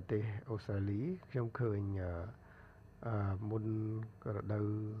ប្រទេសអូស្ត្រាលីខ្ញុំឃើញមុនរដូវ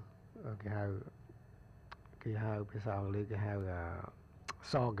គេហៅភាសាអង់គ្លេសគេហៅ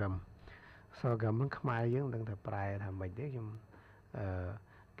sorghum ហ្នឹងខ្មែរយើងមិនដឹងថាប្រែថាម៉េចទេខ្ញុំ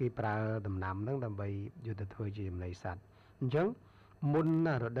គេប្រើដំណាំហ្នឹងដើម្បីយកទៅធ្វើជាចំណីសត្វអញ្ចឹងមុន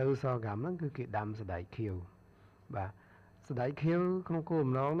រដូវ sorghum ហ្នឹងគឺគេដាំសណ្ដែកខៀវបាទសណ្ដែកខៀវក្នុងគោល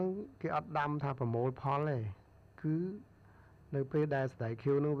បំណងហ្នឹងគេអត់ដាំថាប្រមូលផលទេគឺនៅពេលដែលសណ្ដែក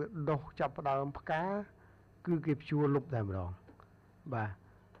ខៀវហ្នឹងវាដុះចាប់ផ្ដើមផ្កាគឺគេភ្ជួរលុបតែម្ដងបាទ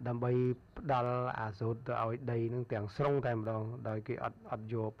ដើម្បីផ្ដល់អាសូតទៅឲ្យដីនឹងទាំងស្រុងតែម្ដងដោយគេអត់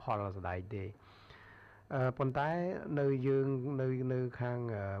យកផលសណ្ដែកទេប៉ុន្តែនៅយើងនៅខាង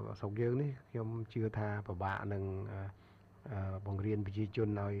ស្រុកយើងនេះខ្ញុំជឿថាពិបាកនឹងបង្រៀនប្រជាជន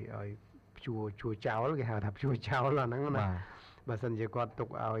ឲ្យភ្ជួរចោលគេហៅថាភ្ជួរចោលអាហ្នឹងណាបើសិនជាគាត់ទុក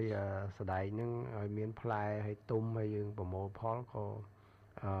ឲ្យសណ្ដែកហ្នឹងឲ្យមានផ្លែហើយទុំហើយយើងប្រមូលផលក៏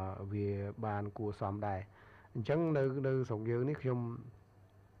វាបានគួរសមដែរអញ្ចឹងនៅស្រុកយើងនេះខ្ញុំ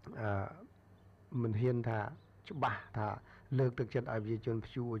មិនហ៊ានថាច្បាស់ថាលើកទឹកចិត្តឲ្យប្រជាជន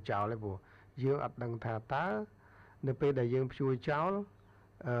ភ្ជួរចោលទេព្រោះយើងអត់ដឹងថាតើនៅពេលដែលយើងភ្ជួរចោល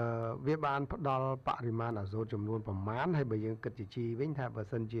វាបានផ្ដល់បរិមាណអាសូតចំនួនប្រមាណហើយបើយើងគិតជាជីវិញថាបើ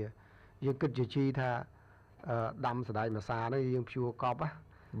សិនជាយើងគិតជាជីថាដាំសណ្ដែកមួយសានេះយើងភ្ជួរកប់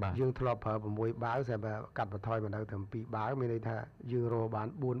យើងធ្លាប់ប្រើ6បាវតែបើកាត់បន្ថយមកនៅត្រឹម2បាវមានន័យថាយើងរកបាន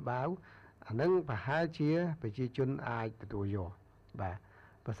4បាវអាហ្នឹងប្រហែលជាប្រជាជនអាចទទួលយកបាទ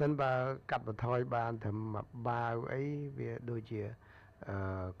បើសិនបើកាត់បន្ថយបានត្រឹមបាវអីវាដូចជា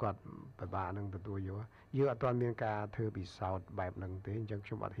គាត់ពិបាកនឹងទទួលយកយើងអត់ទាន់មានការធ្វើពិសោធន៍បែបហ្នឹងទេអញ្ចឹងខ្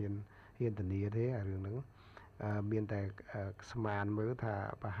ញុំអត់ហ៊ានធានាទេអារឿងហ្នឹងមានតែស្មានមើលថា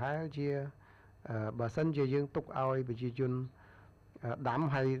ប្រហែលជាបើសិនជាយើងទុកឲ្យប្រជាជនដាំ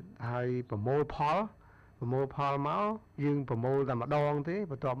ហើយប្រមូលផលមកយើងប្រមូលតែម្ដងទេ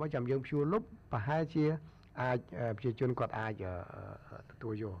បន្ទាប់មកចាំយើងភ្ជួរលុបប្រហែលជាអាចប្រជាជនគាត់អាចទទួ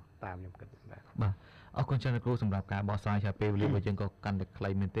លយកតាមខ្ញុំគិតបាទអរគុណច្រើនលោកគ្រូសម្រាប់ការបកស្រាយថាពេលវេលារបស់យើងក៏កាន់តែខ្លី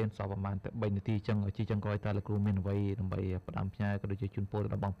មែនទែនសល់ប្រហែលតែ3នាទីចឹងជាចុងក្រោយតើលោកគ្រូមានអ្វីដើម្បីផ្ដាំផ្ញើក៏ដូចជាជូនពរ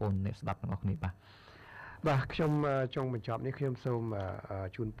ដល់បងប្អូនអ្នកស្ដាប់ទាំងអស់គ្នាបាទខ្ញុំចុងបញ្ចប់នេះខ្ញុំសូម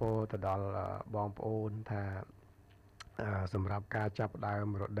ជូនពរទៅដល់បងប្អូនថាសម្រាប់ការចាប់ផ្ដើម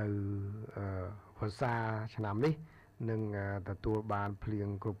រដូវវ ភាសាឆ្នាំនេះនឹងទទួលបានភ្លៀង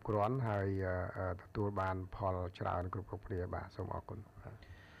គ្រប់គ្រាន់ហើយទទួលបានផលច្រើនគ្រប់គ្នាបាទសូមអរគុណ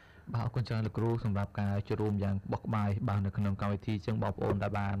បាទអរគុណច្រើនលោកគ្រូសម្រាប់ការចូលរួមយ៉ាងបោះក្បាយបាទនៅក្នុងកម្មវិធីចឹងបងប្អូនដែ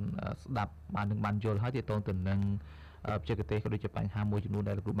លបានស្ដាប់បានយល់ហើយទាក់ទងទៅនឹងបច្ចេកទេសក៏ដូចជាបញ្ហាមួយចំនួន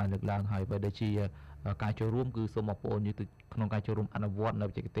ដែលលោកគ្រូបានលើកឡើងហើយបើដូចជាការចូលរួមគឺសូមបងប្អូនយើងទៅក្នុងការចូលរួមអនុវត្តនៅ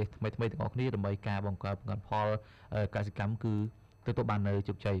បច្ចេកទេសថ្មីៗទាំងអស់គ្នាដើម្បីការបង្កើតផលកសិកម្មគឺទទួលបាននៅ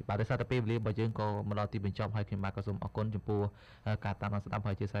ជោគជ័យបាទដោយសារតែពេលវេលារបស់យើងក៏មកដល់ទីបញ្ចប់ហើយខ្ញុំបាទក៏សូមអរគុណចំពោះការតាមដានស្ដាប់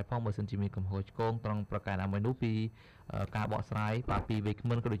ហើយជាស្រ័យផងបើសិនជាមានកំហុសឆ្គងត្រង់ប្រការណាមួយនោះពីការបកស្រាយបាទពីវេគ្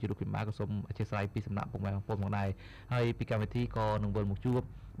មិនក៏ដូចជាលោកខ្ញុំបាទក៏សូមអធិស្ឋានពីសំណាក់ពុកម៉ែបងប្អូនផងដែរហើយពីកម្មវិធីក៏នឹងវិលមកជួប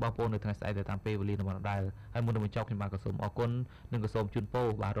បងប្អូននៅថ្ងៃស្អែកទៅតាមពេលវេលារបស់ដដែលហើយមុននឹងបញ្ចប់ខ្ញុំបាទក៏សូមអរគុណនិងក៏សូមជូនពរ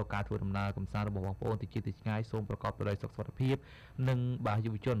បាទរកការធ្វើដំណើរកំសាន្តរបស់បងប្អូនទីជាតិទីឆ្ងាយសូមប្រកបទៅដោយសុខសុវត្ថិភាពនិងបាទយុ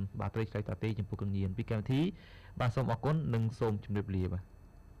វជនបាទត្រីឆ្លៃតាទីចំពោះគងញៀនពីកម្មវិធីបាទសូមអរគុណនិងសូមជម្រាបលាបាទ